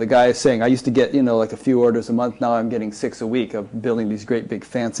the guy is saying, I used to get like a few orders a month. Now I'm getting 6 a week of building these great big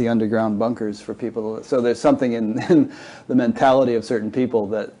fancy underground bunkers for people. So there's something in the mentality of certain people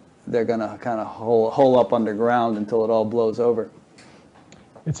that they're going to kind of hole up underground until it all blows over.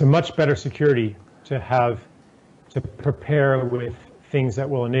 It's a much better security to prepare with things that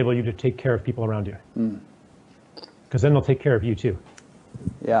will enable you to take care of people around you. Because then they'll take care of you too.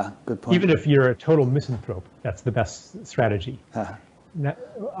 Yeah, good point. Even if you're a total misanthrope, that's the best strategy. Now,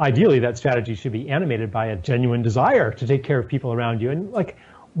 ideally, that strategy should be animated by a genuine desire to take care of people around you. And like,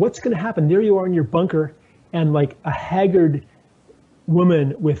 what's going to happen? There you are in your bunker, and like a haggard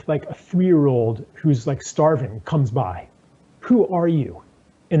woman with like a 3-year-old who's like starving comes by. Who are you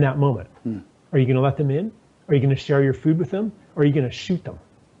in that moment? Are you going to let them in? Are you going to share your food with them? Or are you going to shoot them?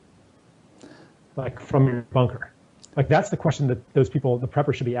 Like from your bunker? Like that's the question that those people, the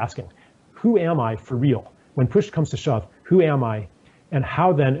preppers, should be asking. Who am I for real? When push comes to shove, who am I? And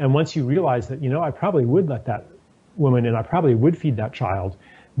how then, and once you realize that, I probably would let that woman in, I probably would feed that child,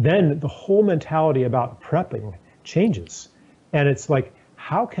 then the whole mentality about prepping changes. And it's like,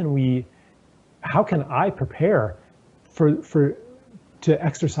 how can I prepare to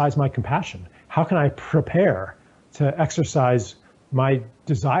exercise my compassion? How can I prepare to exercise my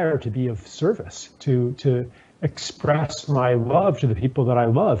desire to be of service, to express my love to the people that I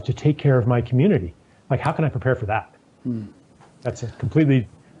love, to take care of my community? Like, how can I prepare for that? That's a completely,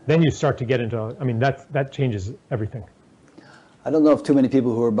 then you start to get into, that changes everything. I don't know if too many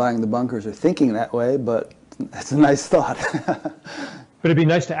people who are buying the bunkers are thinking that way, but that's a nice thought. But it'd be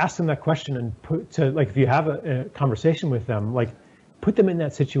nice to ask them that question and if you have a conversation with them, like, put them in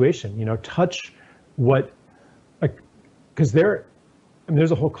that situation, touch what, because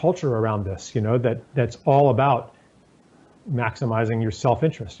there's a whole culture around this, that's all about maximizing your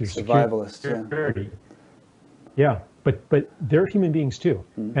self-interest, your survivalist, security. Yeah, but they're human beings too,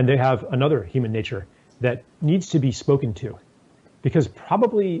 and they have another human nature that needs to be spoken to, because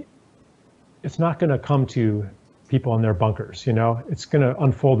probably it's not going to come to people in their bunkers, it's going to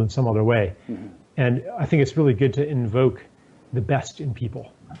unfold in some other way. And I think it's really good to invoke the best in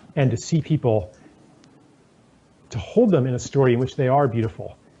people and to see people, to hold them in a story in which they are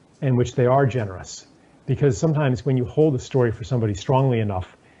beautiful, in which they are generous. Because sometimes when you hold a story for somebody strongly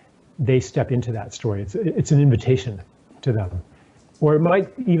enough, they step into that story. It's an invitation to them. Or it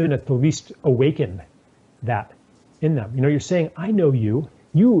might even at the least awaken that in them. You're saying, I know you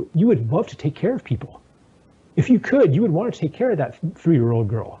would love to take care of people. If you could, you would want to take care of that 3-year-old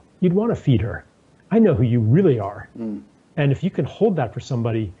girl. You'd want to feed her. I know who you really are. And if you can hold that for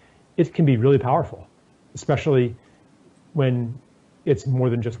somebody, it can be really powerful, especially when it's more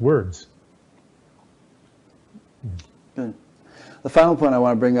than just words. Good. The final point I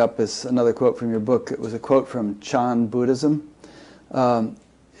want to bring up is another quote from your book. It was a quote from Chan Buddhism.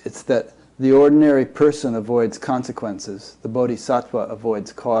 It's that the ordinary person avoids consequences. The bodhisattva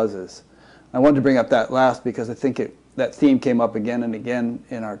avoids causes. I wanted to bring up that last because I think that theme came up again and again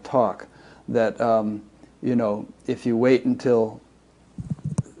in our talk, that if you wait until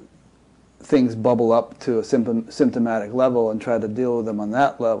things bubble up to a symptomatic level and try to deal with them on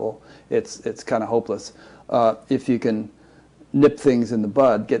that level, it's kind of hopeless. If you can nip things in the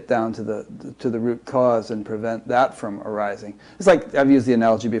bud, get down to the root cause and prevent that from arising. It's like, I've used the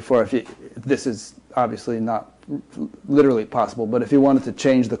analogy before, this is obviously not literally possible, but if you wanted to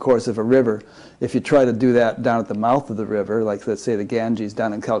change the course of a river, if you try to do that down at the mouth of the river, like let's say the Ganges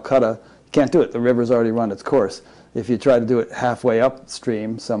down in Calcutta, you can't do it. The river's already run its course. If you try to do it halfway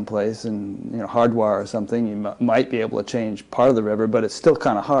upstream someplace in Hardwar or something, you might be able to change part of the river, but it's still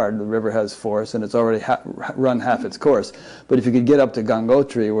kind of hard. The river has force and it's already run half its course. But if you could get up to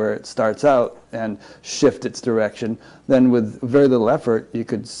Gangotri where it starts out and shift its direction, then with very little effort you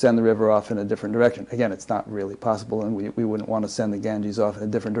could send the river off in a different direction. Again, it's not really possible, and we wouldn't want to send the Ganges off in a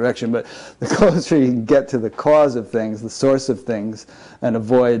different direction, but the closer you can get to the cause of things, the source of things, and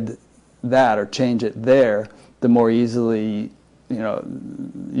avoid that or change it there, the more easily,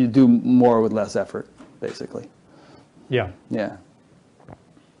 you do more with less effort, basically. Yeah. Yeah.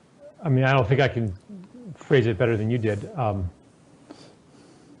 I don't think I can phrase it better than you did.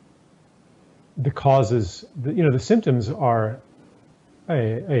 The causes, the symptoms are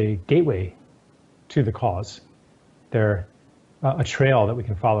a gateway to the cause. They're a trail that we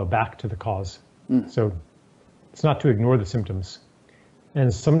can follow back to the cause. So it's not to ignore the symptoms.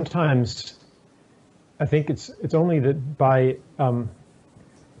 And sometimes I think it's only that by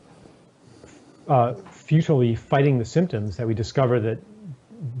futilely fighting the symptoms that we discover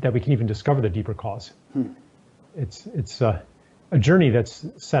that we can even discover the deeper cause. It's a journey that's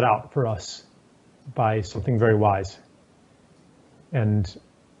set out for us by something very wise. And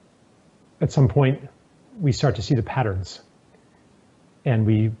at some point, we start to see the patterns, and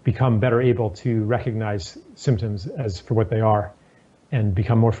we become better able to recognize symptoms as for what they are, and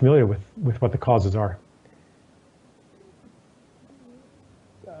become more familiar with what the causes are.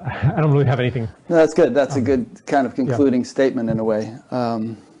 I don't really have anything. No, that's good. That's a good kind of concluding statement in a way.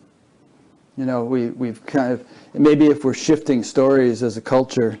 We've kind of, maybe if we're shifting stories as a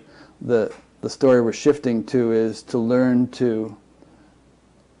culture, the story we're shifting to is to learn to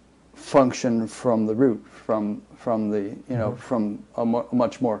function from the root, from the from a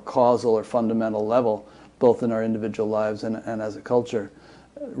much more causal or fundamental level, both in our individual lives and as a culture,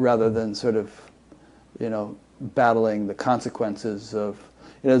 rather than sort of battling the consequences of,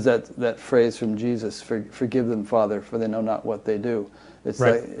 that phrase from Jesus, forgive them, Father, for they know not what they do. It's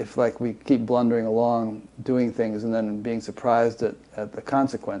Right. like we keep blundering along doing things and then being surprised at the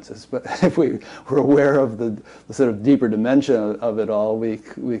consequences. But if we were aware of the sort of deeper dimension of it all, we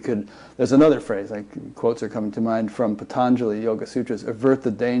could. There's another phrase, like quotes are coming to mind from Patanjali Yoga Sutras: "Avert the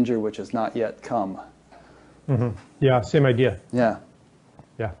danger which has not yet come." Mm-hmm. Yeah, same idea. Yeah.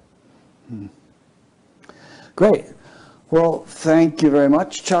 Yeah. Great. Well, thank you very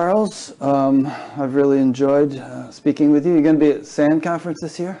much, Charles. I've really enjoyed speaking with you. You're going to be at SAND conference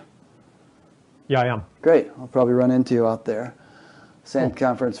this year? Yeah, I am. Great. I'll probably run into you out there. SAND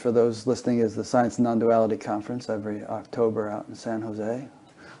conference, for those listening, is the Science and Non-Duality Conference every October out in San Jose.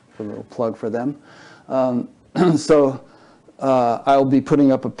 A little plug for them. So I'll be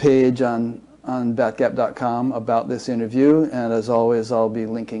putting up a page on batgap.com about this interview, and as always, I'll be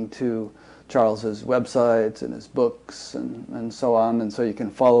linking to Charles's websites and his books and so on, and so you can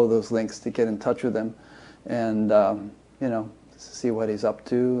follow those links to get in touch with him and you know, see what he's up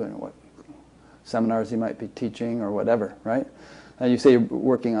to and what seminars he might be teaching or whatever, right? And you say you're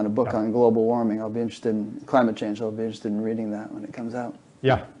working on a book on global warming. I'll be interested in climate change. I'll be interested in reading that when it comes out.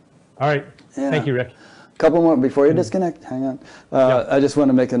 Yeah. All right. Yeah. Thank you, Rick. Couple more before you disconnect. Hang on. I just want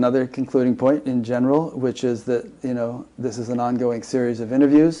to make another concluding point in general, which is that, you know, this is an ongoing series of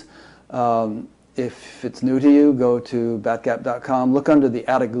interviews. If it's new to you, go to batgap.com, look under the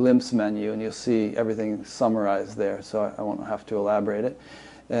At a Glimpse menu, and you'll see everything summarized there, so I won't have to elaborate it.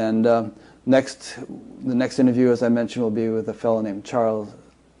 And the next interview, as I mentioned, will be with a fellow named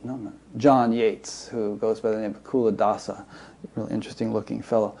John Yates, who goes by the name of Kula Dasa, really interesting looking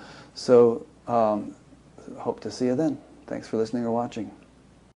fellow. So hope to see you then. Thanks for listening or watching.